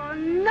for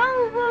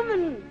no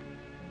woman.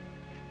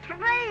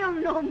 trail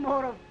no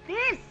more of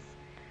this.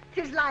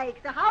 'Tis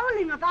like the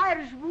howling of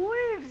Irish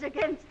wolves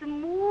against the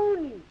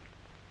moon.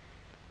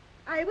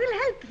 I will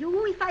help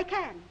you if I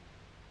can.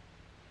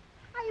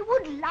 I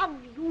would love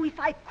you if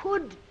I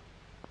could.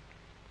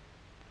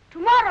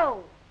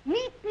 Tomorrow,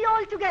 meet me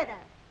all together.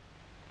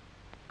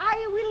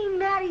 I will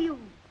marry you,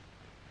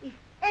 if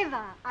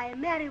ever I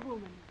marry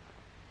woman,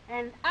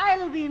 and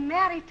I'll be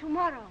married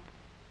tomorrow.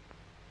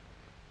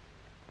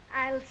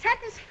 I'll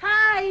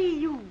satisfy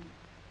you,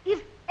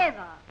 if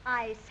ever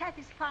I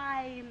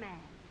satisfy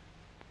man,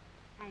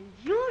 and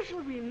you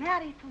shall be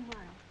married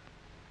tomorrow.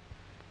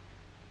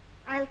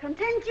 I'll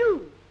content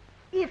you,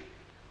 if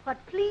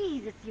what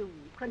pleases you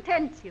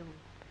contents you,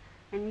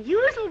 and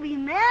you shall be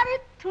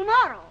married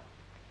tomorrow.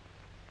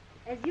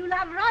 As you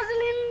love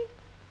Rosalind,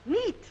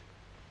 meet.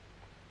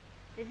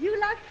 As you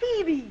love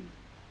Phebe,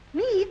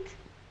 meet.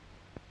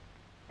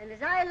 And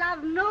as I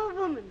love no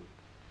woman,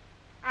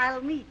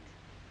 I'll meet.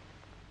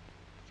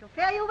 So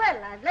fare you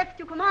well. I've left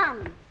you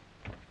command.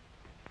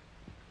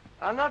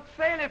 I'll not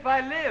fail if I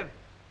live.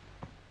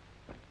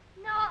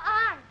 No,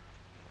 I.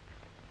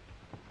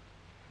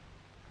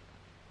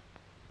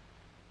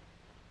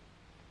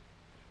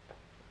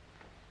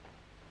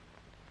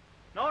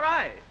 Nor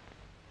I.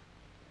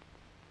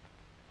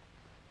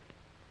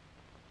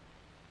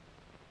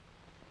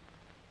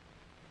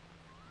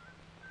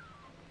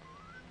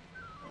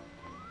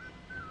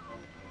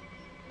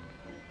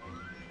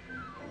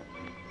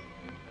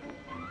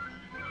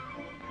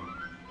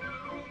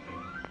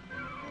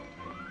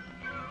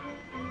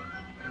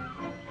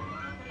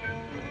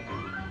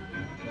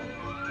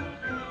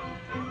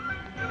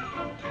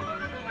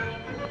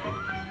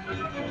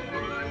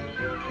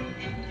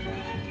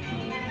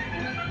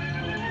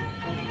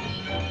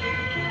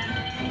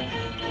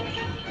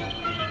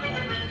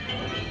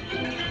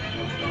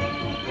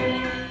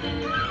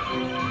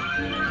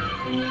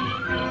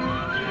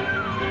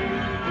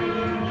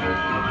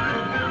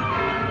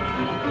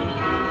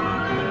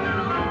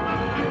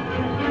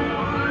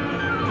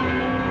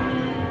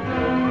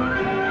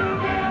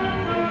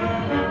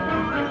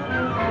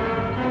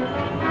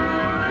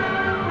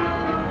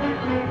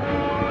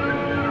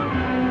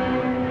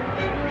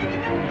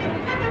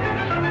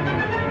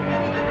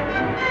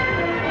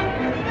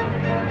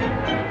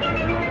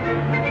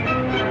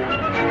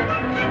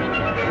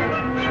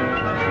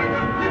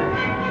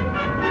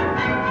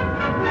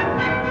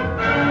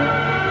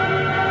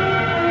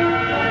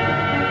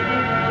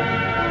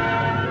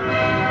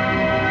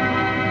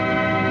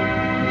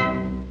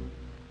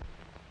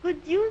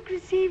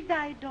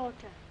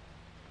 daughter.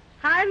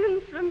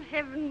 Hymen from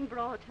heaven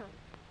brought her.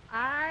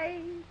 I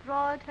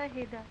brought her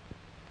hither,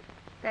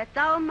 that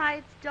thou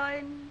mightst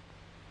join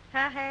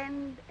her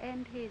hand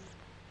and his,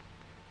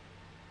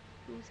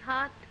 whose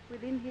heart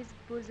within his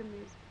bosom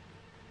is.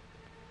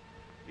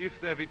 If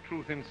there be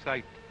truth in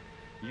sight,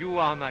 you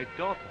are my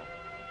daughter.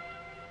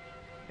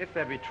 If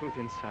there be truth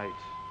in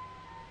sight,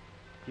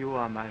 you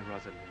are my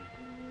Rosalind.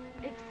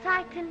 If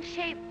sight and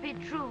shape be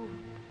true,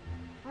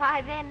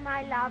 why then,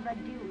 my love,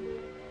 adieu.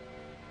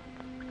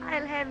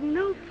 I'll have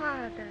no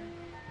father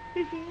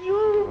if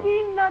you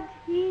be not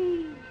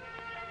he.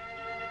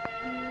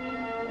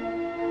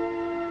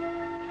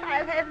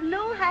 I'll have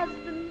no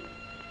husband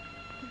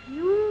if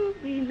you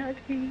be not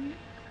he.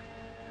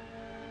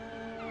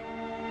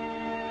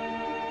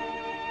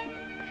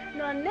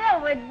 Nor ne'er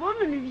wed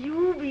woman if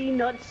you be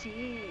not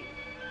she.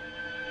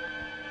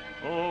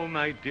 Oh,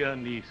 my dear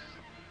niece,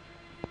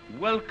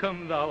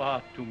 welcome thou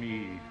art to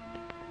me.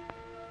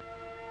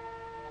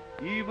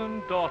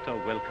 Even daughter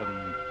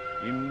welcome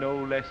in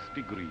no less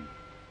degree.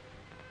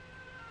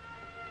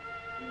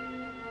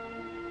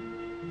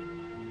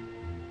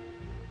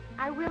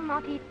 I will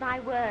not eat my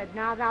word,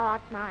 now thou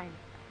art mine.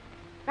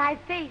 Thy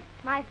faith,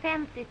 my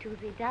fancy to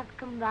thee doth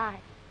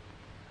combine.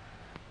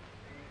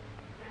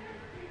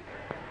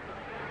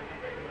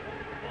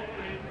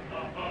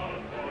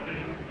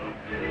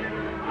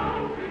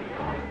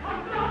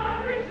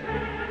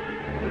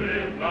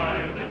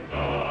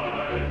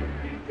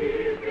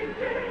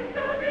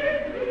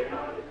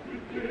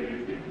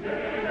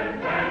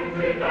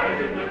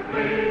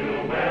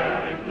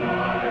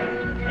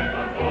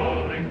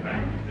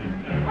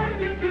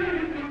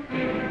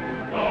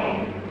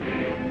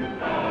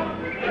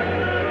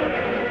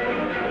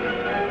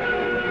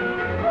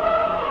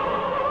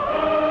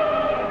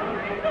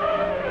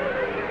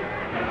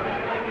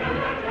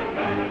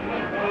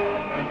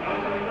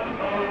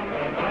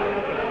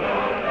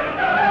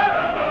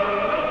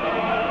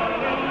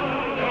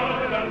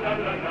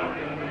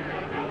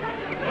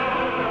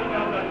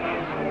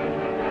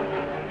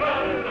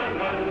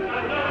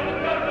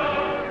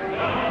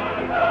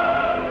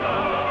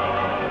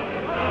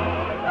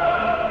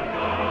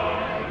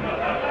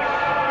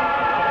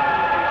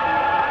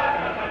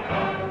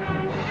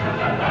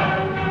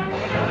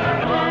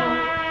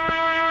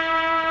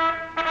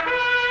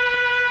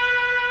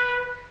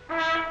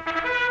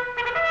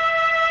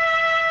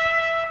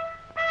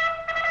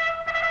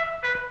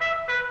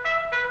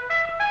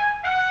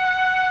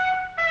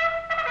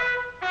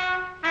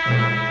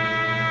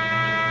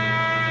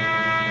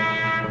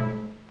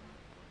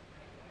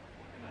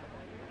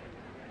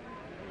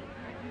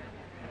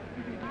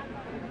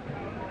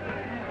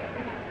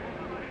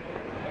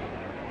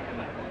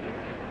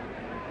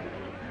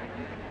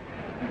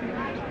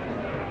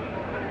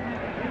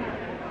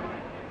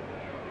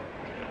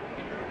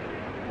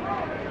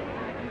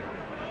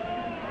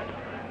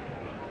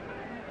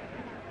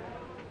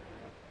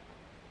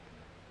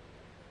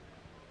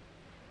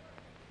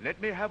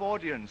 let me have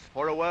audience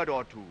for a word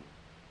or two.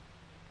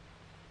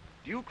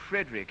 Duke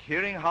Frederick,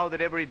 hearing how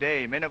that every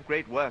day men of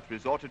great worth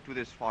resorted to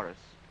this forest,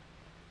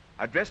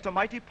 addressed a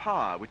mighty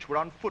power which were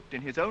on foot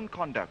in his own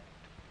conduct,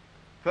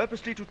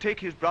 purposely to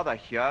take his brother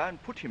here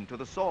and put him to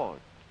the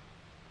sword.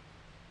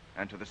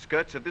 And to the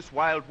skirts of this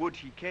wild wood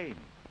he came,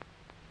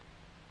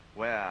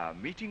 where,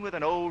 meeting with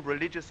an old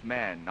religious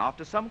man,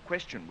 after some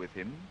question with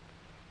him,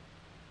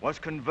 was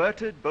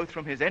converted both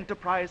from his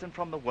enterprise and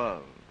from the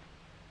world,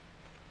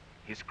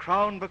 his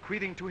crown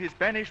bequeathing to his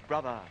banished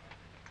brother,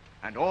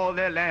 and all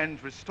their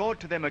lands restored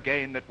to them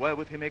again that were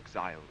with him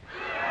exiled.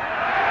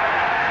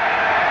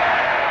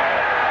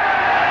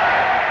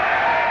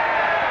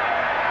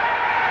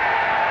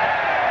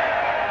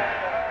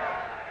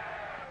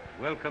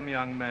 Welcome,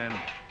 young man.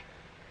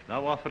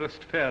 Thou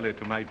offerest fairly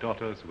to my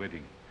daughter's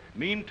wedding.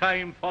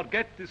 Meantime,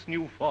 forget this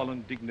new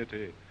fallen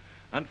dignity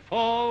and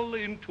fall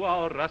into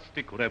our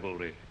rustic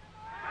revelry.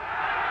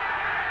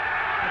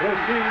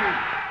 Proceed,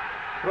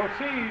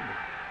 proceed.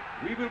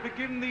 We will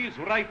begin these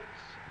rites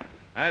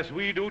as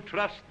we do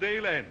trust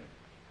they'll end,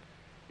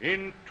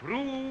 in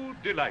true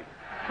delight.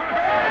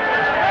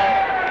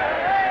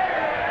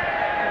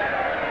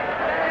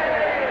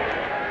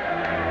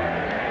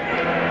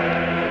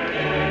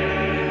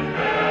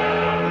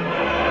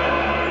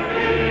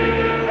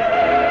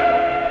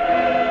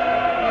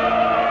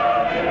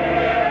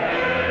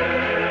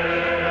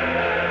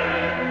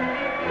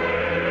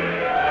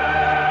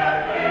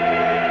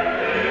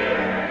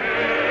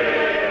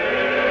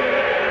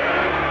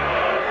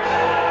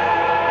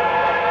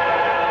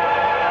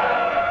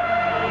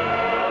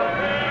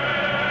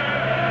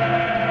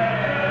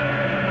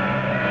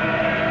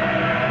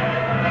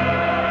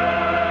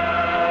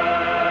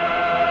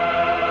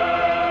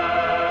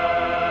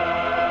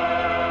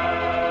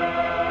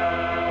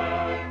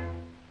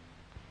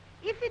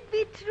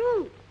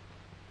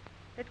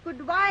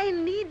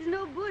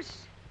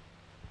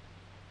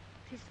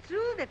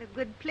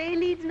 Good play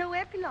needs no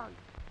epilogue.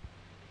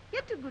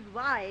 Yet to good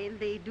wine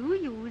they do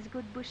use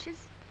good bushes,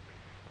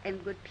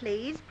 and good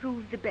plays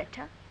prove the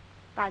better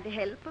by the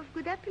help of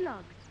good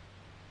epilogues.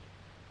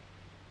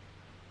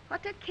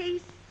 What a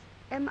case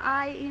am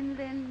I in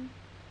then,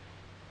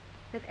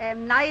 that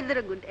am neither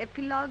a good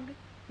epilogue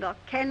nor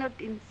cannot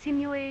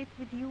insinuate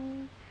with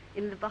you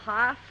in the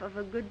behalf of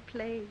a good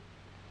play.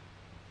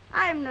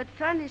 I am not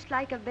furnished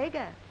like a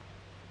beggar,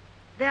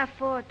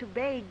 therefore to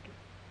beg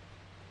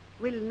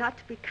will not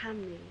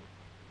become me.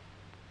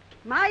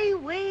 My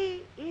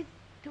way is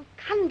to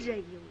conjure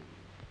you,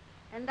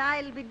 and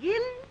I'll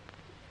begin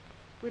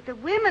with the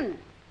women.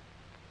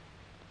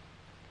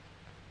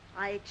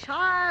 I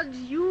charge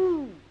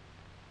you,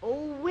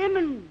 O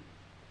women,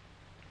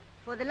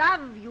 for the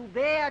love you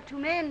bear to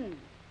men,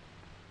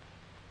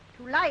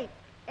 to like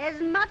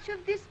as much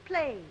of this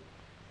play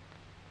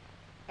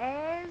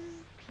as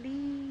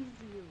please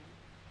you.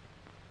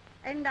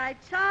 And I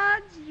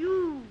charge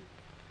you,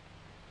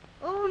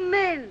 O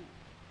men,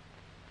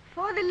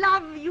 for the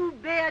love you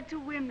bear to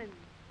women,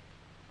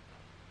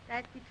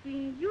 that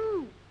between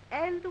you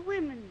and the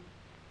women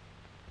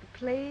the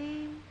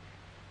play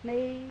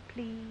may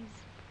please